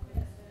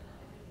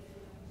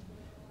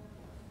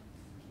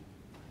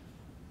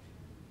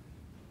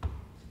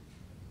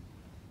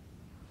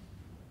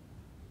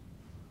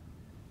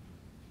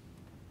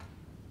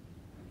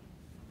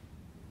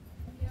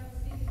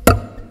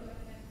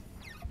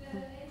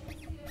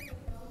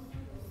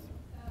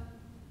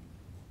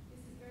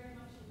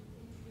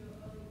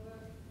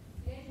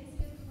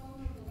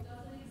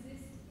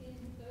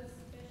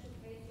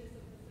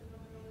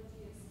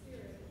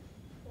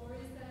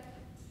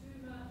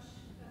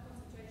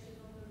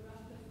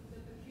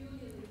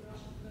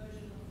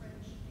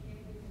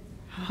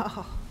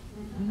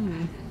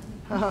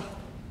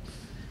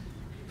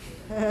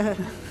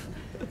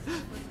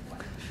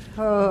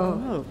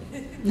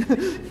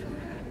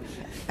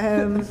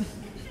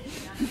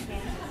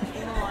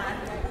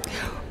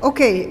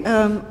 Okay,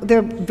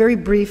 the very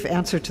brief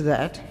answer to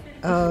that.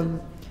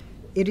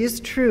 It is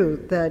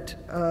true that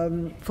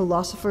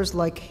philosophers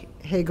like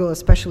Hegel,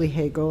 especially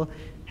Hegel,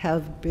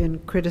 have been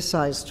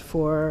criticized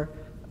for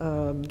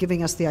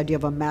giving us the idea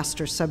of a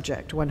master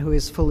subject, one who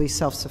is fully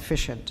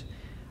self-sufficient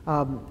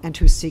and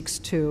who seeks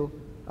to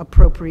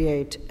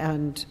appropriate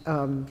and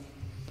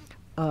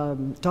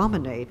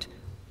dominate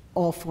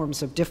all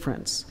forms of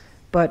difference.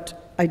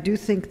 But I do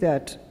think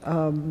that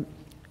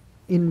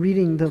in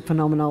reading the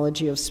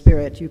phenomenology of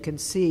spirit, you can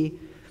see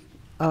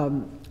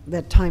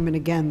that time and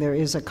again there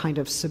is a kind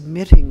of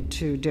submitting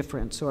to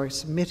difference or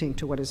submitting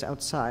to what is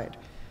outside.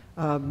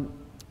 And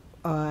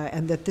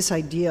that this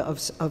idea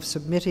of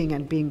submitting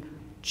and being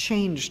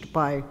changed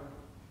by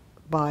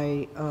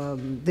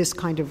this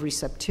kind of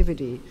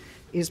receptivity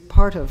is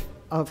part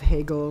of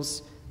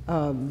Hegel's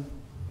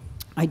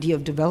idea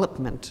of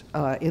development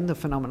in the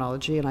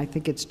phenomenology, and I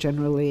think it's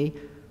generally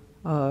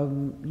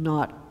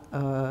not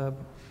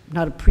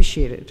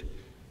appreciated.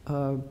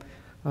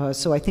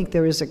 So I think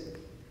there is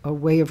a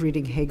way of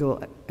reading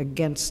Hegel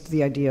against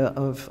the idea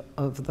of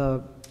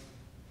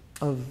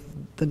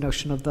the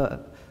notion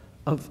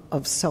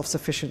of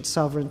self-sufficient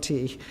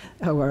sovereignty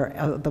or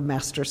the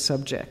master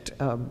subject.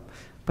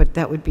 But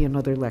that would be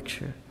another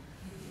lecture.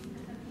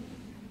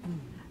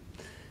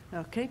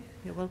 Okay,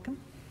 you're welcome.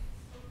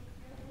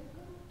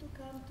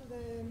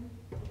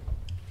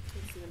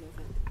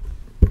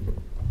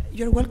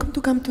 You're welcome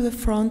to come to the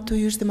front to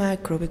use the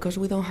micro, because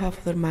we don't have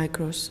other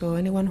micros. So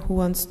anyone who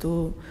wants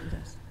to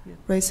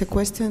raise a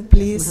question,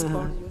 please.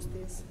 Or use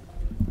this.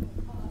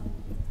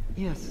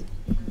 Yes.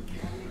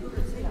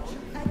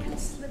 I can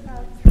slip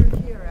out through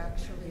here,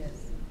 actually.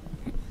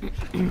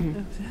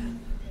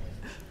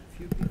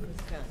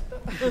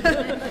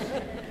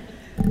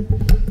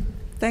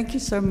 Thank you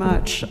so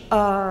much.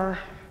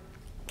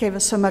 Gave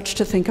us so much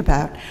to think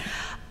about.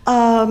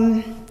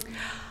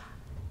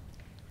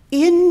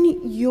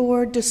 In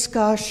your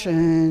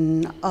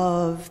discussion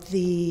of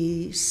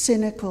the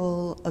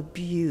cynical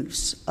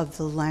abuse of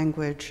the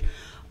language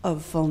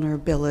of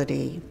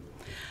vulnerability,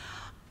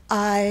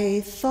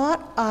 I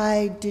thought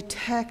I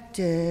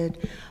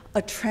detected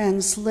a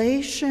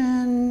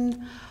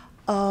translation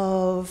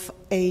of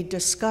a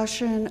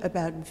discussion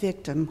about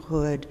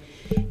victimhood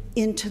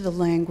into the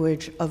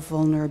language of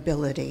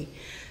vulnerability.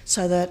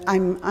 So that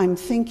I'm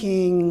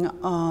thinking,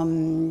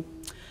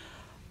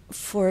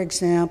 for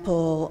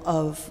example,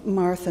 of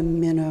Martha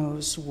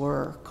Minnow's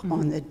work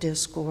on the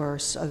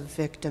discourse of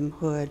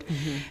victimhood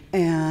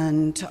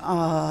and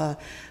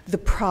the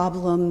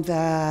problem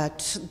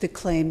that the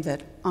claim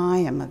that I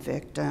am a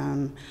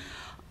victim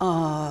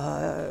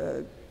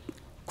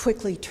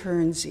quickly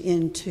turns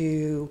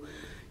into,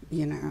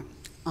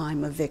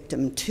 I'm a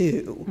victim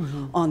too,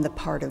 on the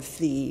part of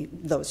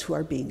those who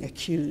are being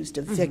accused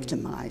of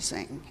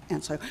victimizing.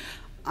 And so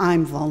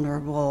I'm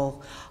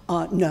vulnerable.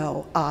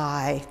 No,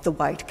 I, the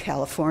white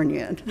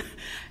Californian,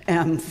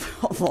 am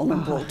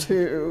vulnerable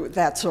too,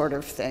 that sort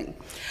of thing.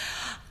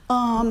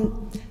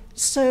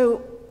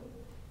 So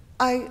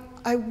I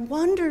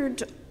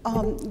wondered,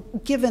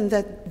 given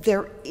that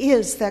there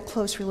is that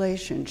close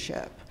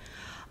relationship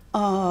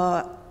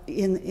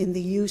in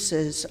the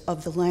uses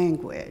of the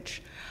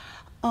language,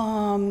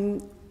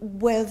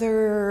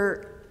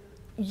 whether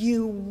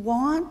you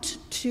want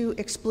to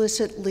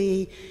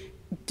explicitly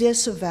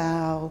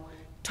disavow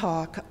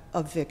talk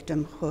of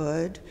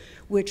victimhood,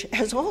 which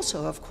has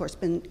also, of course,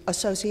 been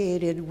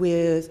associated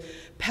with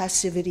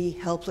passivity,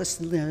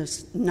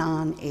 helplessness,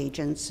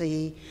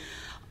 non-agency.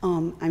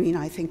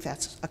 I think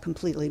that's a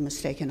completely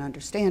mistaken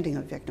understanding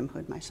of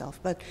victimhood myself,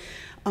 but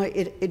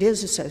it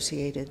is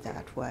associated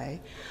that way.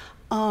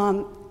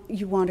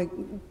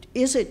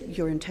 Is it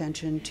your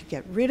intention to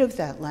get rid of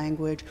that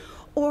language,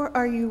 or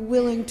are you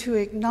willing to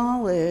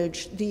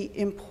acknowledge the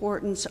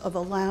importance of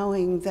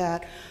allowing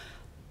that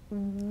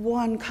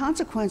one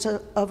consequence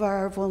of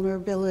our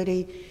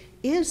vulnerability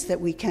is that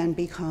we can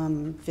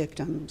become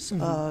victims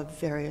of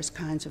various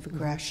kinds of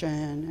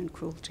aggression and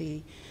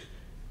cruelty,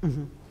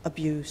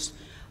 abuse?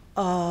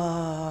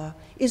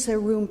 Is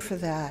there room for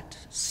that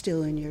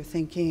still in your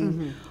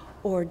thinking,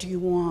 or do you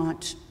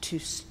want to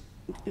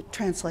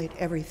translate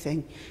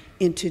everything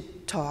into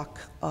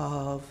talk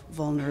of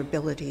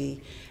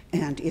vulnerability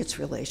and its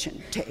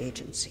relation to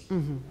agency?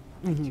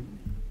 Thank you.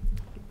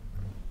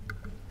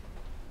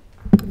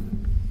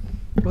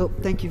 Well,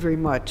 thank you very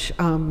much.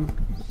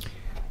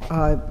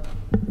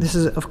 This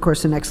is, of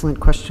course, an excellent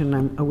question.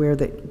 I'm aware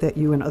that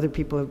you and other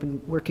people have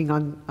been working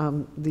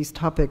on these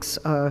topics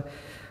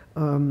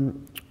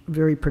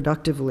very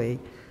productively.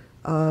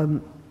 I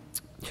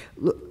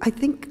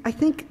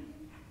think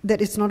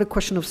that it's not a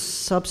question of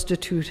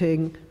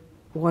substituting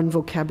one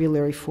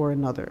vocabulary for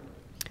another.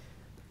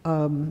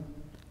 Of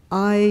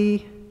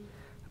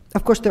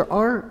course, there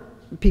are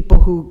people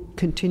who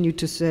continue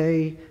to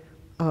say,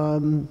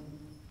 to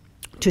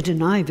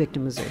deny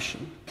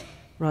victimization,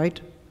 right?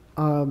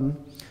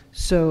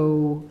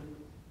 So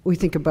we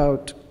think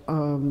about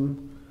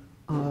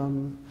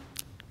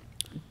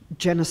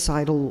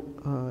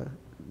genocidal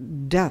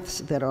deaths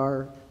that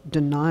are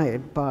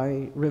denied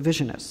by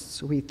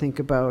revisionists. We think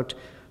about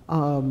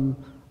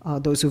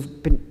those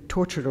who've been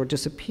tortured or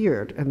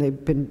disappeared, and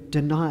they've been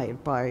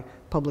denied by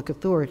public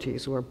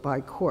authorities or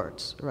by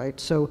courts, right?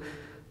 So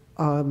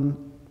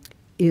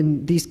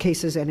in these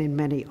cases and in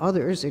many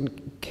others, in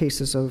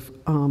cases of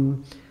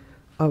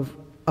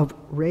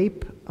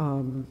rape,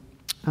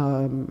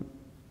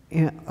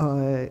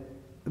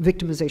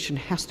 victimization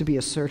has to be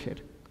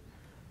asserted.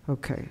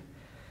 Okay.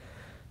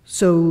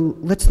 So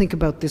let's think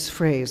about this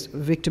phrase,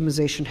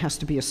 victimization has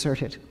to be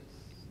asserted.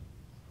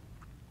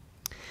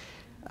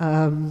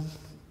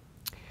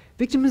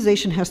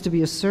 Victimization has to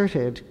be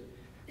asserted,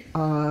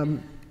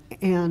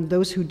 and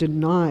those who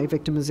deny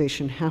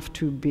victimization have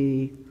to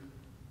be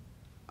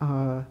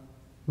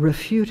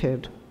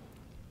refuted.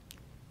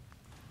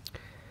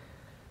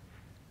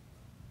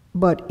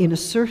 But in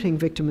asserting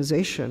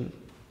victimization,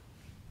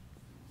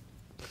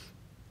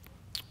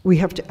 we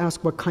have to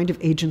ask what kind of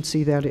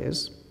agency that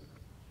is.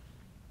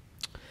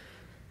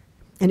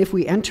 And if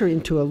we enter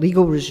into a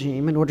legal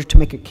regime in order to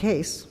make a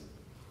case,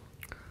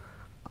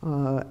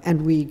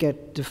 and we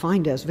get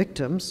defined as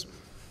victims,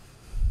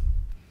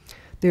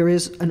 there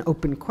is an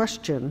open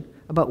question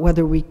about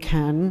whether we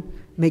can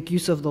make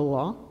use of the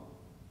law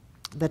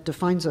that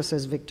defines us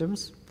as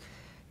victims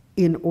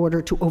in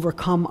order to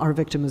overcome our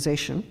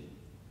victimization.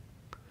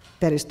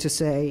 That is to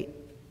say,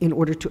 in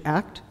order to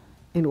act,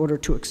 in order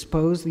to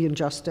expose the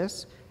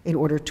injustice, in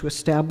order to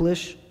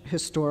establish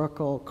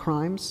historical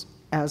crimes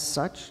as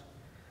such.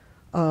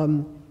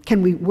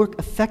 Can we work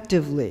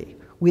effectively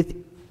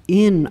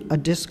within a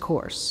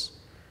discourse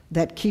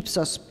that keeps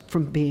us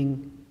from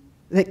being,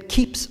 that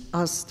keeps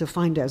us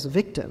defined as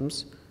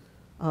victims?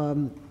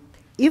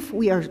 If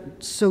we are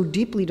so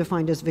deeply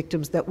defined as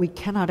victims that we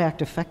cannot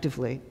act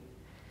effectively,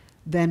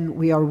 then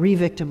we are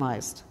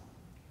re-victimized.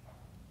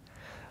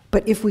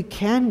 But if we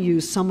can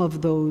use some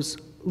of those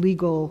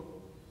legal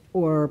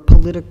or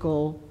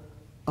political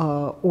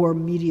or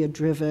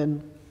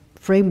media-driven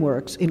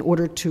frameworks in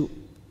order to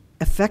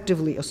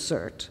effectively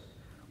assert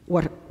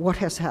what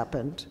has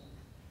happened,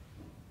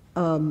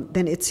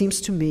 then it seems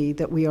to me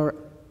that we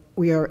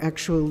are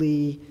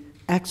actually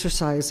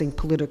exercising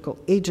political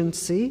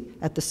agency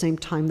at the same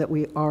time that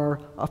we are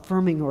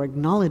affirming or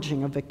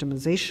acknowledging a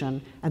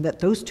victimization, and that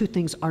those two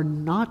things are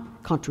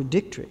not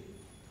contradictory,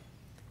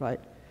 right?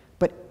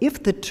 But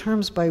if the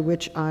terms by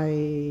which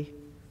I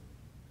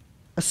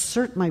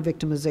assert my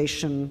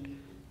victimization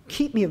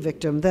keep me a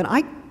victim, then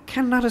I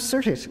cannot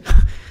assert it.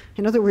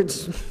 In other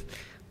words,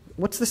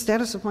 what's the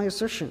status of my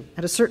assertion?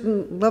 At a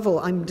certain level,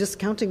 I'm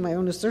discounting my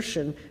own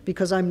assertion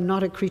because I'm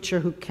not a creature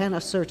who can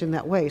assert in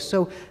that way.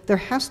 So there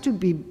has to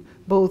be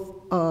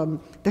both,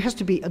 there has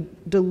to be a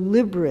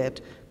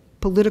deliberate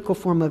political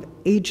form of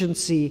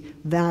agency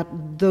that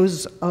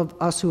those of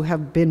us who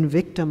have been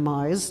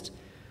victimized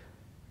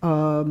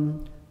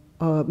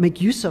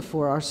make use of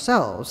for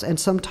ourselves. And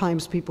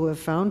sometimes people have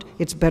found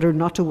it's better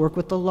not to work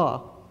with the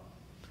law.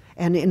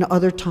 And in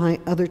other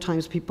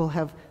times people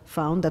have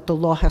found that the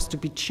law has to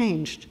be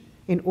changed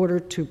in order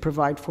to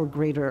provide for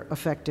greater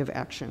effective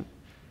action.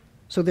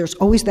 So there's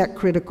always that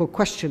critical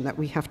question that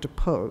we have to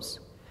pose.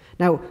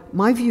 Now,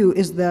 my view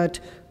is that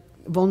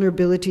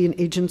vulnerability and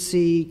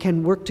agency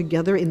can work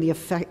together in the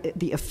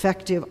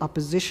effective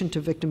opposition to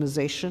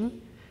victimization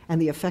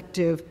and the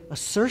effective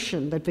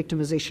assertion that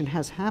victimization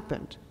has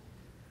happened,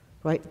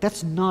 right?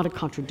 That's not a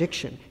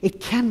contradiction. It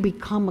can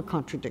become a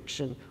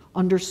contradiction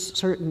under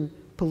certain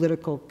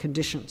political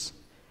conditions.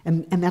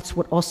 And that's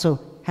what also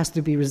has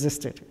to be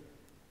resisted,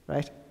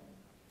 right?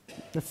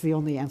 That's the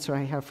only answer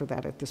I have for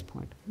that at this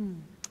point.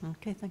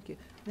 Okay, thank you.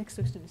 Next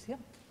question is here.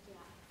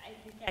 I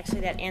think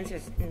actually that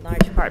answers in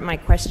large part my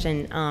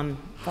question,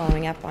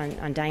 following up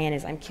on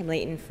Diana's. I'm Kim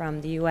Layton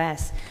from the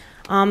US.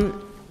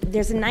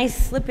 There's a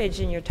nice slippage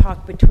in your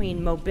talk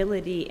between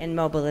mobility and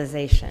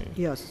mobilization.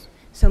 Yes.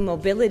 So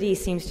mobility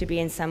seems to be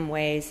in some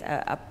ways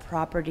a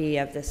property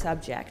of the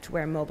subject,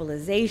 where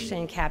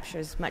mobilization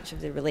captures much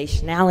of the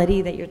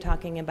relationality that you're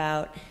talking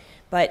about,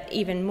 but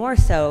even more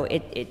so,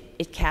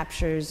 it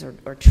captures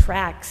or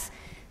tracks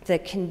the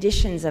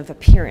conditions of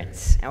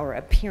appearance or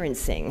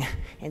appearancing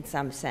in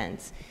some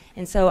sense.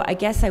 And so I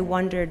guess I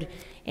wondered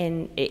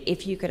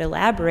if you could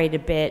elaborate a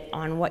bit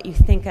on what you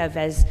think of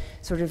as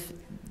sort of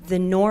the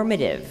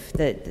normative,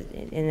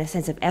 in a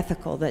sense of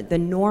ethical, the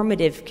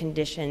normative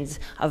conditions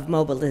of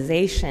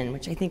mobilization,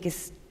 which I think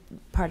is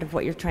part of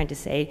what you're trying to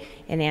say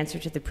in answer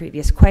to the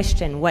previous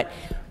question.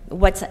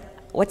 What's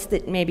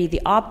maybe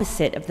the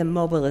opposite of the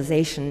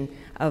mobilization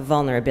of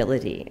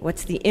vulnerability?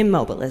 What's the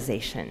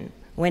immobilization?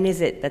 When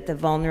is it that the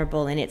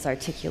vulnerable in its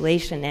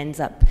articulation ends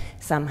up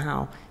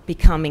somehow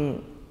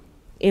becoming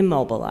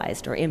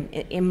immobilized or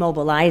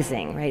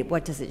immobilizing, right?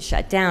 What does it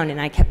shut down? And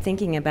I kept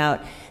thinking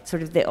about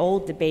sort of the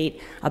old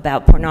debate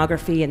about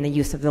pornography and the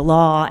use of the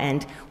law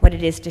and what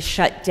it is to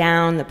shut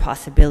down the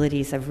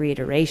possibilities of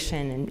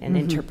reiteration and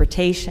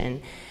interpretation,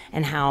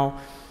 and how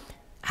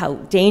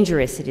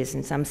dangerous it is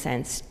in some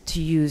sense to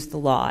use the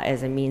law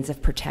as a means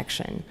of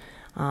protection.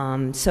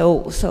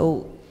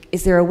 So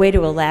is there a way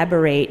to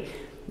elaborate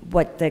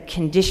what the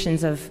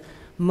conditions of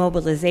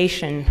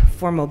mobilization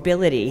for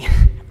mobility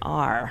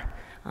are?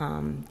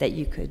 That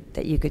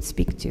you could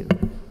speak to.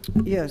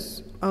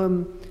 Yes.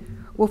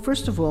 Well,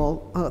 first of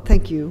all,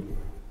 thank you.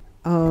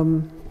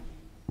 I'm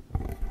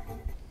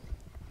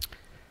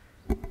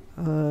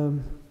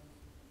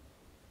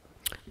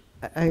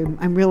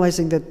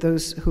realizing that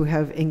those who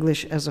have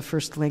English as a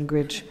first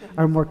language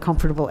are more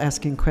comfortable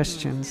asking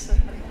questions.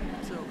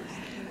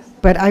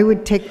 But I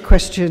would take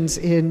questions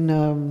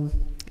in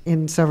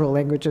several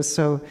languages,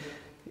 so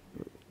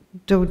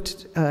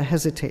don't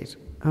hesitate.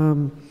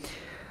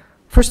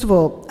 First of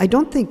all, I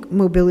don't think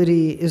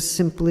mobility is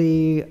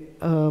simply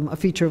a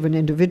feature of an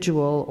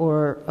individual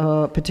or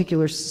a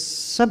particular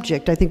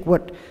subject. I think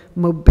what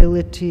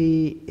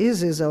mobility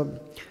is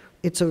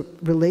it's a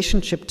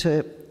relationship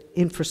to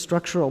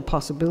infrastructural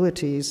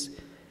possibilities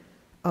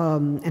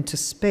and to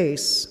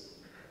space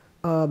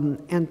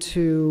and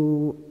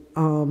to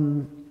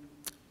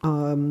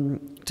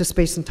to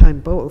space and time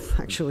both,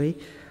 actually,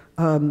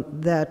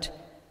 that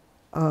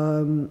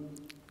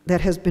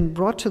has been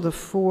brought to the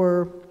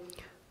fore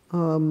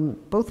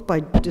both by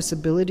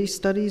disability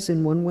studies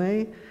in one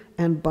way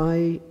and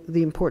by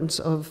the importance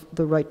of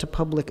the right to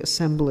public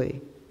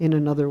assembly in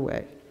another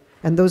way.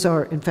 And those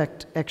are, in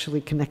fact,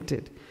 actually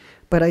connected.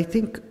 But I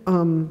think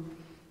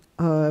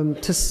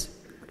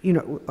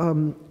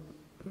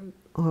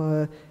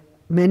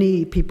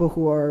many people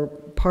who are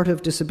part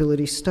of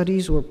disability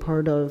studies or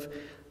part of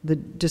the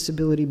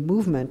disability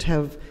movement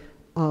have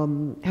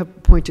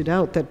pointed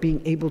out that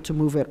being able to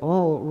move at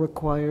all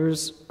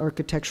requires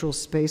architectural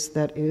space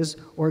that is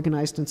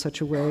organized in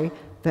such a way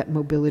that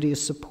mobility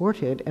is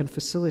supported and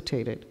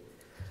facilitated.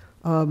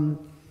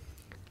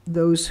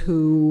 Those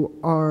who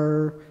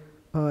are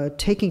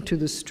taking to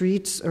the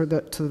streets or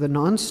to the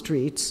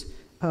non-streets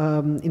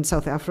in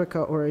South Africa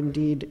or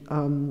indeed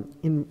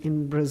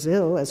in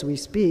Brazil as we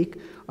speak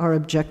are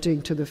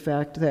objecting to the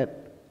fact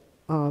that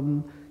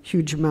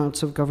huge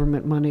amounts of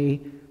government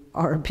money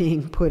are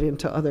being put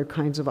into other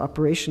kinds of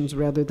operations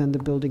rather than the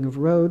building of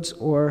roads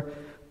or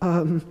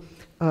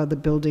the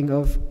building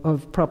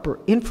of proper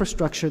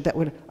infrastructure that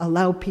would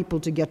allow people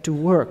to get to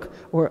work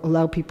or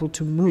allow people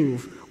to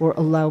move or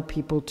allow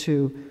people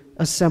to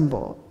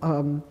assemble.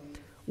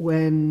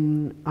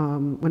 When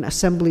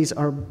assemblies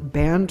are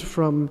banned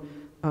from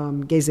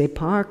Gezi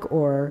Park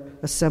or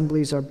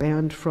assemblies are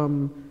banned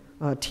from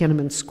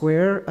Tiananmen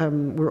Square,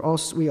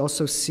 we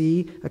also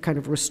see a kind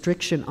of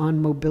restriction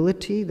on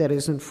mobility that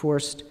is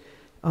enforced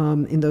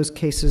in those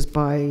cases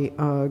by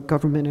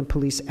government and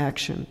police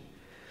action.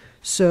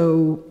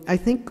 So I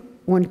think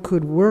one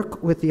could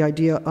work with the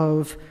idea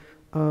of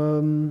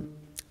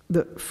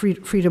the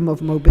freedom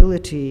of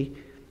mobility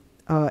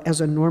as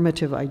a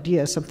normative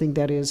idea, something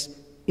that is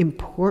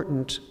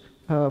important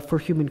for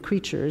human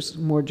creatures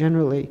more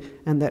generally,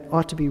 and that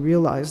ought to be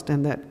realized,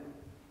 and that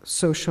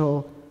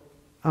social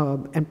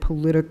and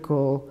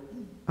political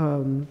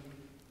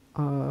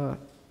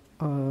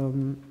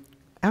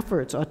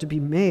efforts ought to be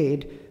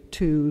made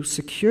to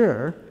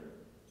secure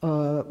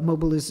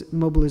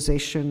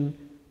mobilization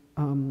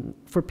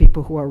for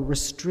people who are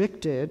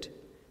restricted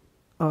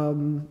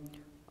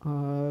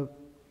for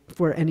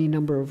any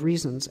number of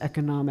reasons,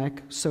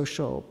 economic,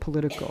 social,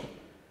 political.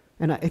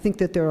 And I think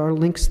that there are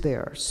links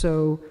there.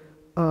 So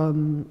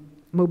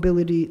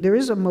mobility, there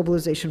is a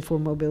mobilization for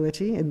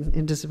mobility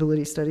in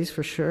disability studies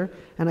for sure,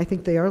 and I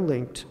think they are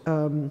linked.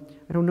 I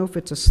don't know if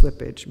it's a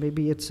slippage,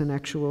 maybe it's an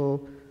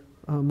actual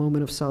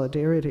moment of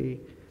solidarity.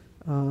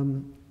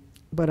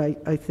 But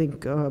I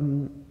think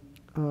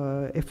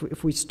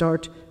if we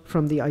start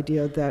from the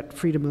idea that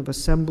freedom of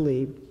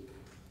assembly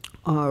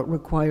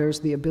requires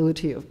the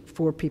ability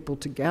for people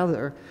to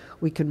gather,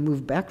 we can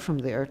move back from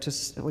there to,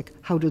 like,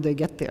 how do they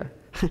get there?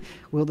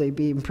 Will they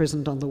be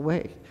imprisoned on the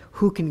way?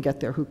 Who can get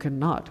there, who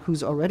cannot?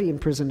 Who's already in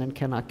prison and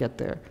cannot get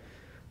there?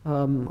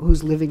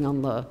 Who's living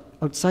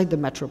outside the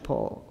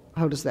metropole?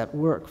 How does that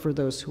work for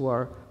those who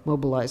are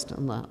mobilized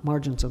on the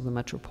margins of the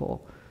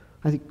metropole?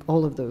 I think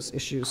all of those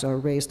issues are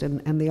raised,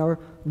 and they are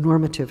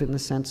normative in the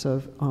sense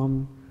of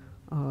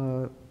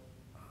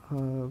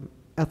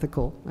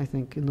ethical, I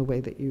think, in the way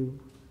that you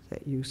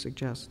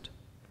suggest.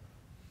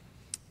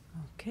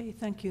 Okay,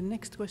 thank you.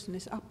 Next question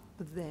is up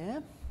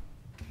there.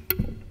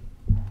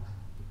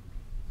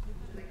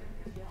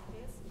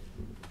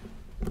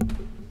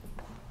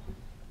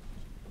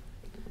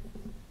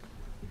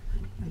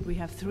 And we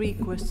have 3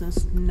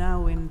 questions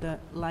now in the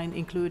line,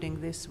 including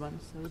this one,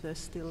 so there's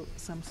still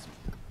some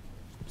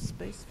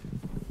space.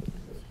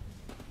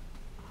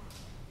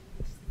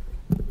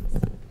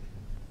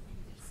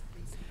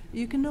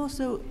 You can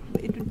also,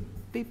 it would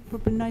be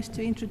probably nice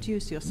to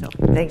introduce yourself.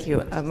 Thank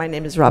you. My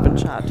name is Robin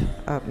Schott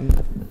from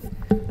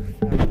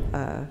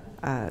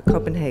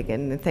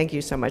Copenhagen, and thank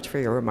you so much for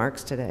your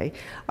remarks today.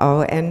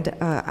 Oh, and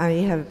I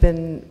have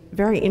been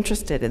very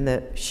interested in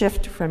the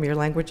shift from your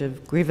language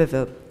of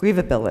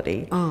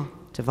grievability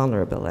to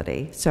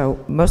vulnerability.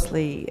 So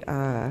mostly,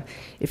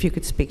 if you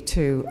could speak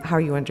to how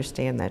you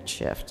understand that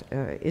shift.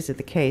 Is it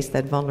the case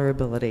that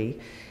vulnerability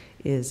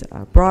is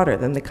broader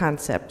than the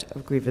concept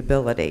of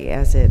grievability,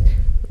 as it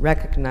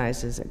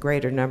recognizes a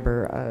greater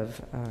number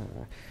of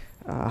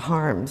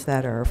harms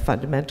that are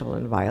fundamental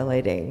in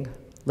violating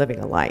living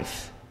a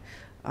life,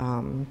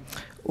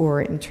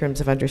 or in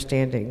terms of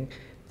understanding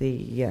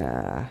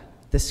the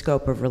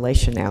scope of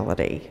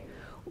relationality,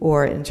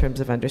 or in terms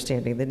of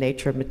understanding the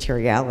nature of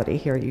materiality?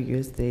 Here you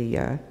use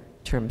the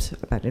terms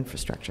about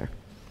infrastructure.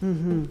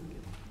 Mm-hmm.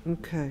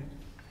 Okay.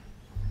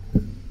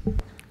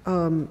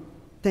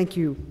 Thank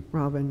you,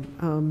 Robin.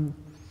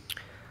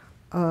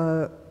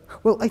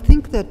 Well, I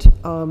think that,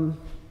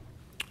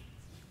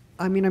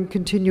 I'm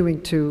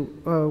continuing to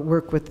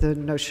work with the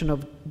notion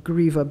of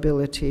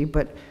grievability,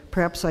 but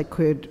perhaps I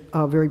could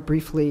very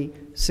briefly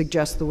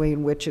suggest the way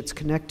in which it's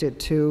connected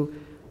to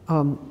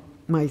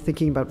my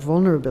thinking about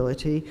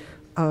vulnerability.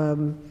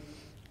 I've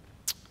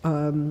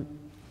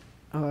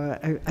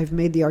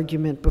made the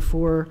argument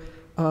before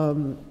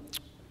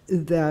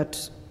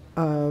that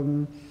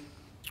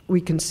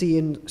we can see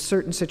in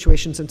certain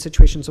situations, in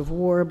situations of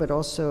war, but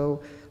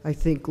also, I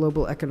think,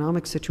 global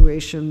economic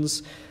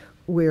situations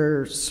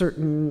where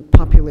certain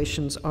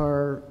populations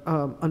are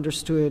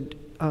understood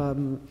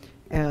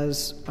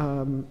as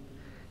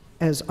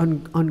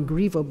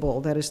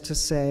ungrievable, that is to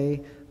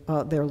say,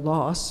 their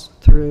loss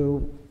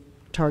through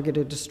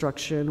targeted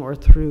destruction or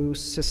through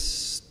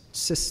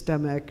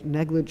systemic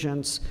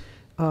negligence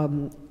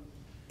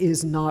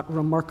is not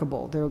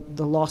remarkable.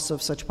 The loss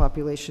of such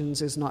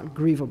populations is not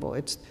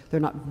grievable. They're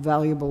not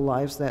valuable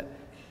lives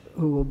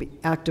who will be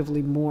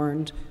actively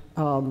mourned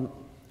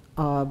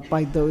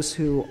by those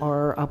who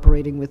are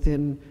operating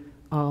within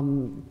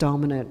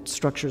dominant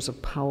structures of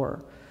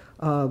power.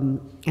 And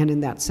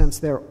in that sense,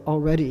 they're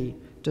already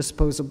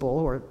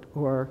disposable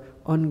or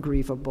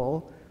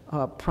ungrievable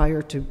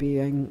prior to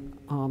being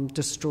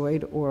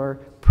destroyed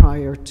or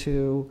prior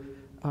to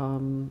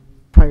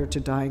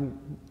dying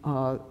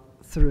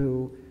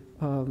through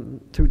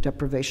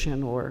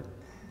deprivation or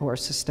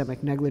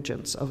systemic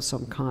negligence of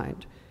some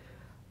kind.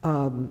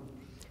 And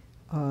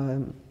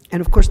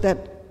of course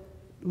that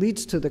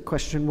leads to the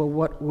question, well,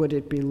 what would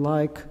it be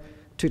like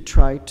to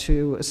try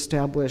to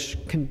establish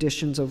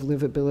conditions of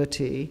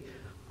livability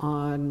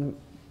on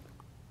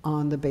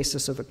the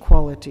basis of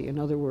equality? In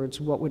other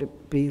words, what would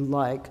it be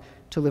like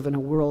to live in a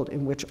world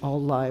in which all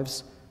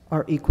lives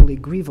are equally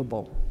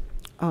grievable?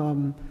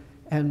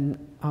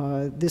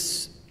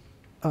 This,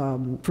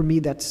 for me,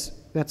 that's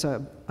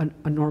a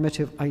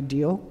normative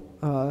ideal.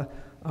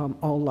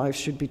 All lives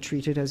should be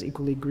treated as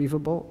equally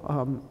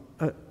grievable,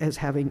 as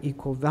having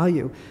equal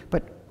value.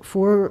 But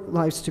for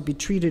lives to be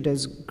treated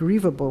as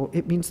grievable,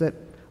 it means that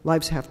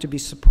lives have to be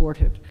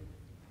supported.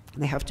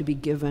 They have to be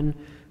given,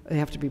 they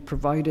have to be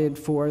provided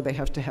for, they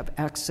have to have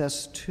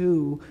access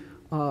to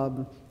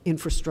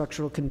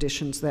infrastructural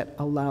conditions that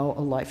allow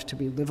a life to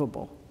be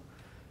livable.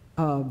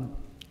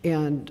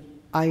 And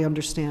I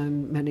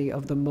understand many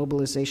of the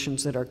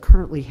mobilizations that are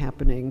currently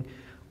happening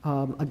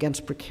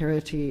against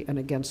precarity and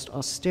against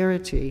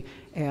austerity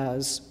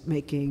as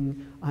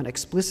making an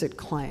explicit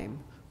claim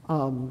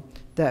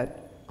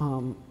that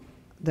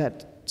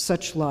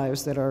such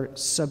lives that are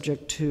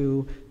subject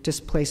to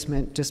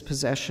displacement,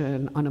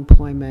 dispossession,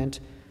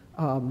 unemployment,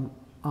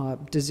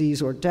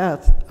 disease or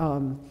death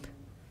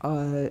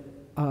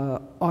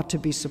ought to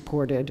be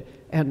supported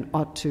and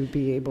ought to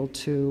be able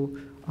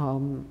to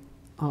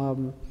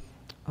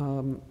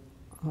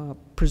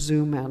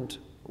presume and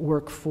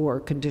work for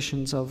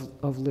conditions of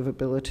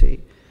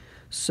livability.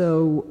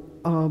 So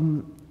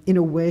in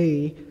a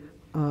way,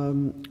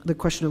 the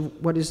question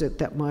of what is it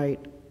that might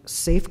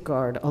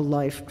safeguard a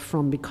life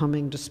from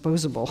becoming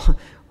disposable?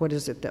 What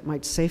is it that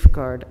might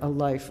safeguard a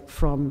life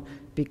from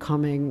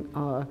becoming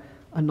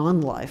a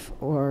non-life?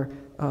 Or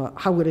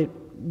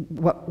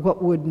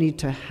what would need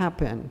to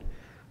happen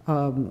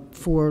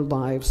for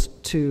lives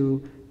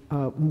to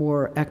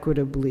more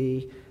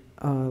equitably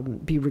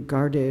be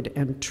regarded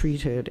and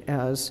treated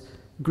as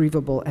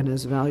grievable and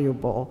as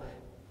valuable,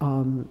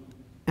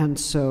 and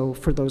so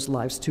for those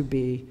lives to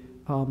be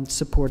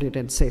supported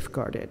and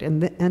safeguarded.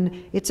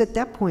 And it's at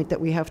that point that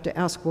we have to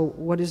ask, well,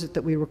 what is it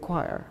that we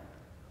require?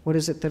 What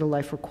is it that a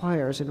life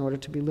requires in order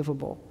to be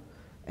livable?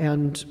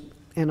 And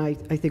I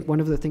think one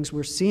of the things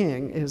we're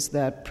seeing is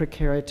that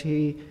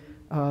precarity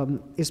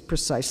is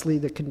precisely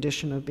the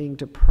condition of being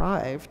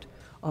deprived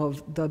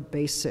of the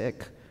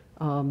basic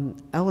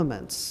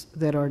elements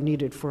that are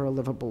needed for a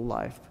livable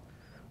life.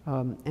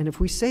 And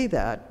if we say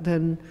that,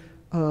 then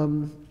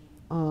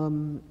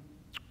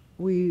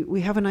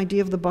we have an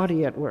idea of the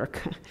body at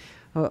work,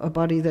 a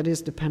body that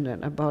is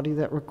dependent, a body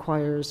that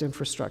requires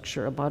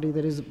infrastructure, a body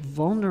that is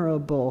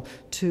vulnerable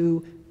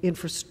to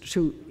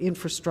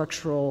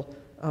infrastructural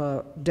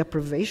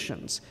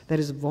deprivations, that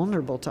is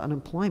vulnerable to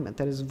unemployment,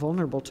 that is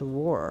vulnerable to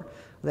war,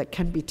 that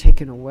can be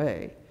taken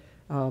away.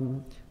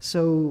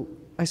 So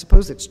I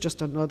suppose it's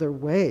just another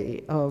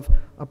way of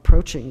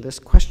approaching this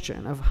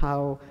question of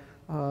how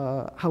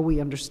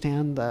we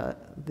understand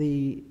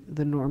the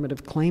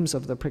normative claims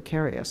of the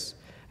precarious.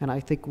 And I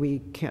think we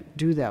can't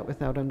do that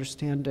without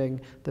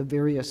understanding the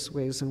various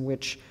ways in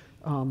which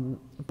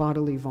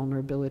bodily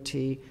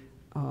vulnerability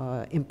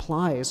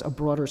implies a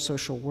broader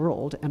social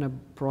world and a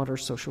broader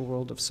social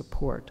world of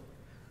support.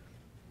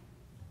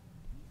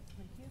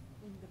 Thank you.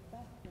 In the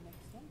back, the next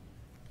one.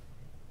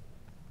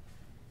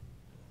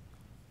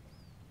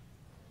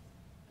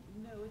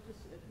 No, it was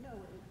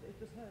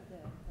her there.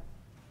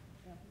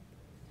 Yeah.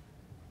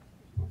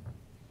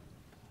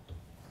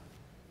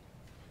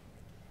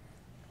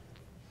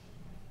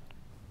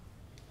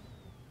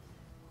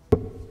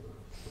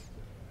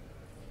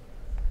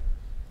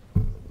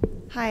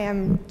 Hi,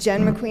 I'm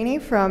Jen McQueenie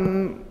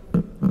from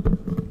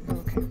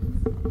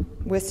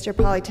Worcester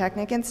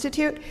Polytechnic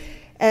Institute.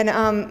 And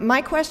my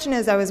question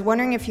is, I was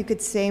wondering if you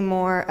could say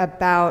more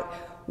about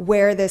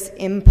where this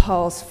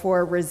impulse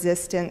for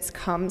resistance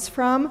comes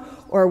from,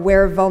 or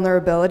where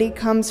vulnerability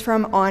comes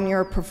from on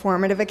your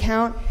performative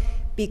account,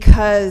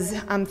 because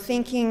I'm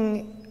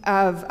thinking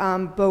of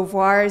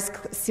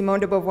Simone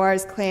de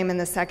Beauvoir's claim in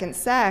The Second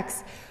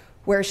Sex,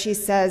 where she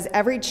says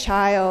every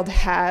child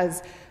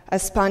has a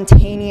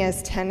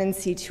spontaneous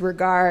tendency to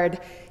regard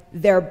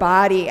their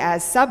body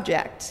as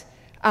subject.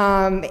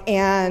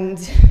 And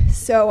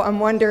so I'm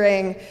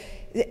wondering,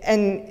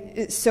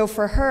 and so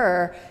for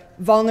her,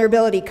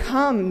 vulnerability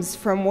comes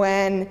from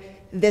when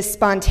this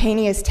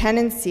spontaneous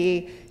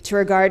tendency to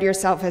regard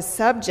yourself as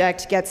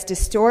subject gets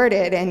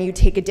distorted and you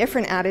take a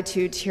different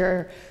attitude to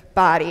your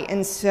body.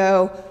 And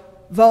so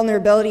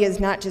vulnerability is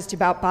not just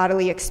about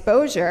bodily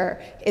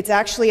exposure, it's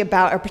actually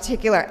about a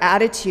particular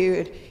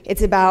attitude.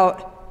 It's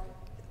about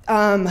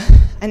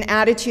an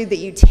attitude that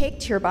you take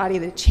to your body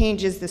that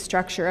changes the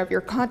structure of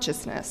your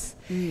consciousness.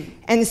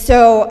 And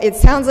so it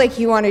sounds like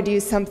you want to do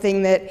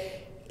something that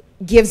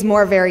gives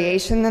more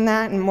variation than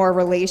that and more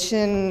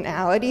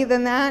relationality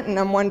than that, and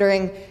I'm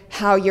wondering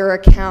how your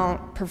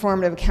account,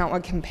 performative account,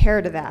 would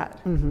compare to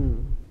that.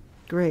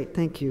 Great,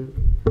 thank you.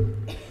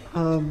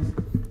 I'm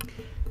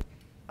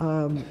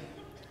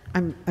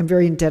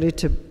very indebted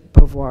to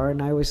Beauvoir,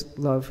 and I always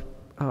love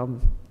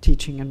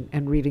teaching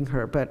and reading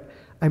her, but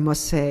I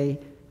must say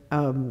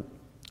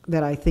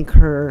that I think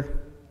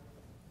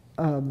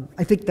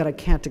that I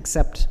can't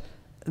accept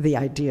the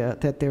idea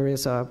that there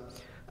is a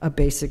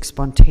basic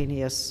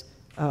spontaneous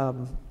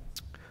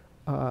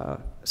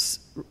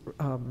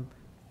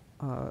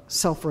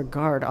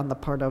self-regard on the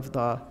part of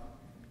the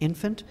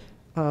infant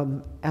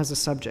as a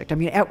subject. I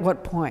mean, at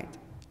what point,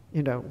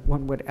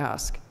 one would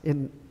ask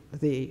in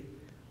the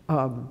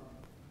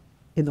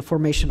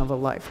formation of a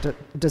life,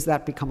 does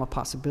that become a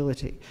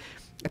possibility?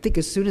 I think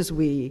as soon as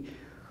we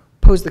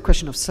pose the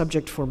question of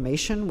subject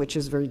formation, which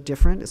is very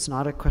different, it's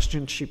not a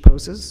question she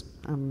poses.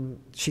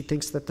 She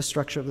thinks that the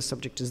structure of the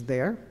subject is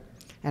there,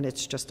 and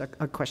it's just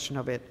a question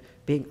of it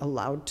being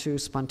allowed to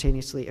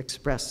spontaneously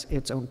express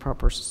its own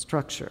proper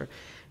structure.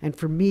 And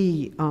for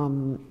me,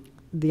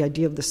 the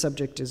idea of the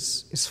subject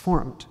is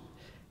formed,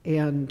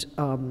 and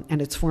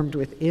it's formed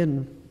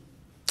within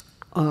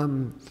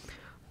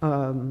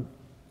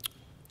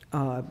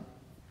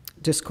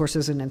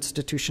discourses and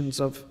institutions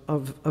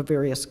of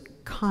various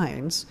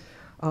kinds.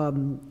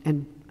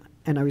 And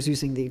I was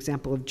using the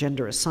example of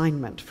gender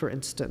assignment, for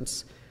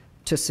instance,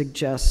 to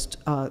suggest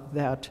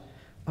that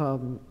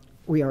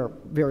we are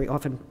very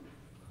often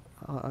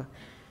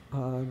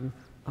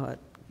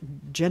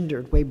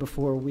gendered way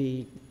before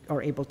we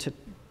are able to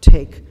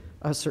take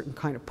a certain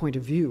kind of point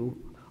of view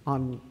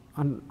on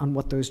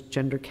what those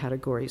gender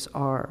categories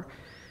are.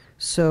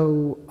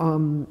 So,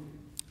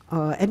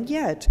 and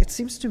yet, it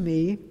seems to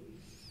me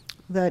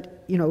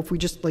that, if we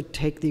just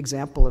take the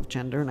example of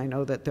gender, and I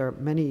know that there are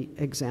many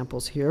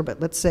examples here, but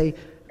let's say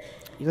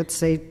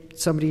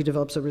somebody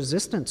develops a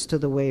resistance to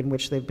the way in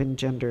which they've been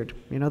gendered.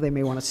 They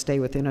may want to stay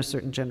within a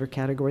certain gender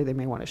category, they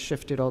may want to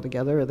shift it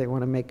altogether, or they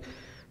want to make,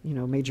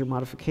 major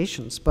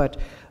modifications. But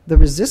the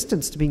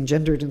resistance to being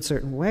gendered in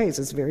certain ways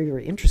is very,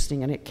 very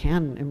interesting, and it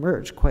can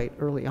emerge quite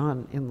early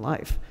on in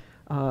life.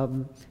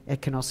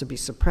 It can also be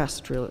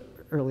suppressed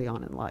early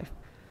on in life.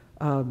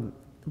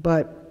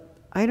 But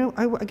I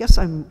guess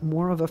I'm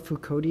more of a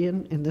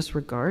Foucauldian in this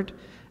regard,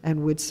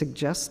 and would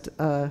suggest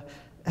that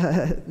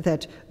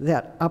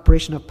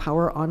operation of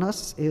power on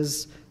us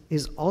is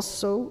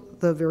also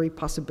the very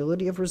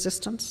possibility of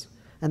resistance,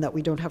 and that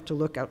we don't have to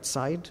look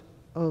outside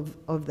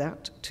of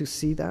that to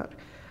see that.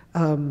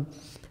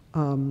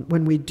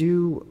 When we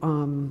do,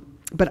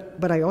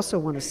 but I also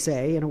want to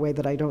say, in a way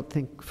that I don't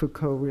think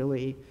Foucault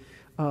really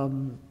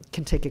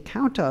can take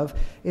account of,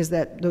 is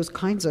that those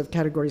kinds of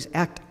categories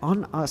act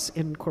on us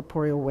in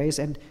corporeal ways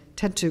and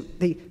tend to,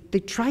 they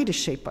try to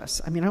shape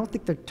us. I mean, I don't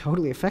think they're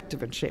totally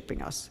effective in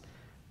shaping us,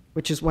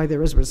 which is why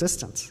there is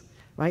resistance,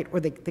 right? Or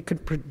they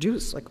could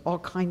produce all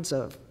kinds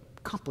of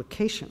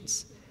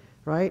complications,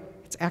 right?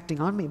 It's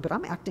acting on me, but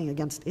I'm acting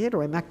against it,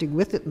 or I'm acting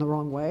with it in the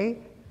wrong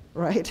way,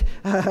 right?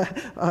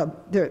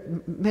 There are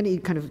many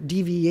kind of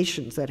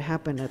deviations that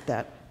happen at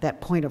that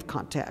point of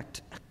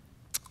contact.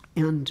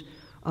 And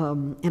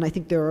I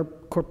think there are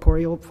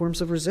corporeal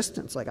forms of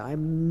resistance, like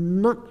I'm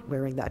not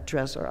wearing that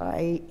dress, or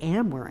I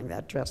am wearing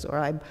that dress, or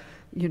I,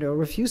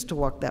 refuse to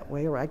walk that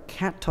way, or I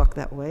can't talk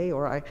that way,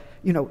 or I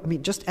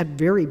mean, just at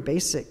very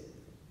basic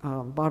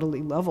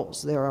bodily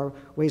levels, there are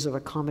ways of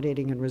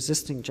accommodating and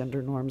resisting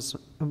gender norms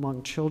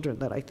among children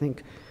that I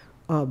think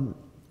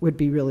would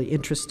be really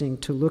interesting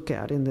to look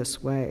at in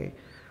this way.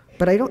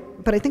 But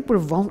I think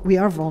we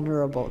are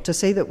vulnerable. To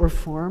say that we're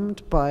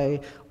formed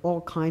by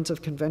all kinds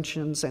of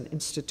conventions and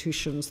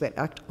institutions that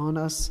act on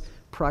us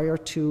prior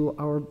to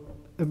our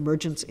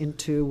emergence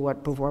into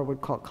what Beauvoir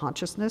would call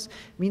consciousness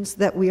means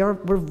that we're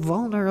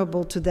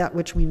vulnerable to that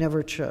which we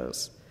never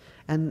chose.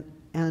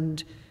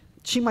 And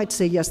she might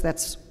say, yes,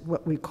 that's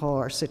what we call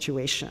our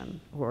situation,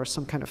 or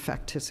some kind of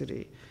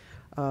facticity.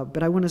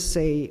 But I want to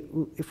say,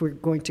 if we're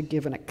going to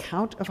give an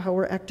account of how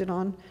we're acted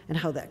on and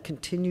how that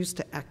continues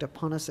to act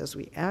upon us as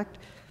we act,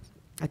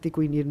 I think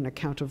we need an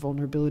account of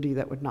vulnerability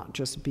that would not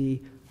just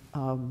be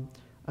an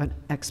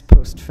ex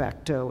post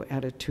facto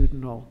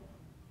attitudinal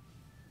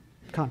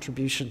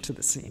contribution to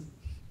the scene.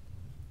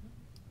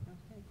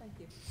 Okay, thank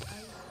you.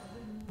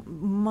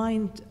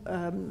 mind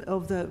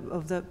of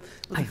the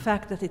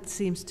fact that it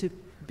seems to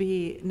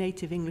be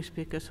native English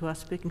speakers who are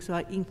speaking, so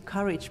I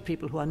encourage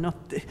people who are not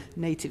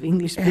native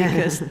English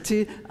speakers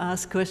to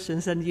ask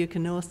questions, and you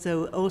can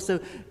also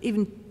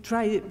even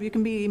try, you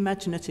can be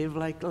imaginative,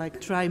 like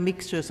try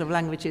mixtures of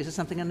languages or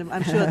something, and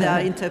I'm sure there are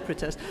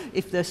interpreters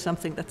if there's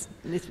something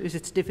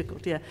it's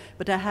difficult, yeah.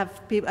 But I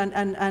have people,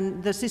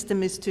 and the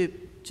system is to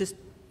just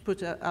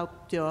put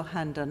out your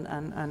hand,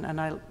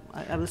 and I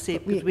will see,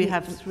 because we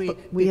have three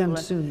we people, end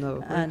soon though,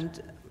 right?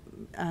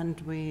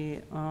 and we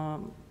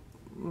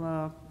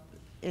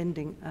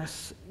ending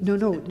as... No,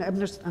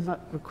 I'm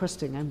not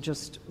requesting, I'm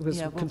just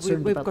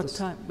concerned about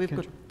this. We've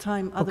got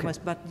time otherwise,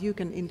 but you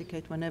can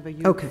indicate whenever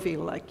you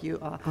feel like you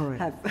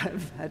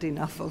have had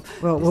enough of...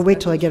 Well, we'll wait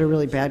till I get a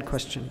really bad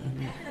question.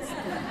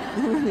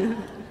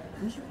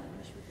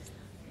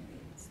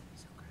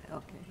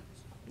 Okay,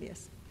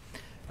 yes.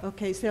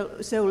 Okay,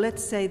 so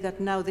let's say that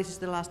now this is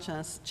the last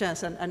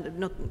chance,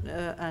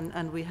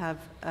 and we have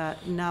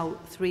now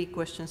 3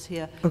 questions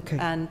here,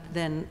 and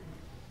then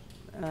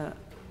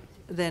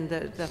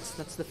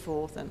that's the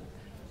 4th, and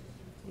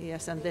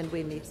yes, and then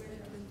we need,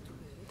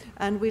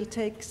 and we'll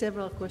take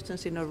several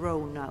questions in a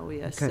row now,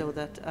 yes, so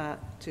that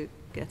to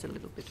get a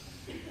little bit.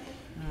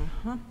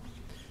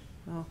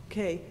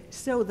 Okay,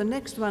 so the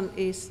next one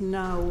is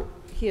now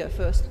here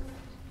first.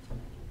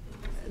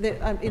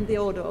 In the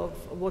order of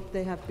what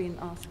they have been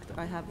asked,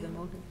 I have them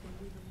all.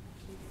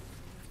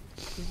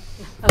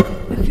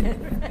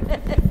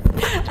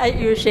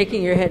 You were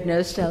shaking your head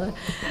no, Stella.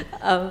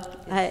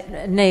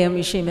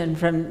 Naomi Sheeman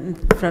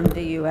from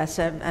the U.S.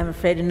 I'm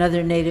afraid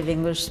another native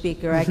English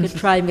speaker. I could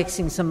try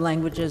mixing some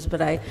languages,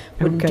 but I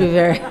wouldn't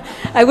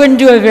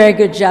do a very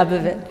good job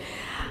of it.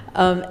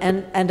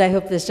 And I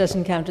hope this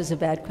doesn't count as a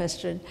bad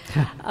question.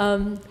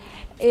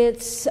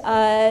 It's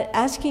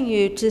asking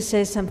you to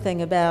say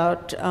something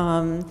about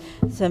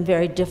some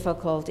very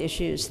difficult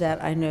issues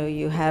that I know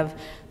you have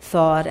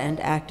thought and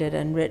acted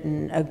and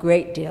written a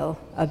great deal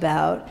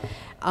about,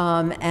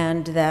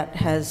 and that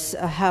has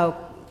how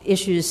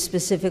issues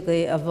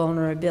specifically of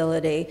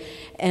vulnerability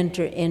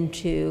enter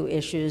into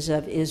issues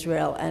of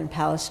Israel and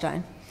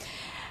Palestine.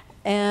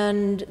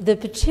 And the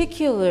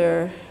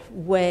particular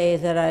way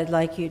that I'd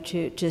like you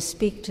to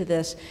speak to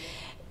this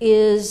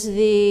is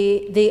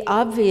the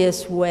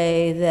obvious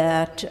way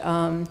that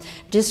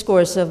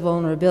discourse of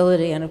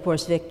vulnerability and, of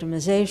course,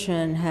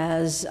 victimization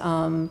has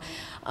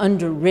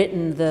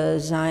underwritten the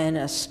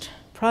Zionist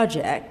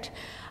project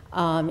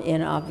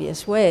in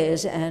obvious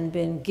ways and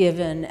been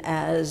given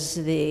as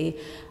the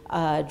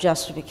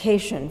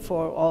justification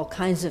for all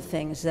kinds of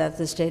things that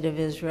the State of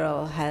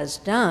Israel has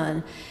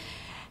done,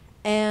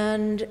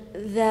 and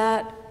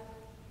that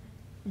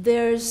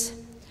there's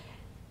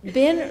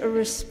been a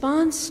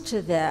response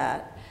to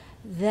that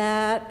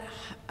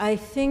I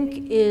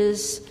think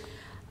is,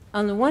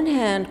 on the one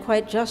hand,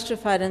 quite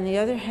justified, on the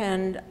other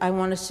hand, I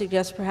want to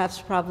suggest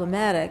perhaps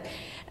problematic,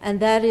 and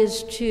that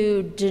is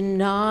to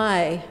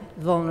deny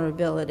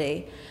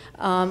vulnerability,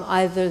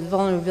 either the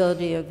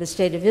vulnerability of the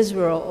State of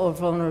Israel or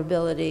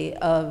vulnerability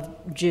of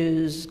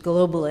Jews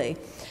globally,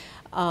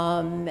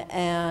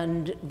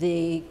 and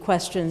the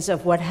questions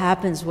of what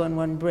happens when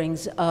one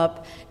brings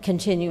up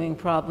continuing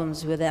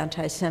problems with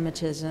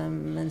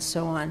anti-Semitism and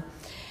so on.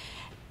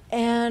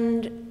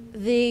 And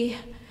the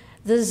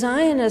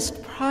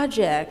Zionist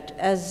project,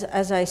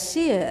 as I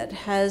see it,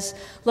 has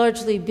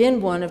largely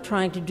been one of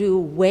trying to do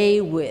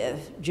away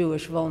with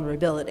Jewish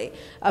vulnerability,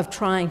 of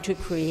trying to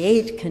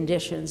create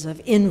conditions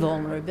of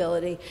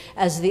invulnerability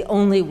as the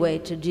only way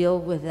to deal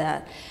with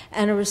that.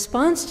 And a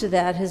response to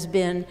that has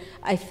been,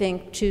 I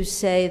think, to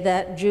say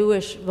that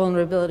Jewish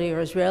vulnerability or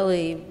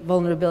Israeli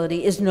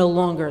vulnerability is no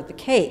longer the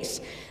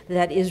case,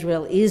 that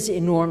Israel is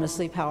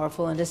enormously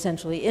powerful and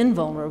essentially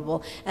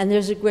invulnerable, and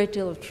there's a great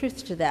deal of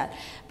truth to that.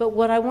 But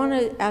what I want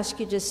to ask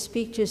you to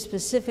speak to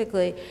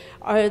specifically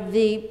are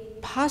the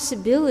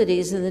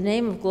possibilities in the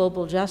name of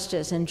global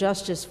justice and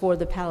justice for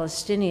the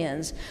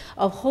Palestinians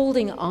of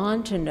holding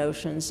on to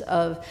notions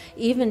of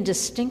even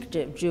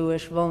distinctive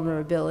Jewish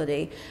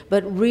vulnerability,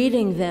 but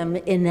reading them,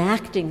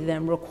 enacting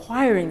them,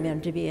 requiring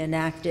them to be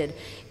enacted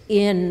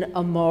in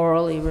a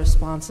morally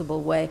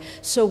responsible way.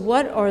 So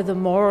what are the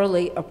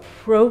morally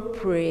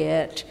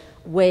appropriate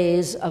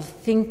ways of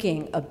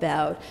thinking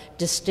about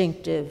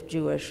distinctive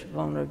Jewish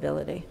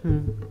vulnerability?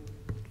 Okay,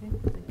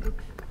 thank you.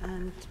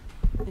 And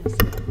yes.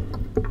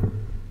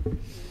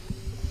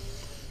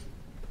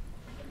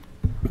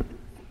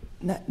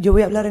 Yo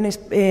voy a hablar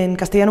en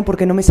castellano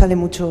porque no me sale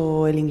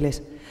mucho el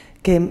inglés.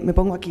 Que me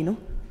pongo aquí, ¿no?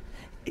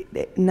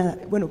 Nada,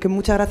 bueno, que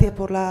muchas gracias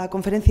por la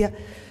conferencia.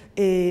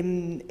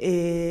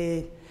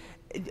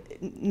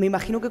 Me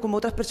imagino que como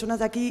otras personas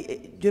de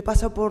aquí, yo he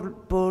pasado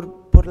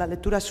por la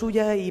lectura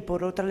suya y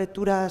por otras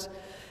lecturas,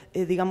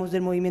 digamos,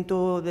 del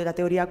movimiento de la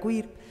teoría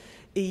queer,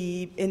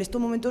 y en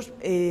estos momentos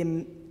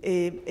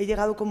he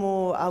llegado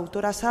como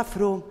autoras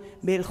afro,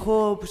 Bell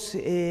Hooks,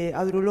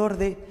 Audre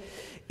Lorde,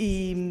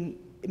 y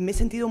me he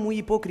sentido muy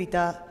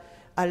hipócrita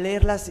al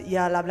leerlas y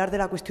al hablar de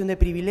la cuestión de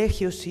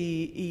privilegios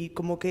y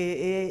como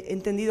que he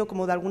entendido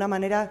como de alguna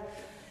manera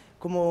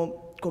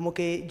como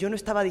que yo no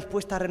estaba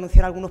dispuesta a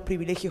renunciar a algunos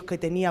privilegios que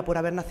tenía por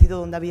haber nacido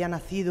donde había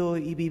nacido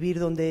y vivir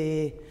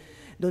donde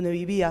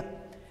vivía.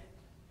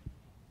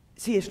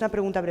 Sí, es una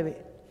pregunta breve.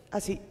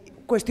 Así,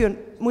 cuestión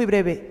muy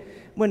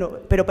breve. Bueno,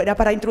 pero era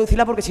para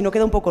introducirla porque si no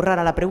queda un poco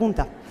rara la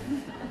pregunta.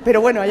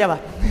 Pero bueno, allá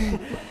va.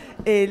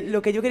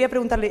 Lo que yo quería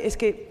preguntarle es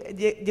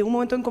que llegó un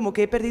momento en como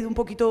que he perdido un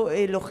poquito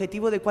el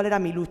objetivo de cuál era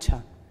mi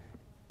lucha.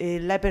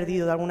 La he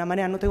perdido de alguna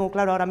manera, no tengo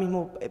claro ahora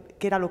mismo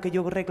qué era lo que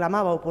yo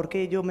reclamaba o por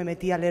qué yo me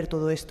metí a leer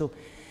todo esto.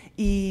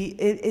 Y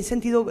he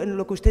sentido en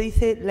lo que usted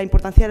dice la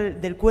importancia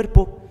del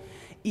cuerpo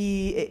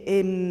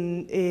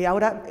y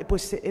ahora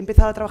pues he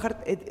empezado a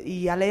trabajar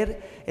y a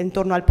leer en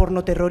torno al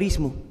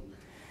pornoterrorismo.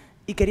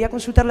 Y quería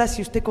consultarla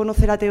si usted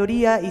conoce la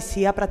teoría y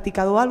si ha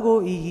practicado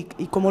algo y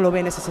cómo lo ve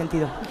en ese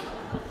sentido.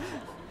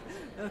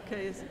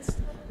 Okay,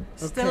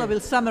 Stella will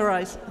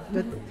summarize.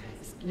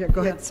 Yeah,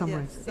 go ahead,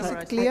 summarize. Yeah, Is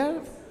it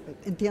clear?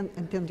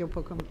 Entiende un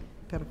poco,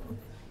 pero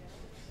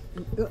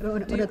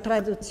una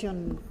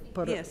traducción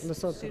por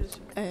nosotros.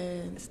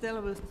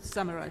 Stella will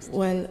summarize.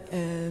 Well,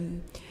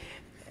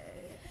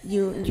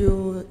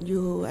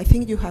 I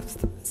think you have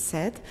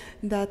said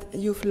that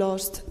you've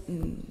lost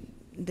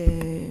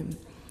the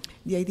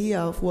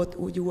idea of what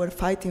you were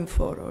fighting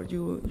for, or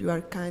you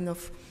are kind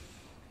of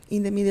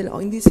in the middle,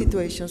 or in these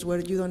situations where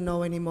you don't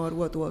know anymore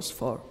what was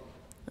for,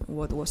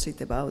 what was it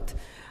about.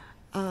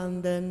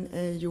 And then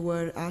you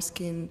were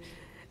asking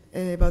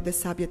about the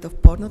subject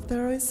of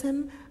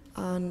pornoterrorism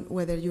and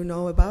whether you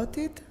know about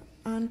it,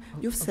 and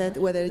you've said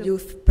whether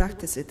you've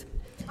practiced it.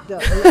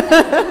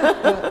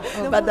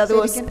 But that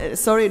was,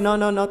 sorry, no,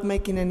 not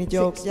making any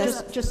jokes.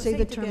 Just say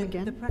the term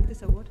again. The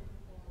practice of what?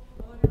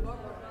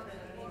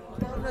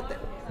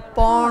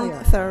 Porn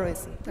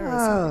terrorism.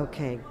 Oh,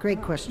 okay, great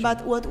question.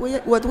 But what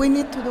we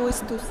need to do is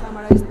to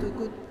summarize to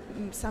good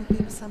some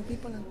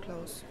people and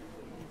close.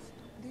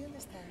 Do you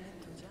understand me,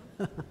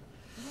 Tuya?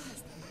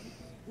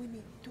 We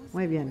need two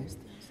Muy bien.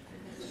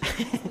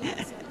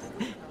 questions.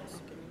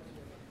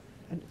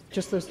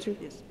 Just those two?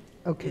 Yes.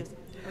 Okay. Yes.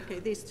 Okay,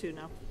 these two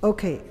now.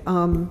 Okay.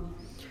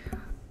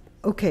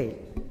 Okay.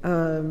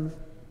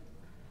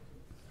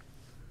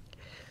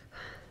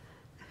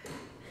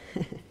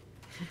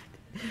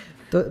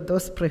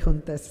 Dos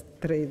preguntas,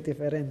 tres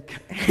diferentes.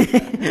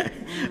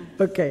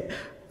 Okay.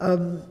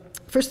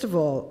 First of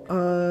all,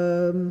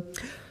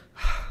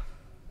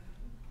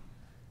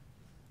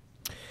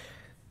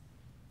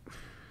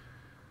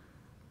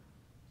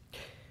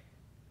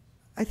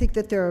 I think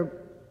that there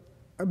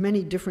are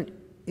many different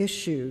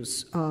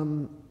issues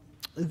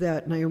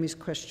that Naomi's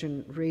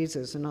question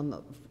raises,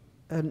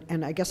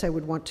 and I guess I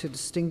would want to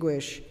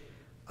distinguish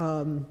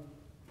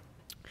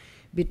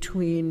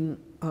between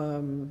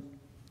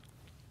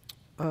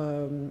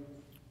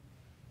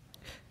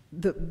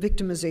the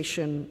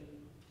victimization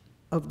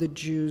of the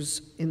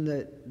Jews in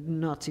the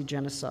Nazi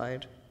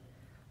genocide,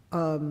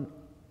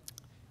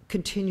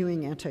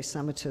 continuing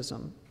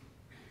anti-Semitism,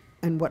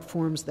 and what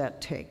forms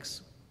that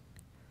takes.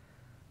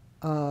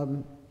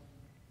 And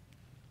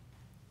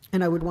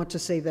I would want to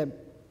say that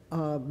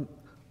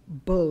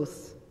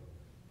both,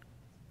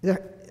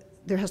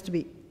 there has to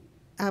be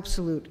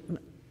absolute,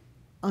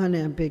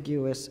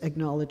 unambiguous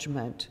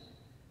acknowledgement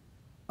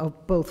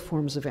of both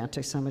forms of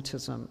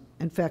anti-Semitism.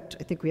 In fact,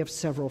 I think we have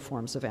several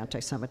forms of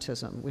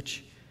anti-Semitism,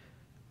 which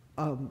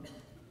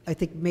I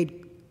think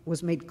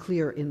was made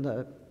clear in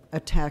the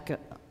attack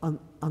on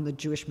the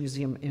Jewish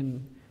Museum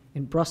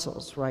in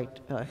Brussels, right?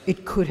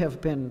 It could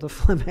have been the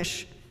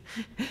Flemish.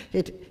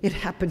 It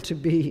happened to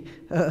be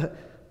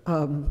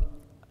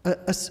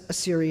a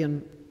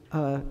Syrian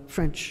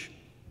French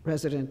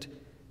resident.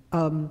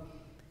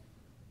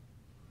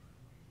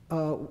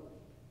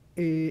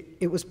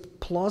 It was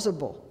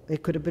plausible.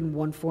 It could have been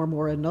one form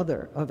or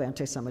another of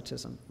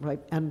anti-Semitism,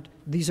 right? And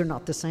these are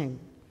not the same.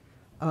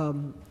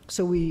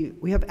 So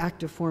we have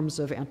active forms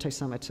of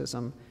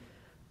anti-Semitism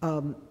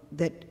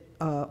that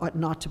ought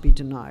not to be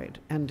denied.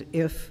 And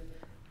if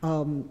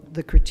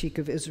the critique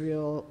of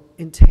Israel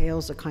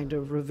entails a kind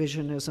of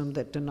revisionism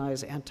that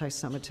denies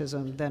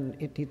anti-Semitism, then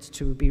it needs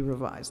to be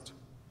revised.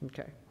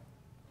 Okay,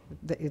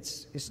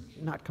 it's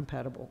not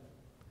compatible.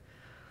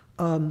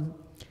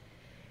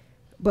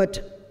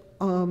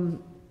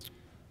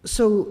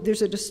 So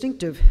there's a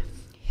distinctive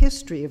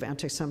history of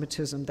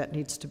anti-Semitism that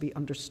needs to be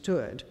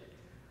understood.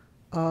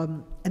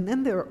 And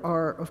then there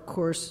are, of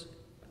course,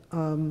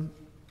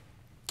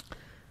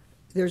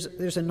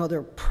 there's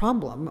another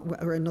problem,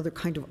 or another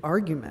kind of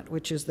argument,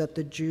 which is that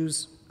the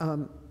Jews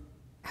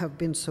have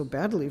been so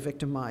badly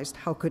victimized,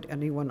 how could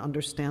anyone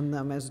understand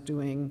them as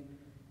doing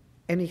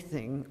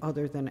anything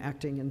other than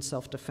acting in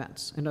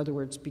self-defense? In other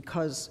words,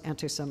 because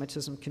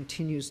anti-Semitism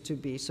continues to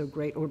be so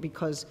great, or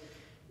because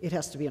it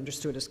has to be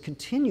understood as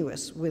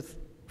continuous with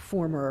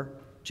former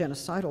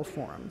genocidal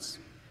forms,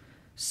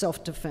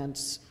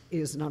 self-defense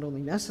is not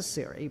only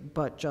necessary,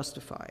 but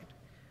justified.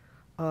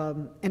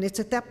 And it's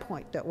at that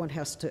point that one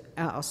has to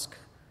ask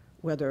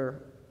whether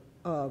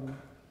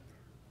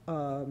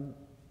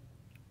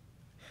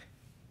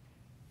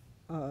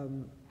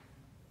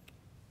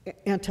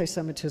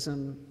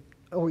anti-Semitism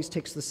always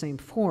takes the same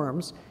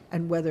forms,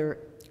 and whether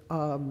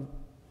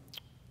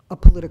a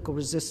political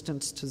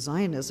resistance to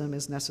Zionism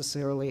is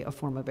necessarily a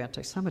form of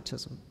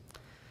anti-Semitism.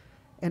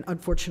 And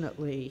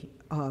unfortunately,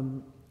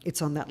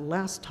 it's on that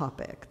last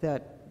topic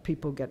that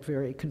people get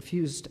very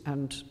confused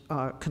and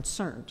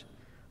concerned.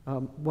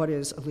 What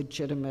is a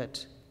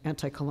legitimate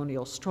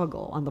anti-colonial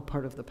struggle on the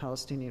part of the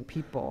Palestinian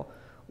people?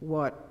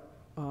 What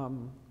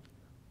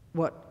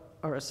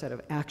are a set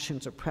of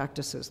actions or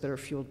practices that are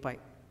fueled by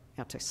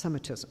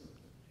anti-Semitism?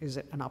 Is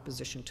it an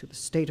opposition to the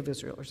state of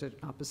Israel, or is it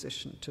an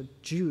opposition to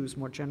Jews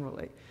more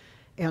generally?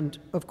 And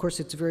of course,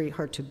 it's very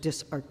hard to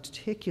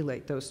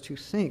disarticulate those two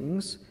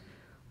things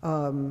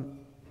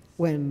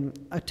when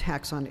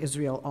attacks on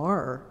Israel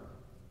are,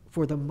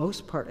 for the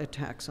most part,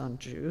 attacks on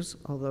Jews,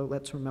 although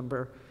let's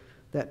remember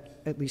that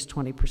at least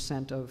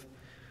 20% of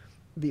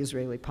the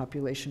Israeli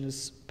population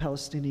is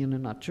Palestinian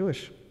and not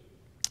Jewish.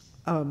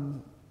 I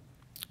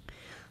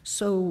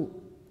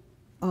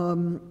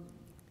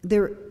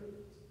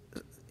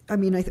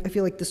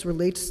feel like this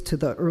relates to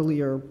the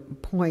earlier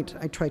point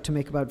I tried to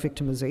make about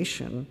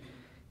victimization.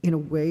 In a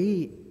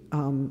way,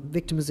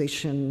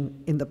 victimization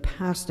in the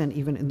past and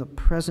even in the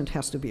present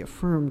has to be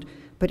affirmed,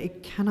 but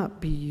it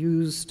cannot be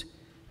used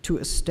to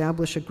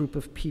establish a group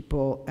of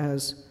people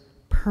as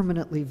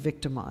permanently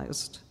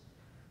victimized,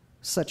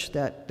 such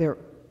that their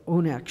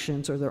own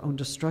actions or their own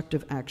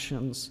destructive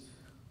actions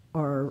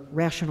are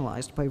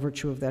rationalized by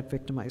virtue of that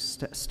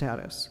victimized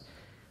status.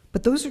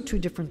 But those are two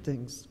different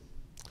things.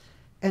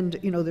 And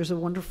there's a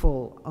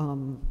wonderful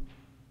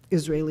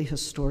Israeli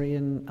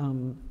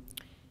historian,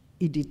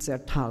 Edith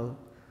Zertal,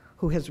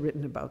 who has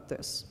written about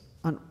this,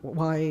 on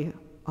why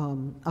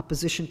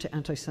opposition to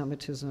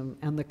anti-Semitism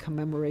and the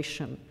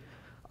commemoration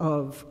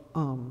of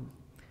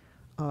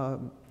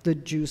the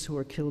Jews who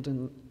were killed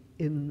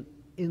in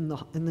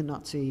the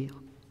Nazi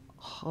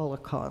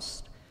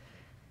Holocaust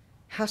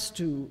has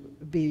to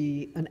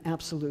be an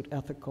absolute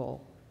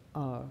ethical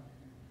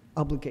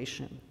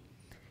obligation,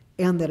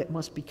 and that it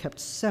must be kept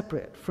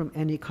separate from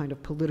any kind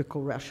of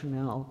political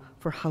rationale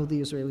for how the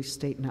Israeli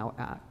state now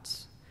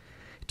acts.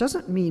 It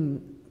doesn't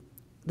mean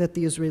that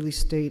the Israeli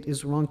state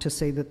is wrong to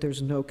say that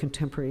there's no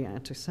contemporary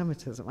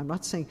anti-Semitism. I'm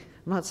not saying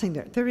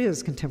there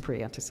is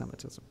contemporary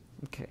anti-Semitism.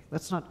 Okay,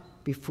 let's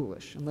not be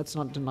foolish, and let's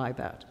not deny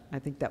that. I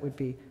think that would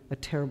be a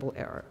terrible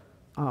error.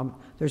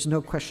 There's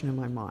no question in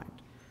my mind.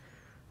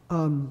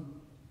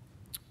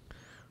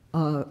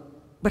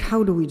 But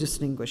how do we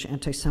distinguish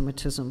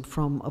anti-Semitism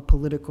from a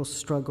political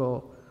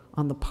struggle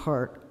on the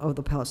part of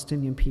the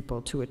Palestinian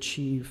people to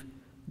achieve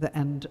the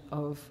end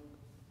of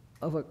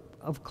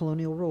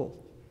colonial rule?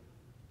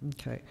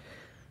 Okay.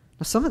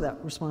 Now, some of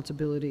that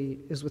responsibility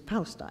is with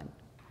Palestine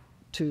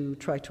to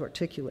try to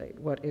articulate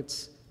what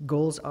its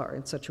goals are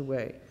in such a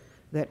way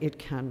that it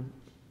can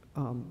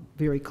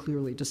very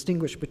clearly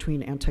distinguish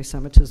between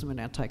anti-Semitism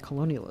and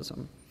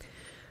anti-colonialism.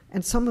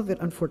 And some of it,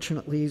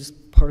 unfortunately, is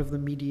part of the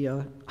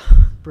media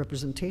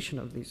representation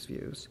of these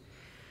views.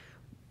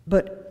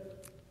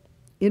 But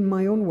in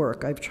my own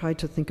work, I've tried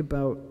to think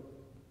about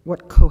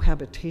what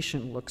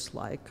cohabitation looks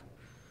like,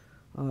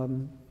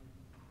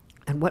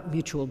 and what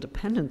mutual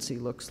dependency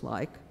looks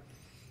like.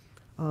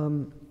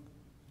 And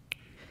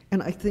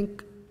I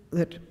think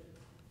that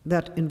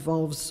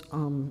involves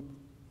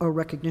a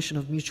recognition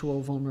of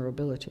mutual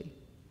vulnerability.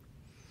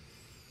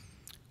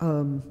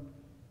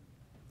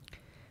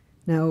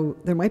 Now,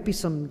 there might be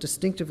some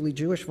distinctively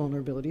Jewish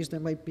vulnerabilities, there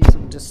might be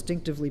some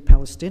distinctively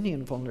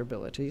Palestinian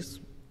vulnerabilities,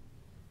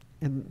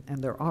 and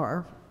there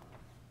are.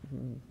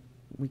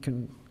 We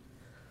can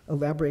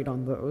elaborate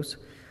on those.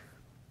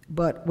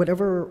 But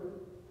whatever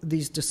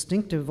these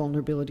distinctive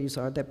vulnerabilities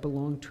are that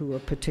belong to a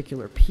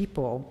particular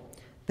people,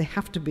 they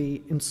have to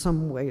be in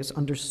some ways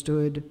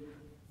understood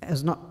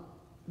as not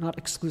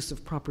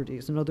exclusive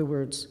properties. In other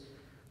words,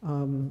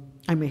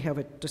 I may have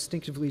a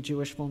distinctively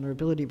Jewish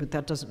vulnerability, but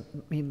that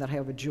doesn't mean that I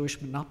have a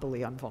Jewish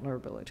monopoly on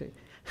vulnerability.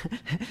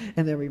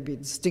 And there may be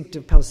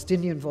distinctive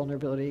Palestinian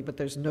vulnerability, but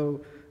there's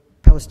no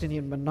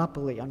Palestinian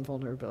monopoly on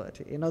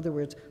vulnerability. In other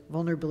words,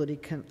 vulnerability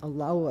can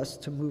allow us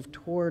to move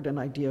toward an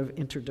idea of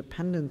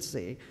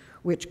interdependency,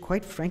 which,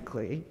 quite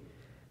frankly,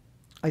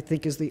 I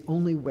think is the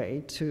only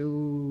way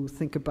to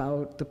think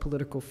about the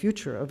political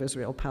future of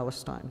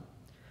Israel-Palestine.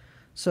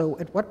 So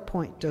at what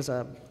point does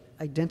a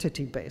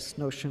identity-based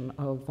notion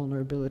of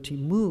vulnerability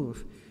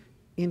move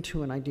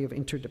into an idea of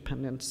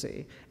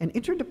interdependency? And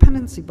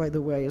interdependency, by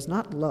the way, is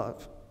not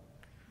love,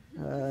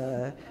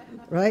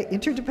 right?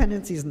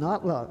 Interdependency is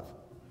not love.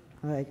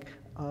 Like,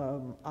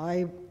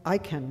 I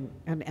can,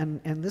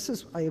 and this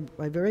is, I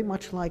very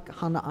much like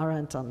Hannah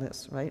Arendt on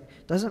this, right?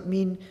 Doesn't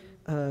mean,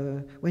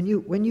 when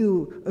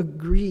you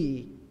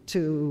agree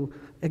to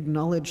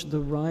acknowledge the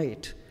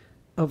right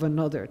of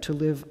another to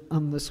live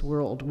on this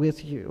world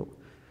with you,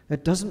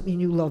 that doesn't mean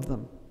you love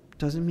them. It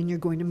doesn't mean you're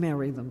going to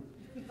marry them.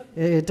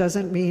 It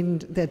doesn't mean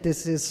that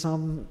this is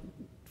some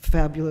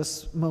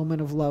fabulous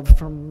moment of love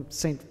from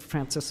St.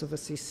 Francis of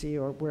Assisi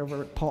or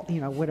wherever, Paul,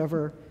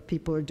 whatever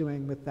people are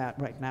doing with that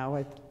right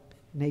now.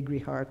 Negri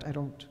heart, I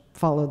don't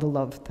follow the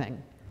love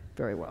thing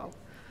very well.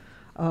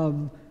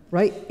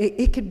 Right?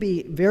 It could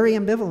be very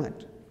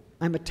ambivalent.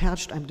 I'm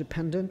attached, I'm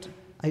dependent,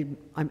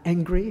 I'm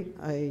angry,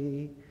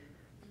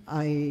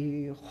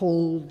 I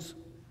hold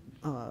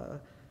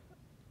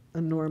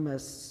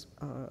enormous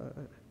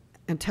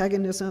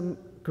antagonism,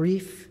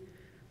 grief,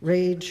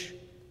 rage,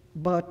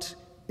 but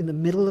in the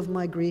middle of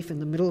my grief, in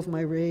the middle of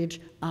my rage,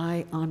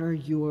 I honor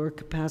your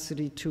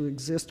capacity to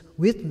exist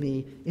with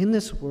me in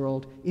this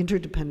world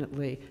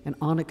interdependently and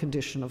on a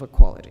condition of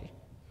equality.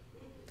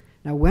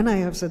 Now, when I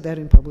have said that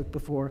in public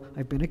before,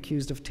 I've been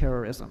accused of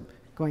terrorism,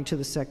 going to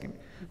the second.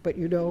 But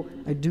you know,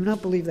 I do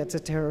not believe that's a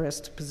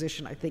terrorist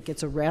position. I think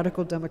it's a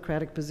radical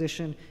democratic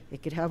position.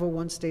 It could have a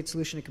one-state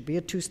solution. It could be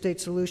a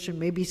two-state solution.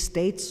 Maybe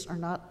states are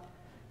not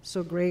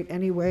so great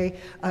anyway.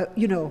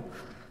 You know,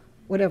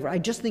 whatever. I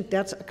just think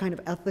that's a kind of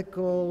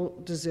ethical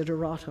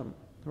desideratum,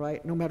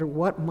 right? No matter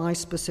what my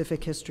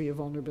specific history of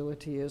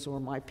vulnerability is or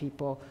my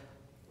people,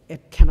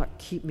 it cannot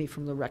keep me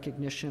from the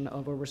recognition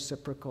of a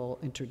reciprocal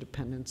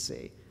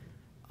interdependency.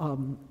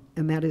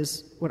 And that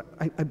is what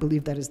I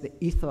believe that is the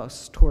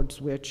ethos towards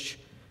which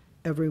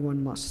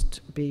everyone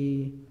must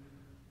be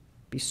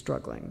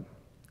struggling.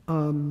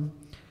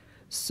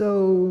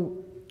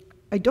 So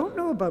I don't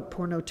know about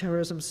porno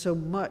terrorism so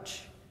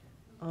much.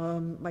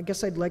 I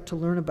guess I'd like to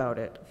learn about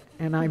it,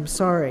 and I'm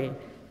sorry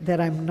that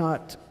I'm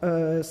not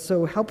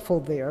so helpful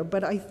there,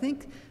 but I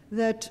think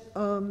that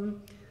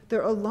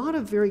there are a lot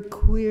of very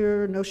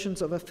queer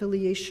notions of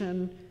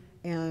affiliation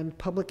and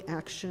public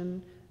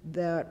action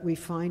that we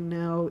find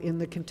now in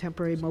the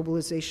contemporary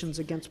mobilizations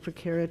against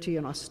precarity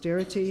and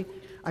austerity.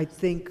 I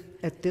think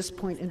at this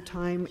point in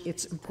time,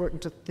 it's important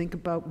to think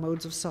about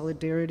modes of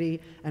solidarity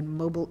and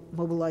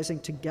mobilizing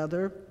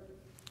together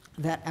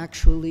that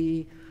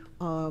actually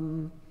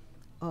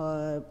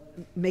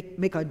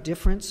make a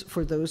difference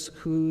for those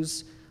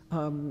whose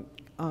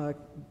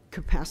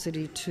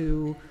capacity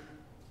to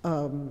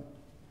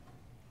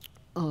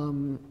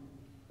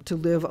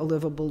live a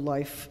livable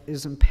life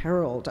is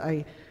imperiled.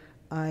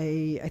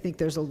 I think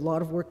there's a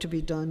lot of work to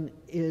be done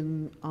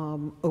in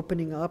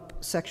opening up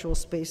sexual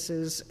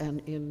spaces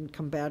and in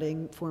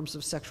combating forms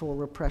of sexual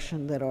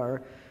repression that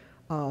are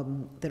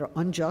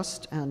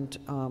unjust and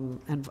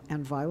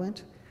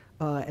violent.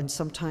 And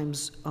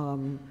sometimes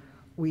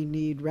we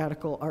need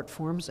radical art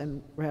forms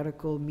and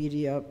radical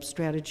media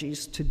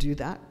strategies to do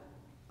that.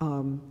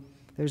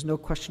 There's no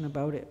question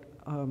about it.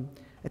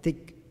 I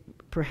think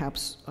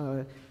perhaps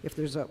if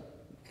there's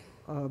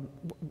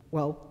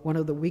one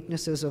of the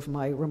weaknesses of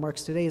my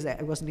remarks today is that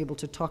I wasn't able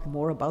to talk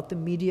more about the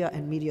media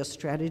and media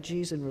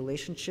strategies in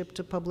relationship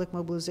to public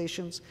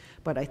mobilizations,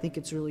 but I think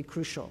it's really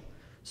crucial.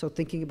 So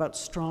thinking about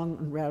strong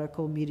and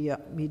radical media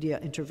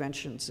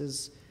interventions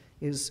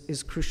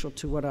is crucial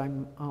to what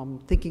I'm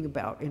thinking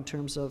about in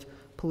terms of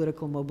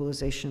political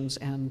mobilizations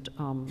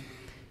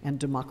and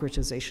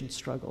democratization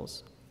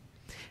struggles.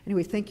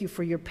 Anyway, thank you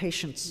for your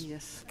patience.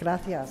 Yes.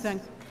 Gracias.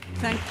 Thank.